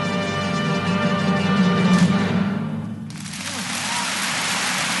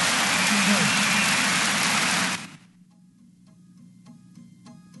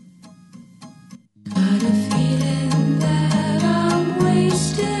 Got a feeling that I'm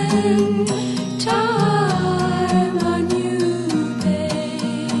wasting time on you,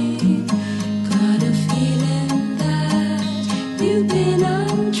 babe. Got a feeling that you've been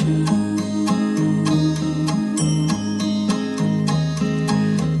untrue.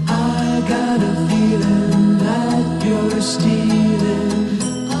 I got a feeling that you're stealing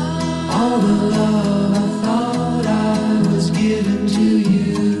all the love I thought I was giving to you.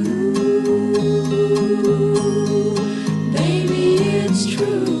 Baby, it's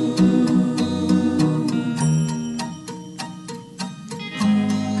true.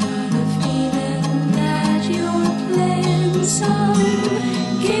 Got a feeling that you're playing some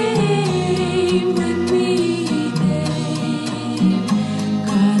game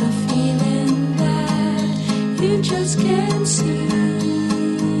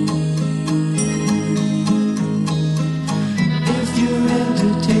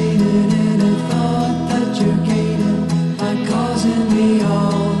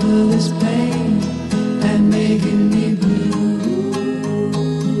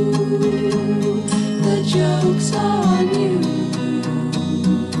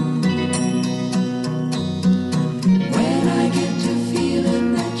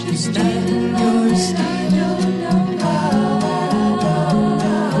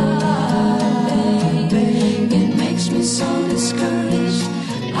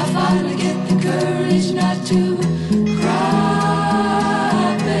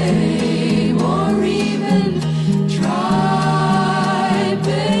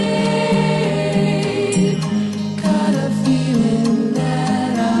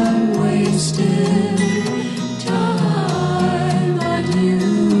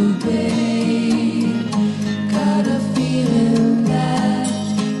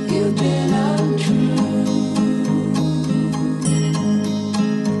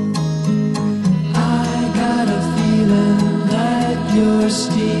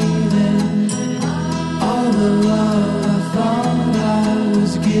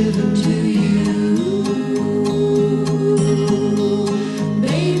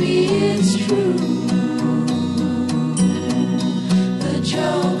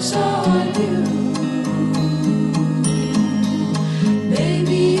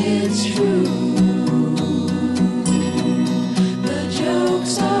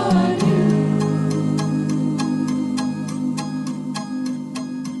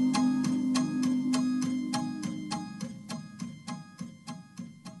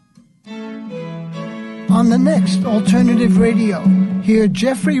the next Alternative Radio, hear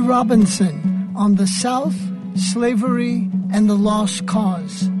Jeffrey Robinson on the South, Slavery, and the Lost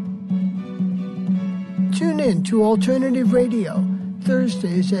Cause. Tune in to Alternative Radio,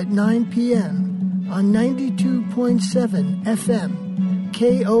 Thursdays at 9 p.m. on 92.7 FM,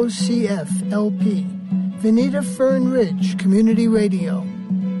 KOCF LP, Veneta Fern Ridge Community Radio.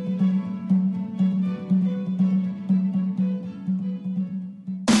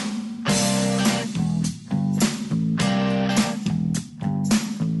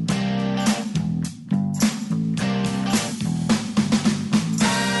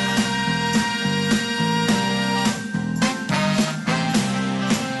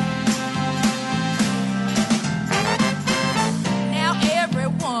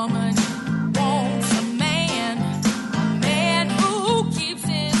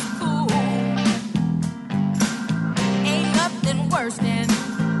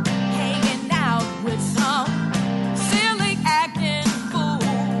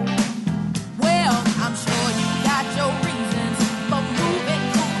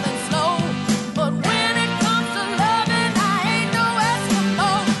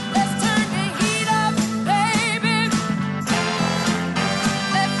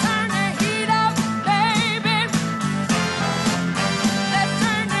 Let's turn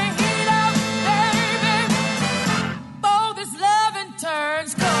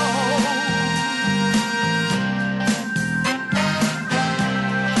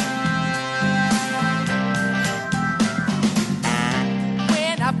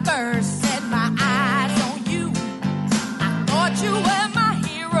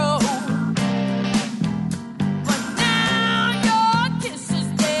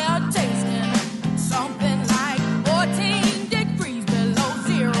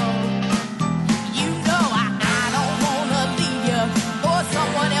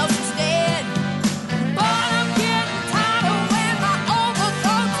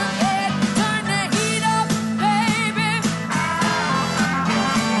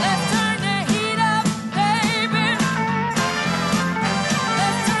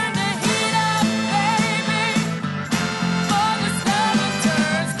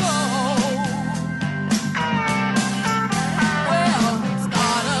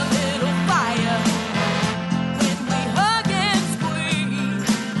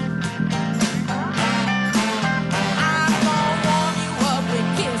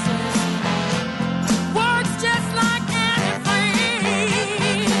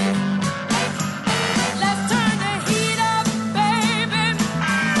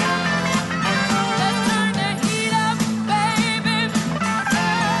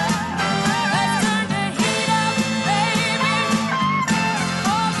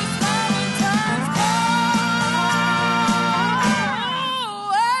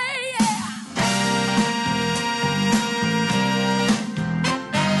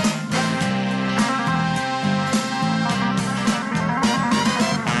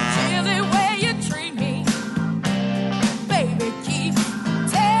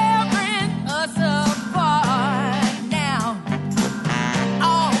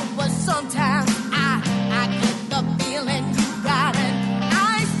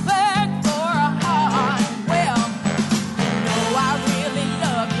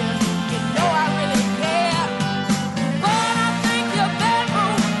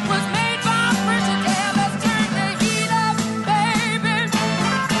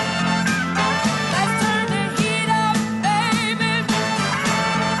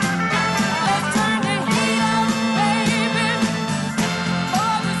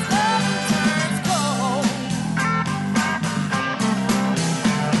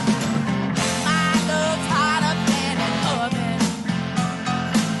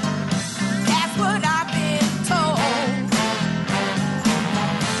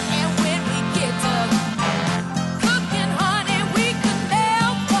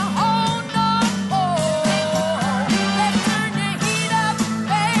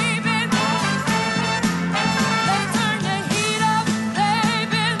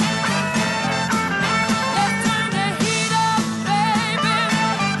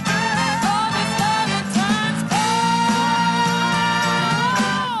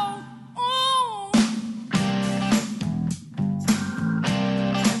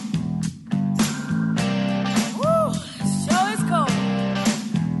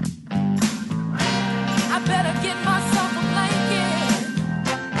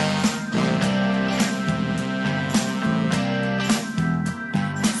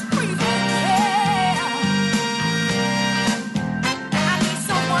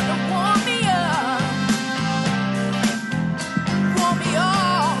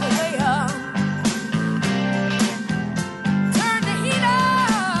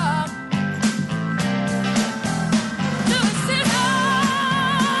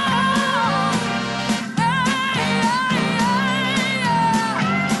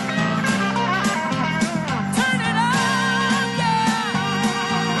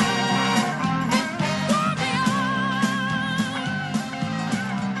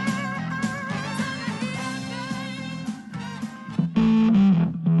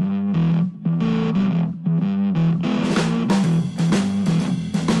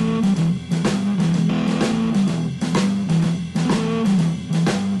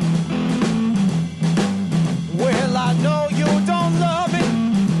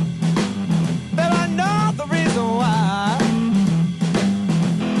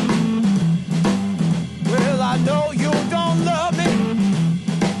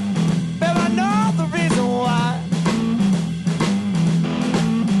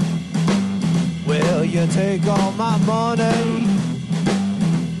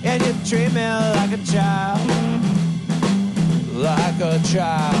treat me like a child, like a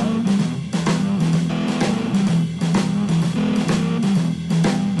child.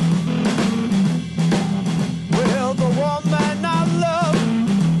 Well, the woman I love,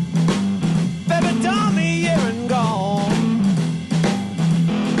 baby, done me here and gone.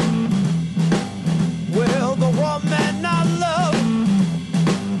 Well, the woman I love,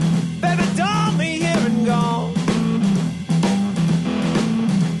 baby, done me here and gone.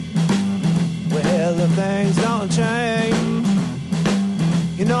 Well, if things don't change,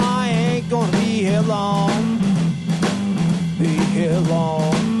 you know I ain't gonna be here long. Be here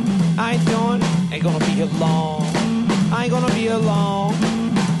long. I ain't doing, ain't gonna be here long. I ain't gonna be here long.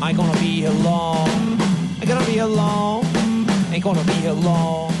 I ain't gonna be here long. Ain't gonna be here long. Ain't gonna be here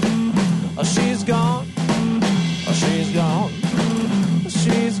long. Oh, she's gone. Oh, she's gone.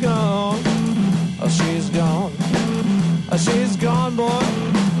 She's gone. Oh, she's gone. Oh, she's gone, boy.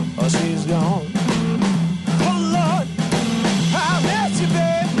 Oh, she's gone. Oh, Lord, I miss you,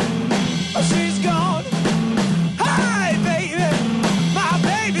 babe. Oh, she's gone. Hi, baby. My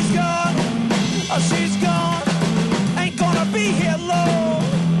baby's gone. Oh, she's gone. Ain't gonna be here long.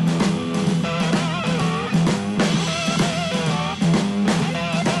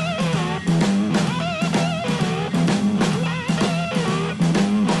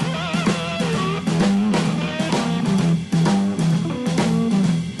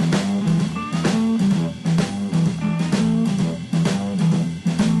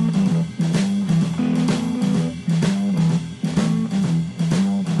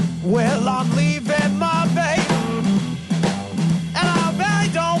 Well, I'm leaving my baby, and I really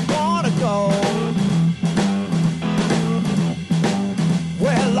don't want to go.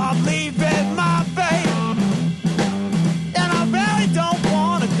 Well, I'm leaving my baby, and I really don't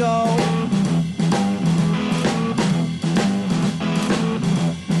want to go.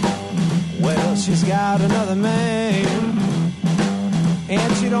 Well, she's got another man,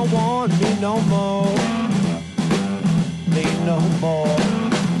 and she don't want me no more. Me no more.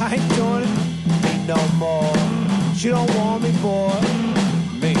 I ain't doing it, me no more. She don't want me, boy,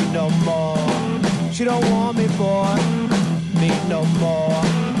 me no more. She don't want me, boy, me no more.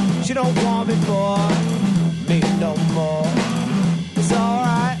 She don't want me, boy, me no more. It's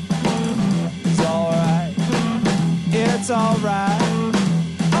alright, it's alright, it's alright.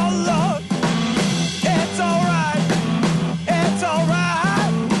 Oh Lord, it's alright, it's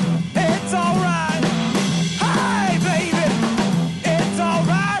alright, it's alright. Hi, baby, it's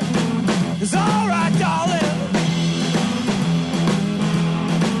alright. It's alright, darling.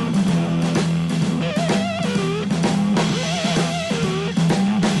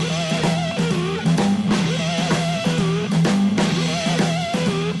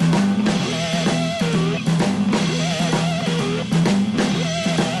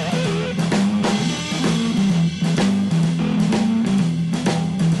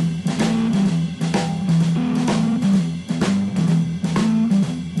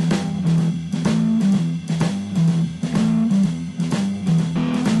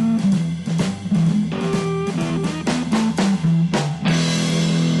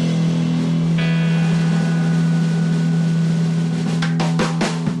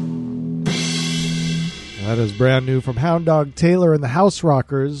 That is brand new from Hound Dog Taylor and the House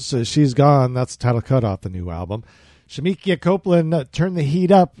Rockers. She's Gone. That's the title cut off the new album. Shamikia Copeland, Turn the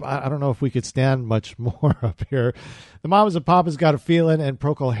Heat Up. I don't know if we could stand much more up here. The Mamas and Papas Got a Feelin', and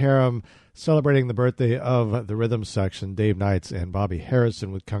Procol Harum celebrating the birthday of the rhythm section, Dave Knights and Bobby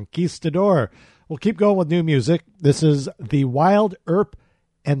Harrison with Conquistador. We'll keep going with new music. This is the Wild Earp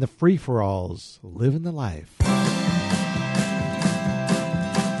and the Free-for-Alls, Living the Life.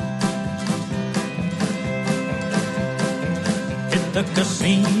 The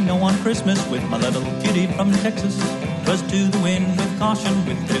casino on Christmas with my little cutie from Texas. 'Twas to the wind with caution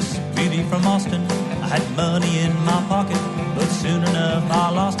with this beauty from Austin. I had money in my pocket, but soon enough I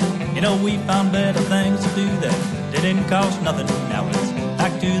lost it. You know, we found better things to do that didn't cost nothing. Now it's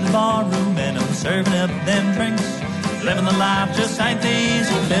back to the bar room and I'm serving up them drinks. Living the life just ain't the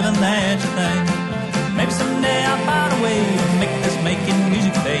easy living that you think. Maybe someday I'll find a way to make this making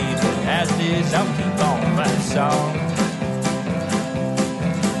music pay, but as it is I'll keep on writing songs.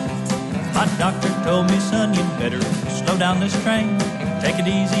 My doctor told me, son, you'd better slow down this train. Take it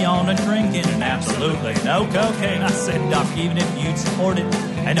easy on the drinking and absolutely no cocaine. I said, Doc, even if you'd support it,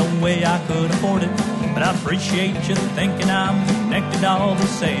 ain't no way I could afford it. But I appreciate you thinking I'm connected all the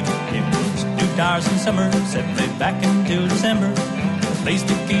same. It was new tires in summer, set me back until December. At least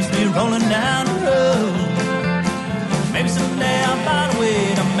it keeps me rolling down the road. Maybe someday I'll find a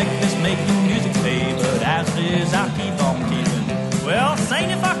way to make this making music pay. But as it is, I'll keep on keeping. Well, sing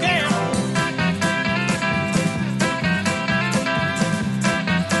if I can.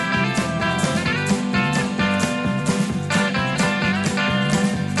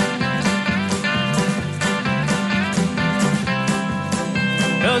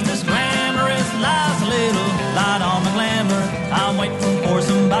 'Cause this glamorous life's a little light on my glamour. I'm waiting for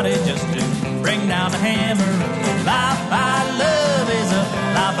somebody just to bring down the hammer. Life I love is a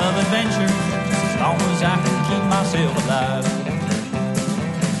life of adventure, just as long as I can keep myself alive.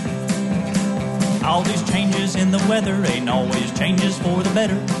 All these changes in the weather ain't always changes for the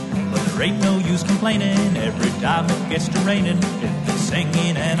better, but there ain't no use complaining every time it gets to raining. If it's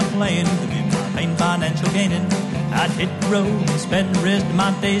singing and I'm playing could be my main financial gaining, I'd hit the road and spend the rest of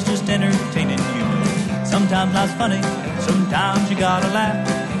my days just entertaining you. Sometimes life's funny, sometimes you gotta laugh.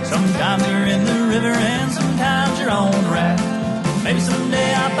 Sometimes you're in the river and sometimes you're on the raft. Maybe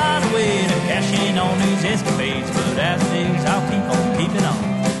someday I'll find a way to cash in on these escapades, but as it is, I'll keep on keeping on.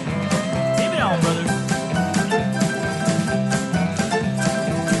 Keep it on, brother.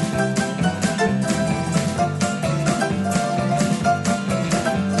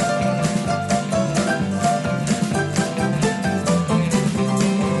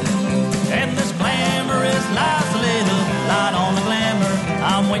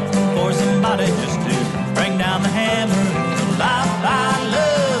 Just to bring down the hammer. The life I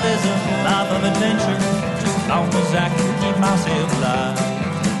love is a life of adventure, just as long as I can keep myself alive.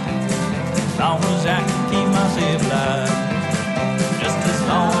 As long as I can keep myself alive. Just as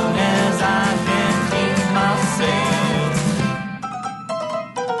long as I can keep myself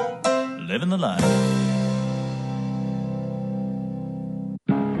living the life.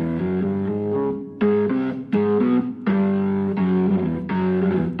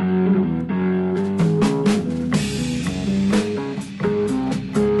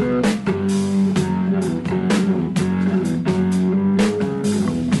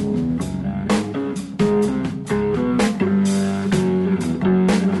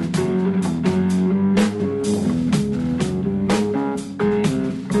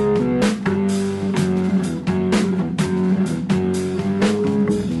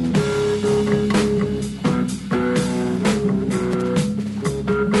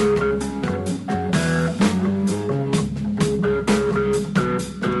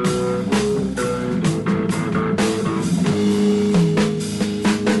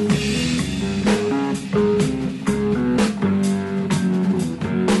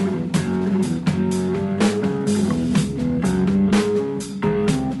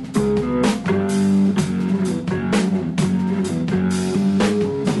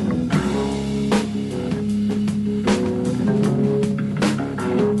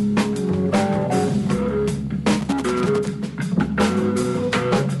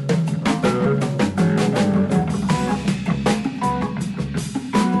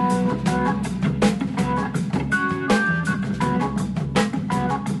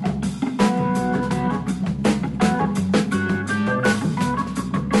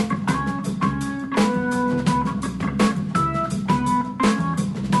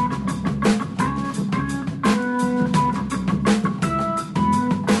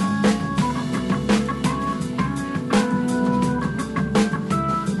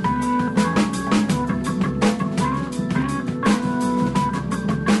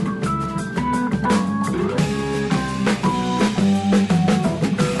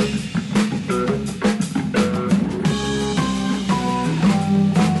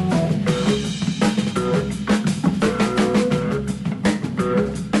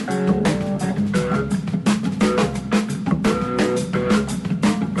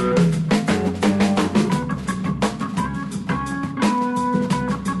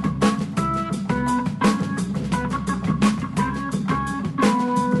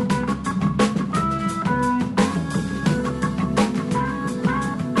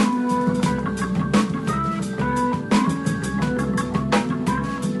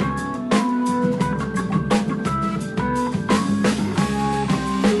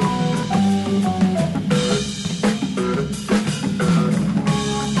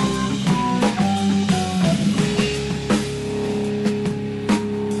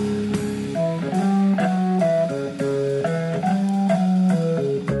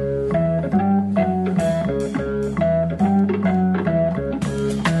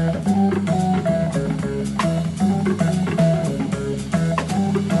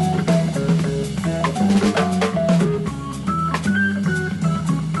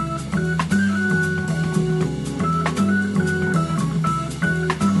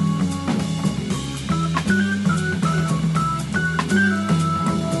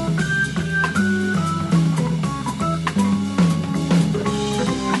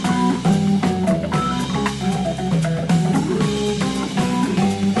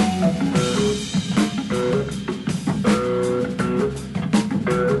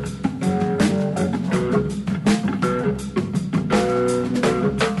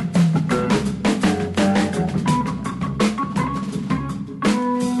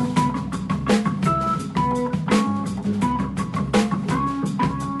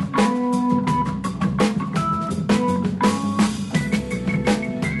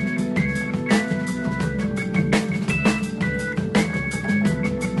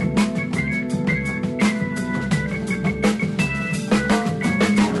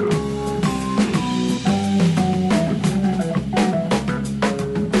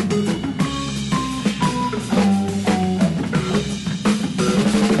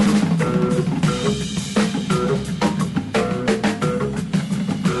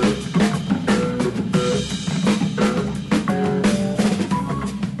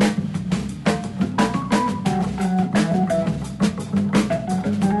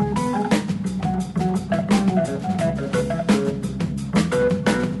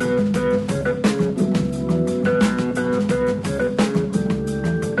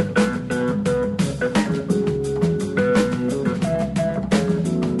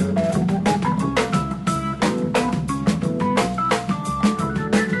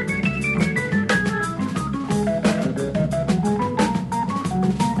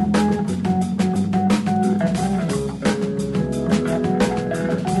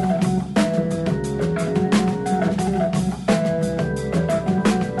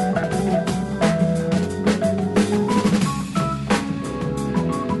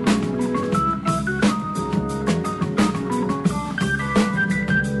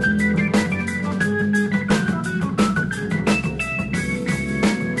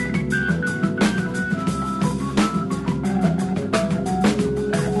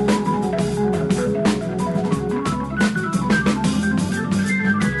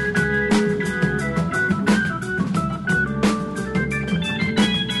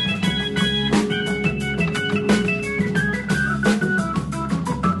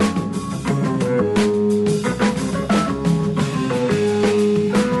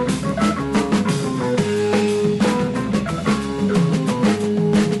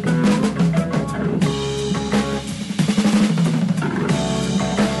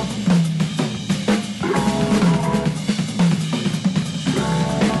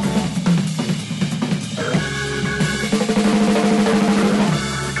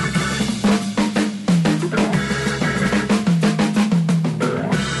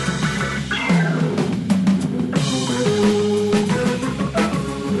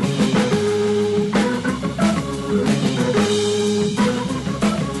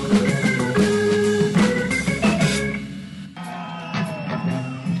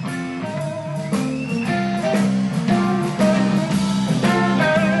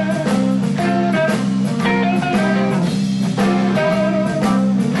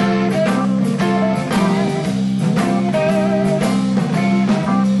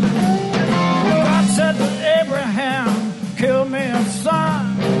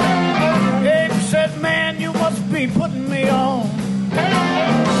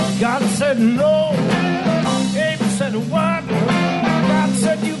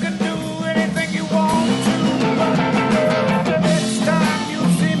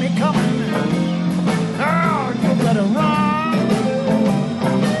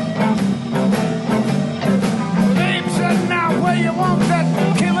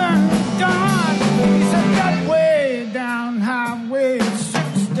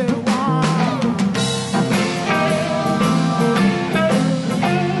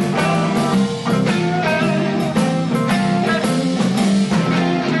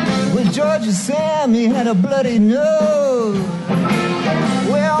 Georgia Sam, he had a bloody nose.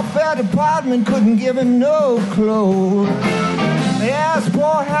 Welfare department couldn't give him no clothes. They asked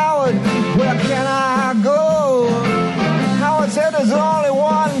poor Howard, where can I go? Howard said there's only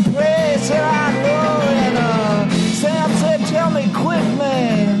one place that I know. And Sam said, tell me quick,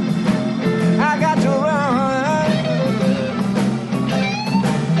 man, I got to run.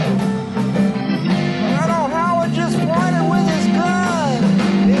 Howard just pointed with his gun.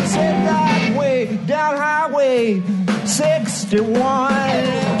 He said that way, down Highway 61.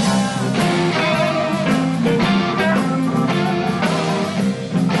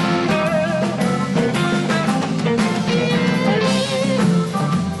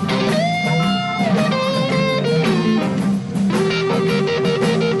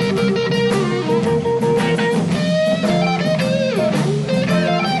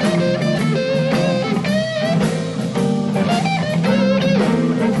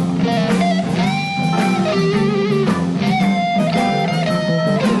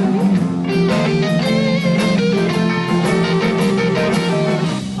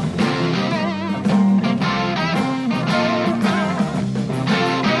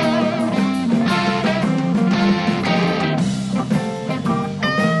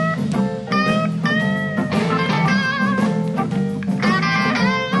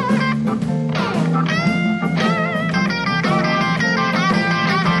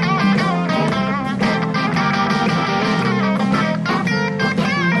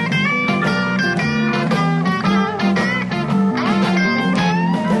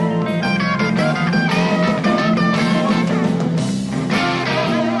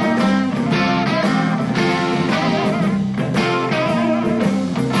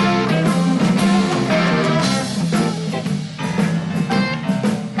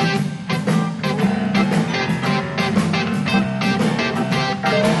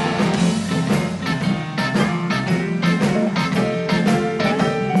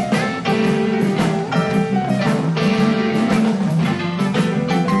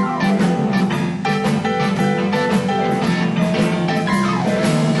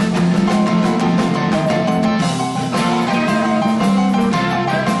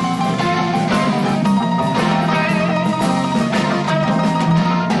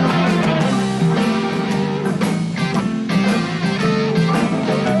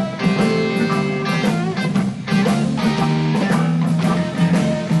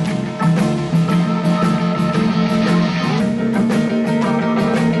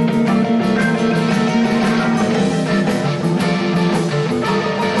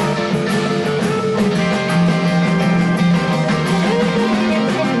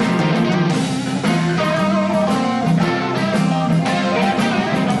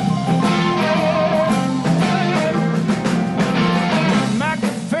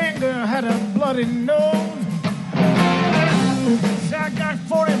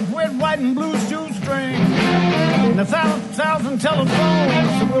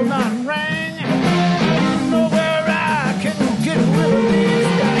 Telephones will not ring. Nowhere I can get rid of these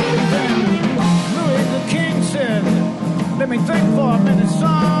days. And Louis the King said, let me think for a minute,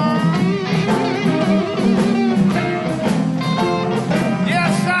 son.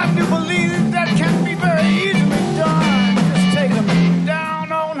 Yes, I do believe that can be very easily done. Just take them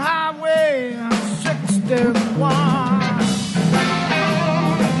down on Highway 61.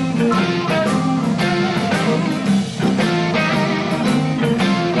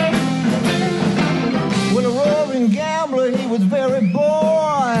 Was very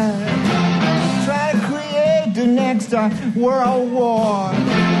bored, trying to create the next world war.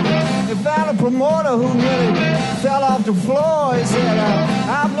 They found a promoter who nearly fell off the floor. He said,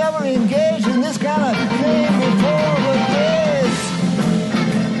 I've never engaged in this kind of thing before, but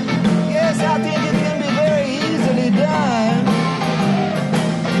yes, I think it can be very easily done.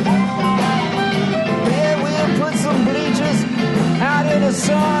 Yeah, we'll put some bleachers out in the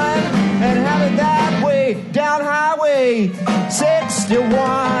sun and have it that way down Highway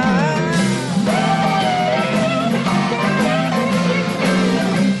 61.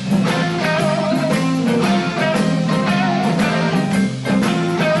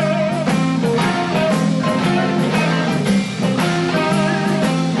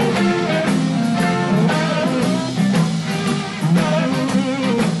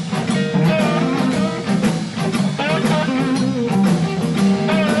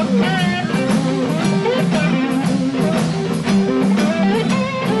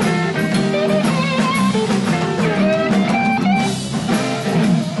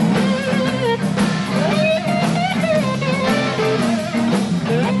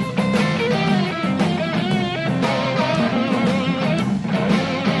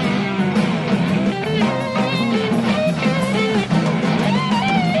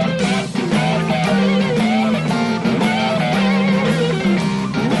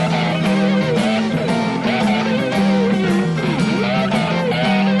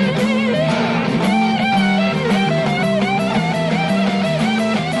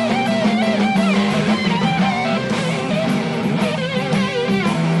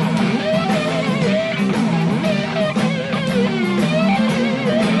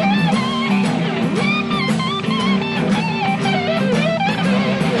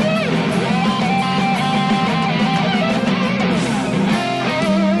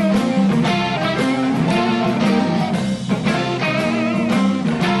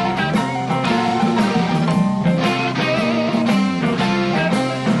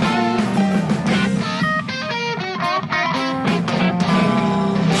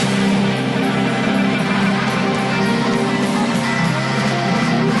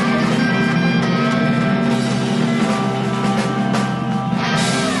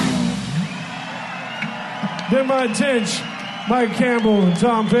 Bud Tinch, Mike Campbell, and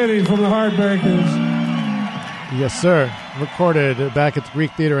Tom Petty from the Heartbreakers. Yes, sir. Recorded back at the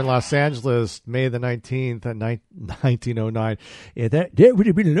Greek Theater in Los Angeles, May the 19th, 1909. Yeah, that would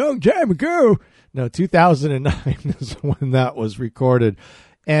have been a long time ago. No, 2009 is when that was recorded.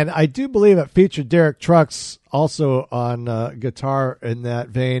 And I do believe it featured Derek Trucks also on guitar in that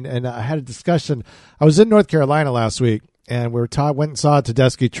vein. And I had a discussion. I was in North Carolina last week, and we went and saw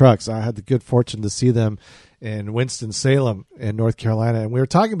Tedeschi Trucks. I had the good fortune to see them in Winston-Salem in North Carolina. And we were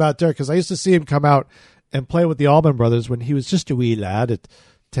talking about Derek because I used to see him come out and play with the Allman Brothers when he was just a wee lad at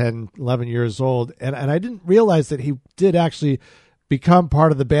 10, 11 years old. And I didn't realize that he did actually become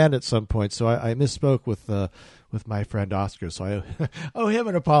part of the band at some point. So I misspoke with my friend Oscar. So I owe him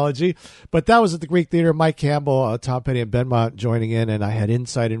an apology. But that was at the Greek Theater. Mike Campbell, Tom Petty, and Benmont joining in. And I had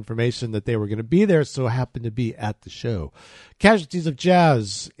inside information that they were going to be there, so I happened to be at the show. Casualties of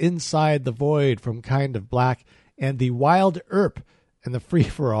Jazz, Inside the Void from Kind of Black, and the Wild Earp and the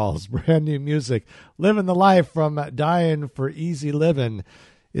Free-for-Alls, brand new music. Living the Life from Dying for Easy Living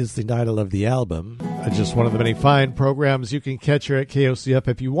is the title of the album. Just one of the many fine programs you can catch here at KOCF.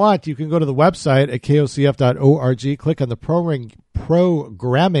 If you want, you can go to the website at kocf.org, click on the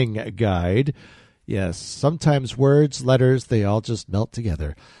programming guide. Yes, sometimes words, letters, they all just melt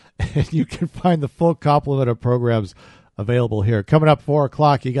together. And you can find the full complement of programs available here. Coming up 4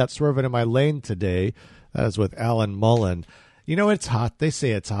 o'clock, you got Swerving in My Lane today. That is with Alan Mullen. You know, it's hot. They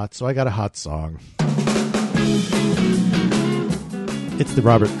say it's hot, so I got a hot song. It's the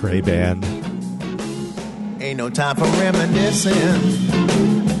Robert Cray Band. Ain't no time for reminiscing.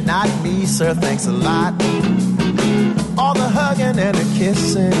 Not me, sir, thanks a lot. All the hugging and the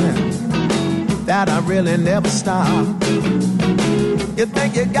kissing, that I really never stop. You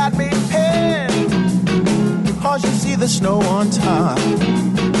think you got me pinned, cause you see the snow on top.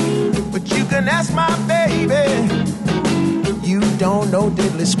 But you can ask my baby, you don't know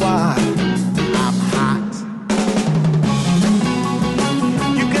diddly squat. I'm hot.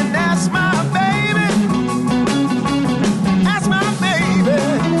 You can ask my baby, ask my baby.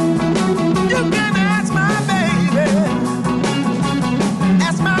 You can ask my baby,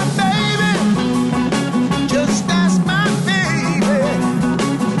 ask my baby. Just ask my baby.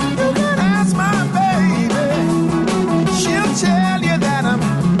 You can ask my baby. She'll tell you that I'm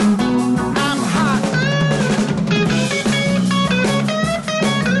hot.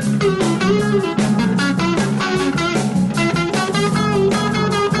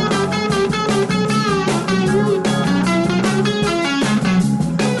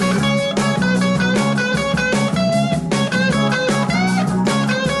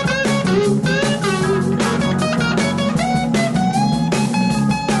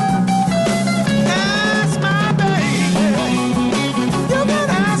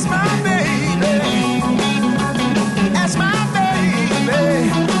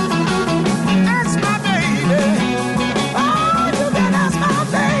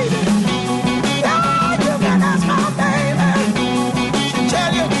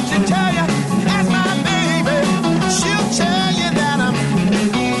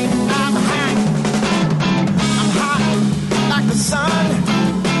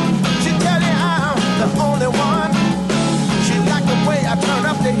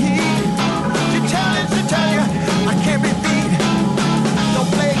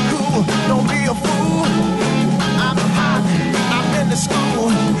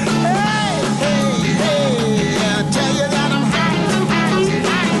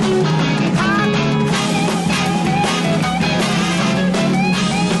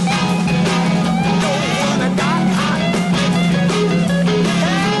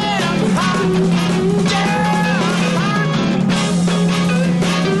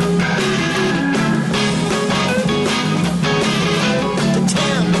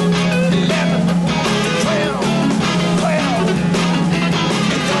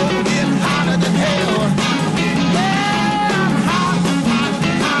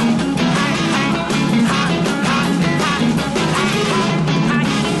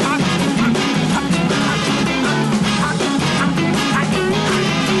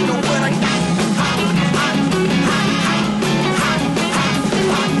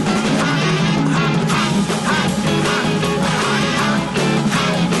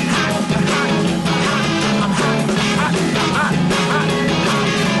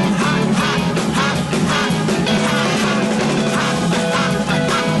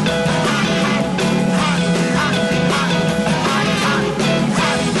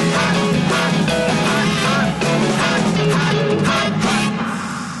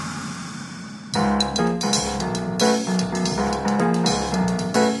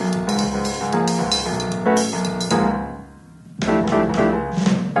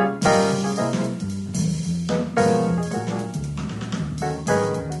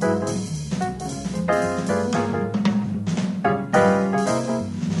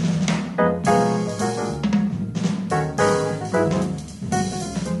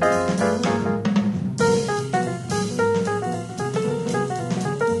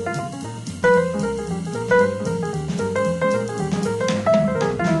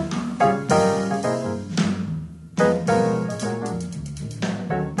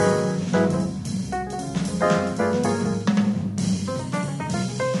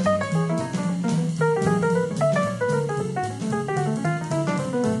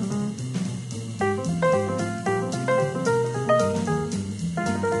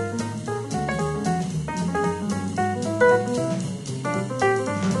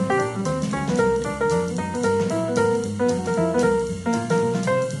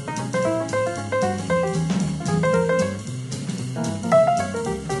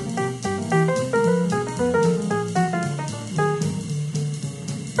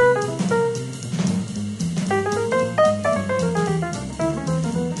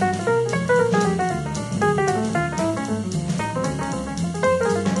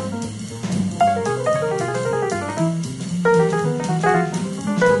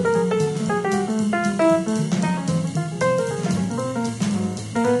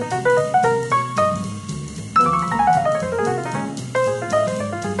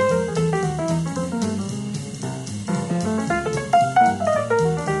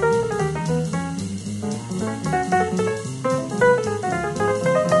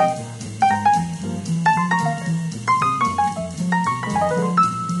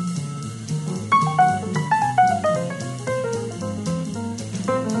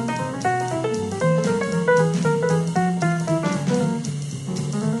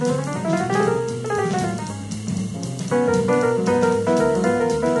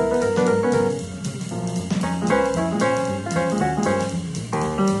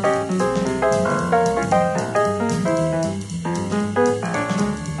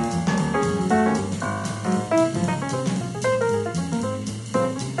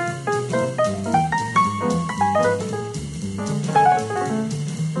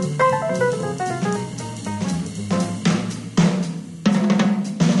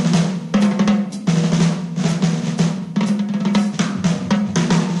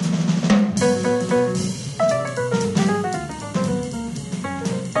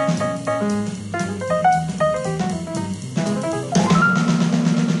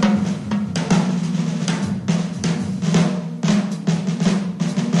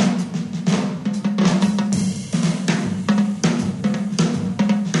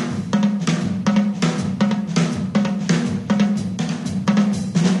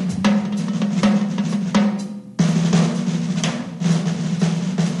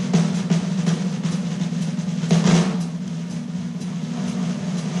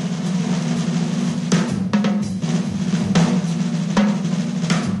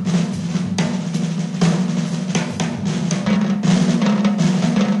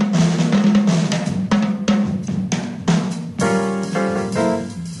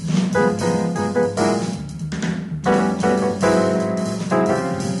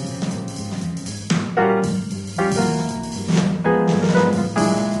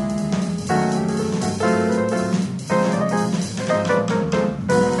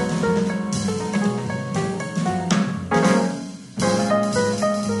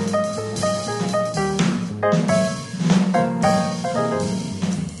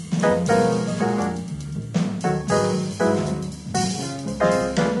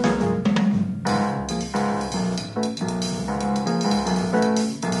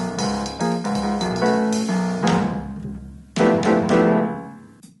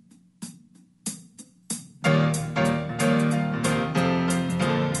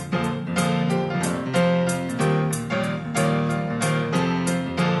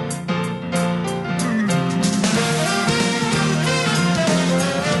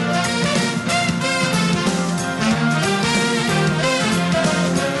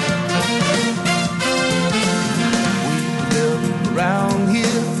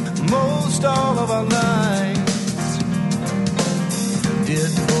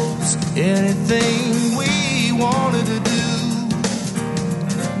 anything we wanted to do.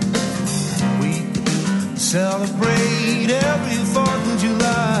 We could celebrate every 4th of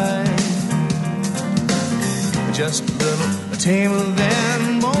July. Just a little tamer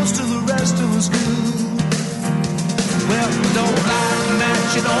than most of the rest of us do. Well, don't light a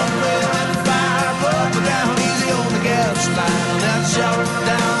match, you don't put it in the fire, put it down easy on the gas line. Let's shout it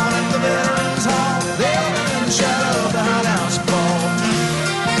down at the Veterans Hall, there in the shadow of the hot house ball.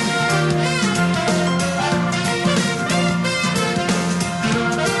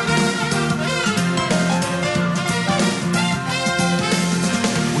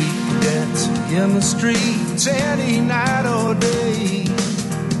 on the streets any night or day.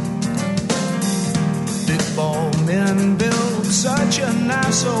 Big ball men built such a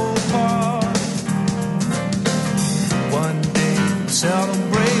nice old park. One day we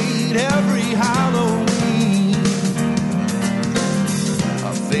celebrate every Halloween.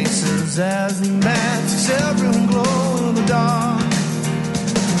 Our faces as masks, everyone glow in the dark.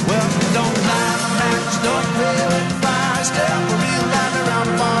 Well, don't light a match, don't play with fire. Step a real line around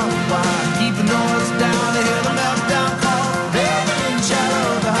the barbed wire. Keep the noise down to hear the meltdown call. Never in the shadow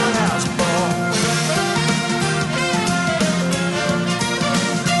of the hunhouse ball.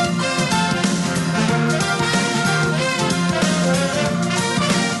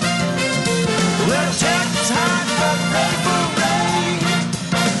 Well, check is hot, but ready for rain.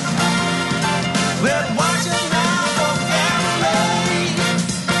 Well, watch it now for gambling.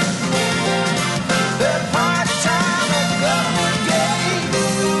 The party time at Government Gate.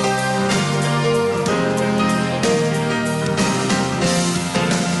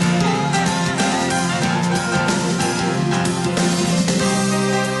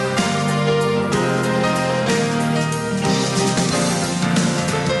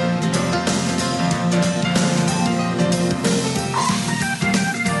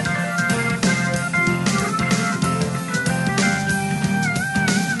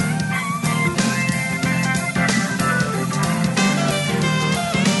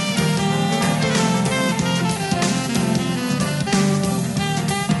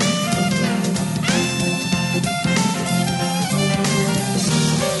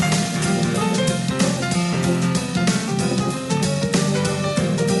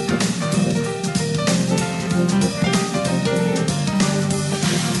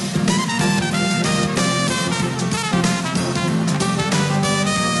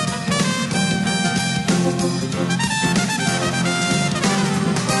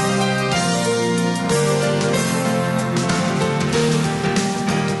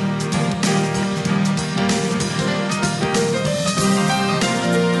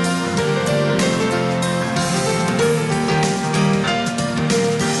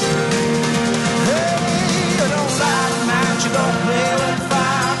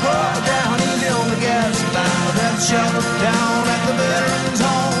 Shut down at the veterans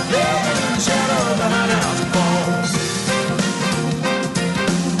home. Living in the shadow of the hunhouse ball.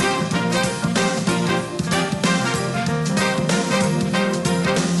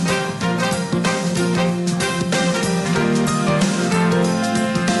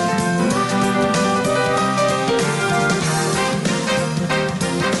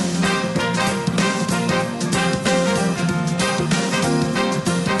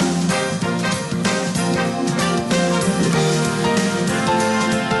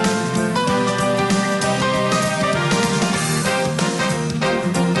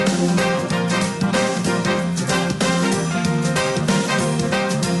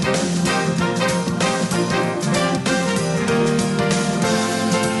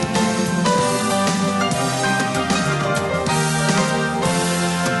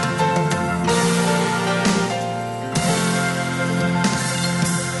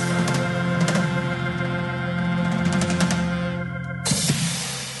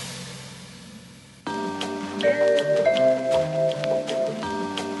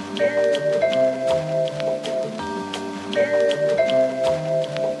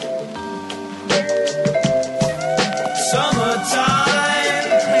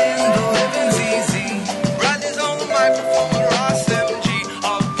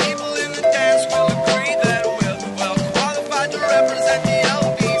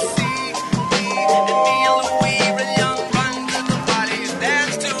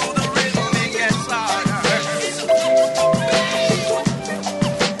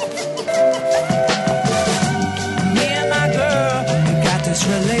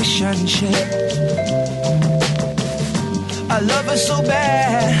 I love her so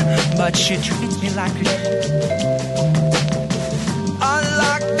bad, but she treats me like a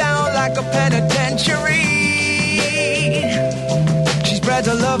unlocked down like a penitentiary. She spreads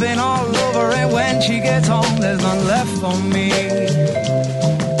her loving all over, and when she gets home, there's none left for me.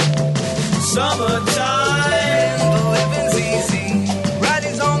 Summertime, the living's easy.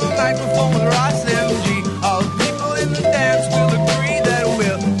 Riding's on the microphone with Ross MG. All people in the dance will agree that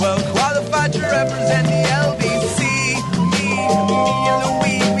we're well qualified to represent the LBC. Me and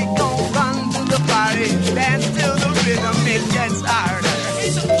Louis, we gon' run to the party, dance till the rhythm it gets harder.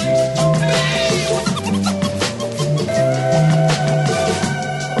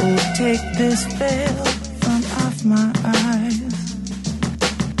 Oh, take this veil from off my eyes.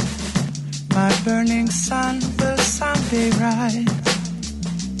 My burning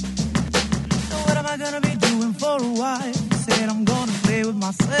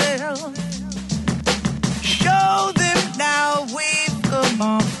myself. Show them now we've come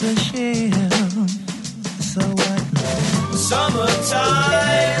off the shelf. So what?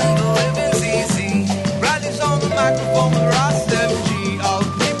 Summertime, the living's easy. Bradley's on the microphone with Ross FG. All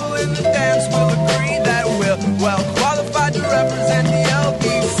the people in the dance will agree that we're well qualified to represent the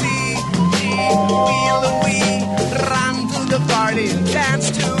LBC. We Louis run to the party and dance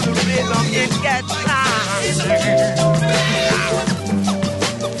to the rhythm. It gets louder.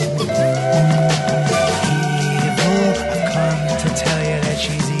 Evil, I've come to tell you that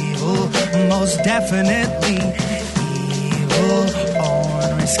she's evil, most definitely evil,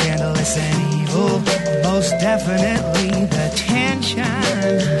 ornery, scandalous, and evil, most definitely. The tension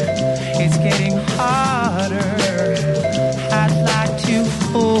is getting harder. I'd like to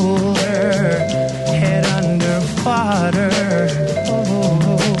hold her head underwater.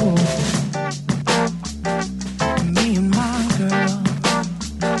 Oh, me and my girl,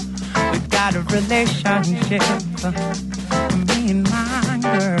 we got a relationship. Me and my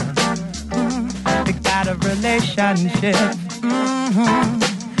girl, we got a relationship.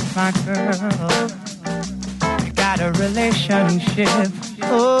 My girl, we got a relationship.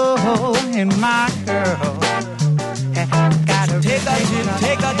 Oh, and my girl.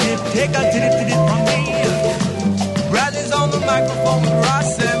 Take a dip from me. Bradley's on the microphone with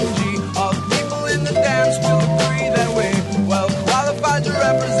Ross MG. All the people in the dance will agree that we're well qualified to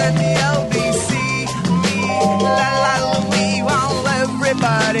represent the LBC. Me, la la la, we want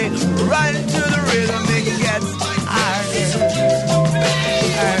everybody right into the rhythm. It gets harder.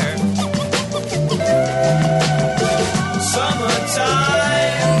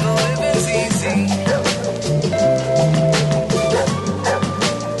 Summertime, the living's easy.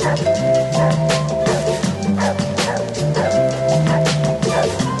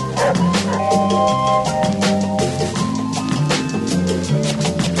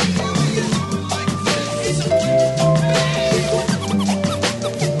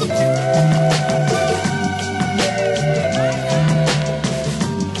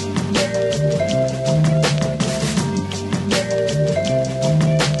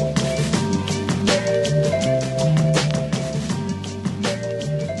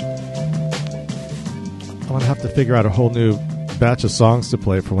 Figure out a whole new batch of songs to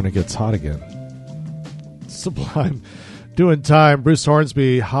play for when it gets hot again. Sublime. Doing time. Bruce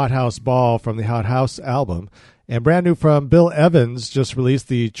Hornsby, Hot House Ball from the Hot House album. And brand new from Bill Evans, just released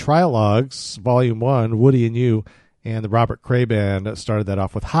the Trilogues, Volume 1, Woody and You, and the Robert Cray Band started that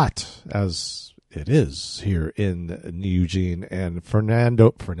off with Hot, as it is here in Eugene and Fern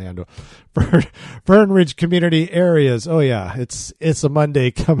Ridge community areas. Oh yeah, it's a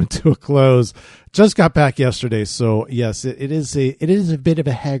Monday coming to a close. Just got back yesterday, so yes, it is a bit of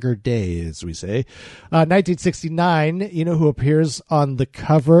a haggard day, as we say. 1969. You know who appears on the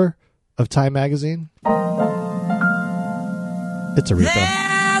cover of Time magazine? It's Aretha.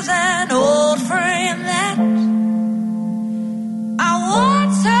 There's an old friend that I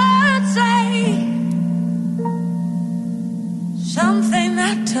once heard say something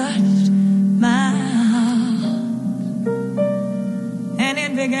that touched my heart, and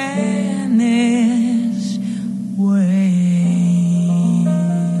it began this way.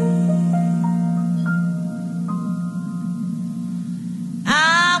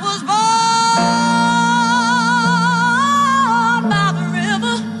 I was born by the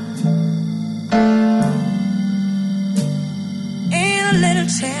river in a little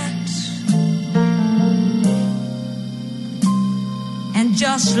tent, and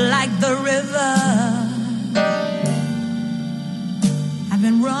just like the river, I've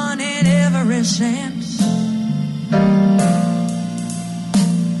been running ever since.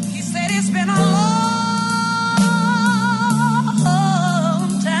 He said it's been a long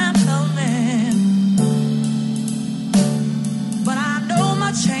time coming, but I know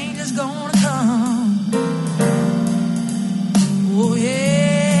my change is gonna come. Oh yeah.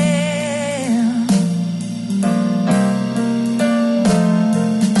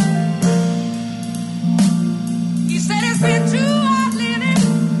 He said it's been too hard living,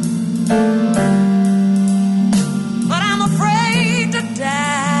 but I'm afraid to die.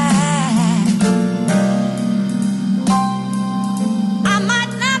 I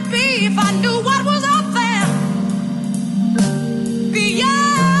might not be if I knew what was up there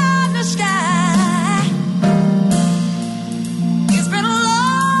beyond the sky. It's been a long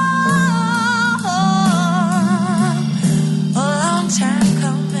time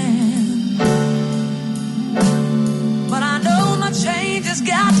coming, but I know my change has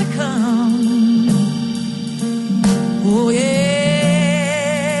got to come. Oh yeah.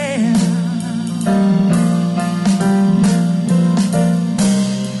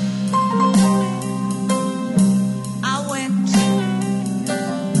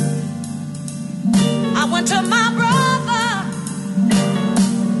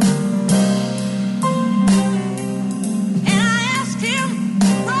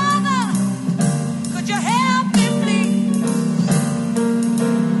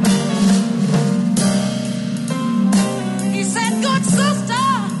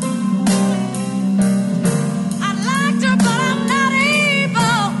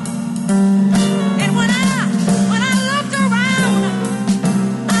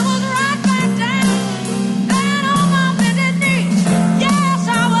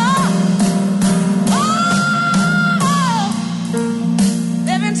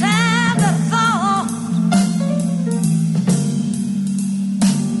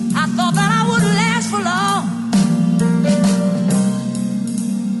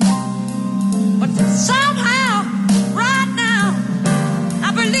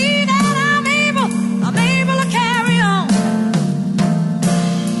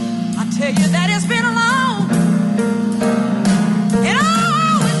 that it's been a long and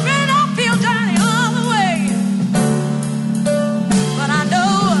oh, it's been an uphill journey all the way. But I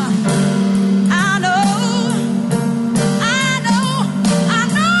know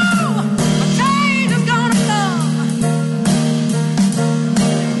a change is gonna come.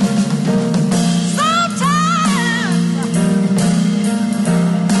 Sometimes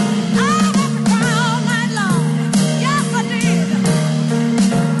I have to cry all night long. Yes, I did.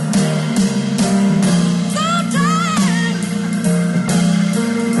 Sometimes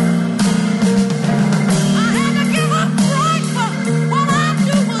I had to give up right for what I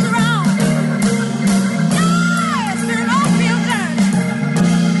knew was wrong. Yeah, it's been an uphill journey.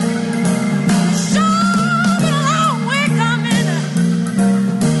 Sure been a long way coming.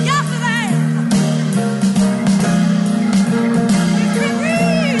 Yes, it has. It's been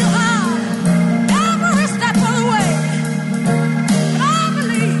real hard every step of the way. But I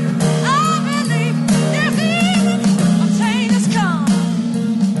believe this evening a change has come.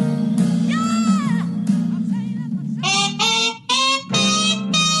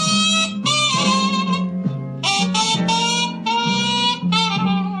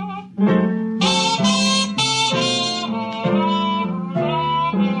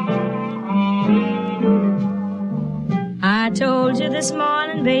 I told you this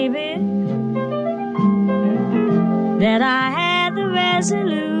morning, baby, that I had the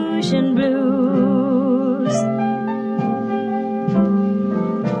resolution blues.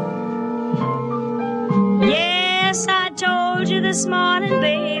 Yes, I told you this morning,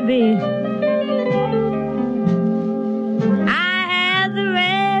 baby, I had the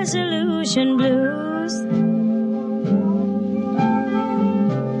resolution blues.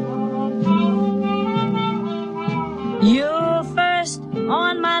 You're first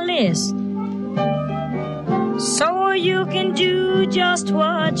on my list, so you can do just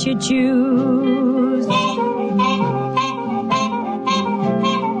what you choose.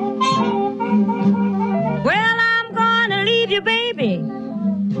 Well, I'm gonna leave you, baby,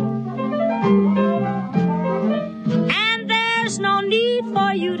 and there's no need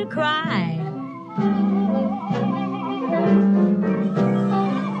for you to cry.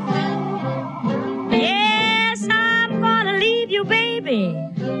 Yes, I'm gonna leave you, baby,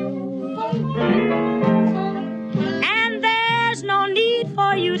 and there's no need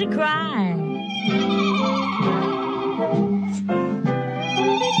for you to cry.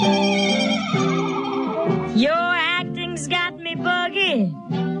 Your acting's got me buggy,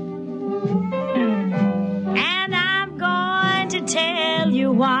 and I'm going to tell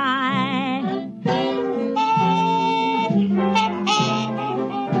you why.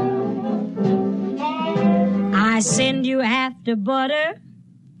 I send you after butter,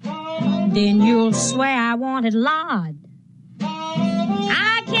 then you'll swear I wanted lard.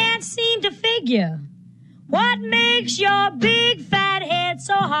 I can't seem to figure what makes your big fat head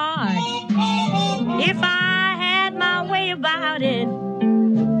so hard. If I had my way about it,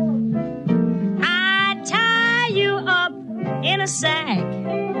 I'd tie you up in a sack.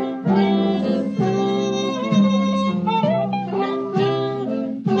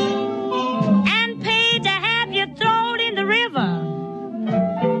 And pay to have you thrown in the river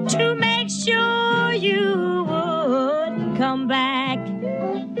to make sure you wouldn't come back.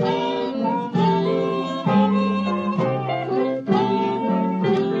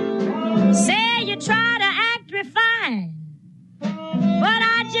 Say you try to act refined, but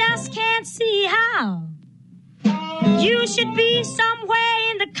I just can't see how. You should be somewhere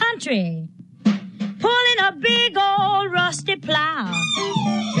in the country, pulling a big old rusty plow.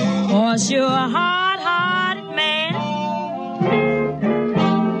 'Cause you're a hard-hearted man,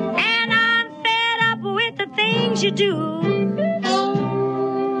 and I'm fed up with the things you do.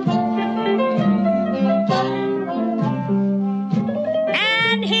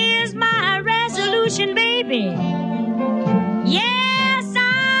 And here's my resolution, baby. Yes,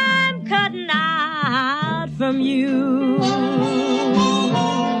 I'm cutting out from you.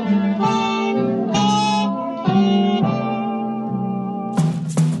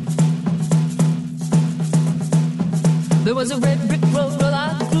 There was a red brick road I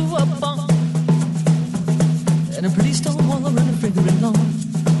grew up on, and a pretty stone wall running fingering long.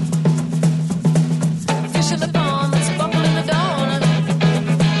 Fish in the pond, there's a bubble in the dawn,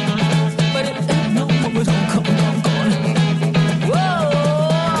 but it ain't no more come on. Whoa,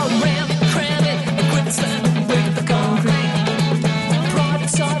 ram it, cram it, quicksand, break the concrete.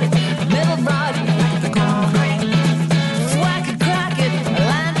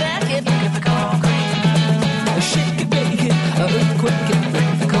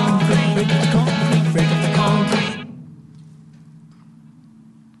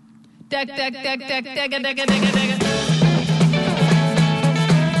 Deck, deck, deck, deck, deck, deck, deck, deck, deck.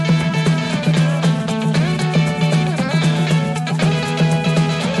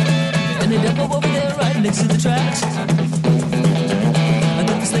 And they dump over there right next to the tracks. And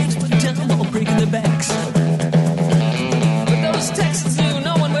then the slaves went down while breaking their backs. But those Texans knew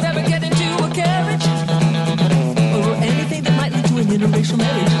no one would ever get into a carriage or anything that might lead to an interracial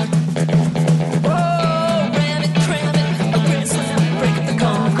marriage. Oh, ram it, cram it, a grand slam, break up the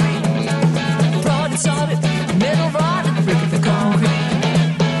concrete. Prod it, sod it, metal rod it, break up the concrete.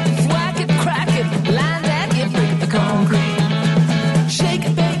 Whack it, crack it, line that, it, break up the concrete. Shake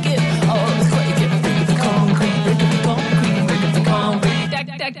it, bake it, oh, quake it, break up the concrete, break up the concrete, break up the concrete. Deck,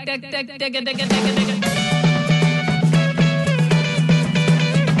 deck, deck, deck, deck, deck, deck, deck, deck.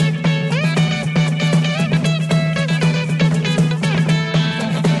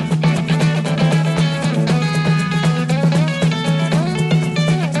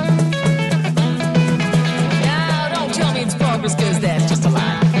 Cause that's just a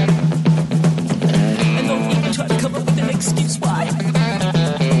lie. And don't even try to come up with an excuse why.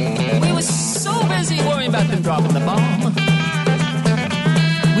 We were so busy worrying about them dropping the bomb.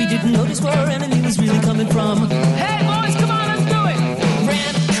 We didn't notice where our enemy was really coming from. Hey boys, come on, let's do it.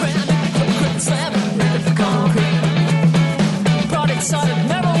 Ram it, cram it, quick slam it, break up the concrete. Brought it, solid,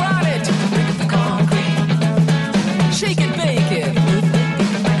 never rot it, break up the concrete. Shake it, bake it.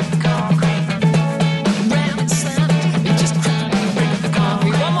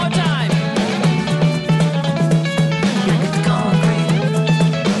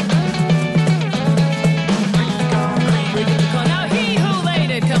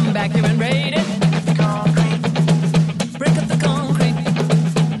 Back here and raid it. Break up the concrete. Break up the concrete.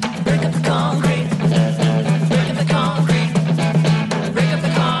 Break up the concrete. Break up the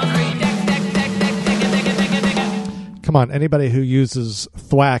concrete. Deck, deck, deck, deck, deck, deck, deck, deck, deck. Come on, anybody who uses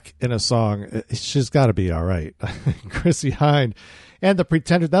thwack in a song, she's got to be all right. Chrissy Hynde and the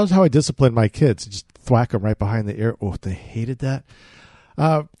Pretenders. That was how I disciplined my kids. Just thwack them right behind the ear. Oh, they hated that.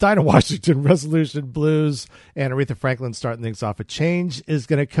 Dinah Washington, Resolution Blues, and Aretha Franklin starting things off. A Change is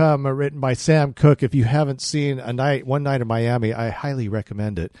going to come, written by Sam Cooke. If you haven't seen One Night in Miami, I highly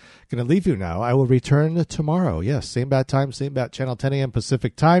recommend it. Going to leave you now. I will return tomorrow. Yes, same bad time, same bad channel, 10 a.m.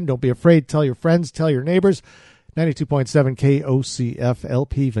 Pacific time. Don't be afraid. Tell your friends, tell your neighbors. 92.7 KOCF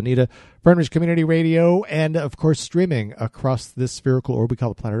LP Veneta, Fern Ridge Community Radio, and of course streaming across this spherical orb we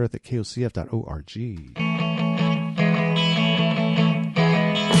call the planet Earth at KOCF.org.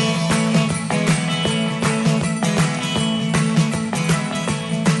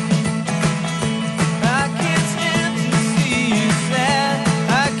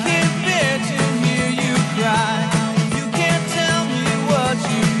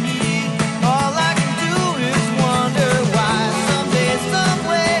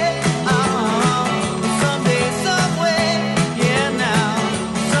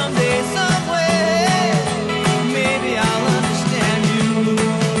 Someday, somewhere,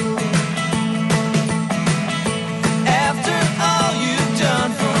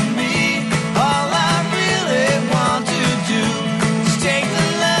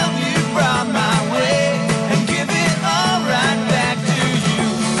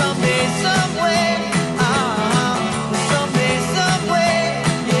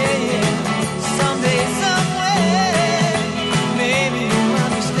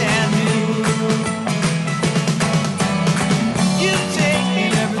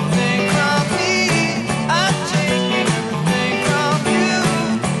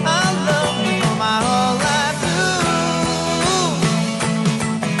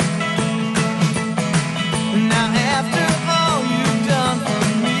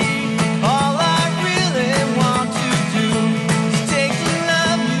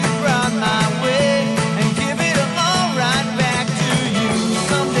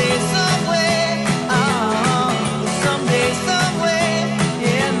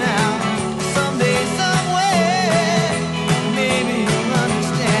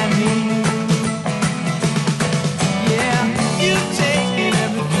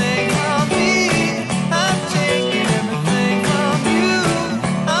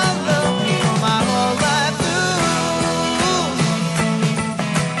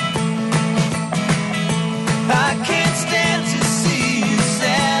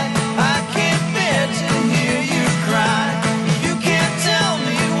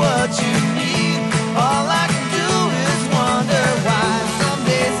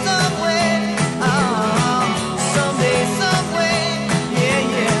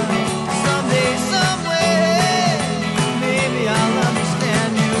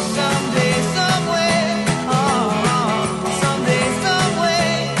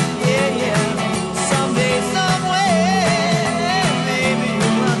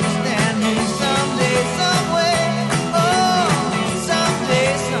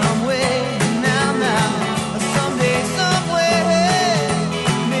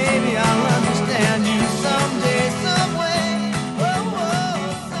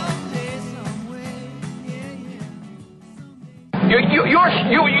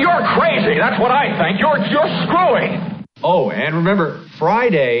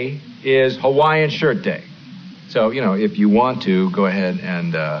 Friday is Hawaiian Shirt Day. So, if you want to, go ahead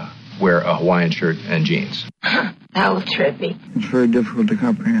and wear a Hawaiian shirt and jeans. That was trippy. It's very difficult to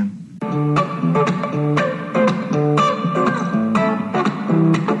comprehend.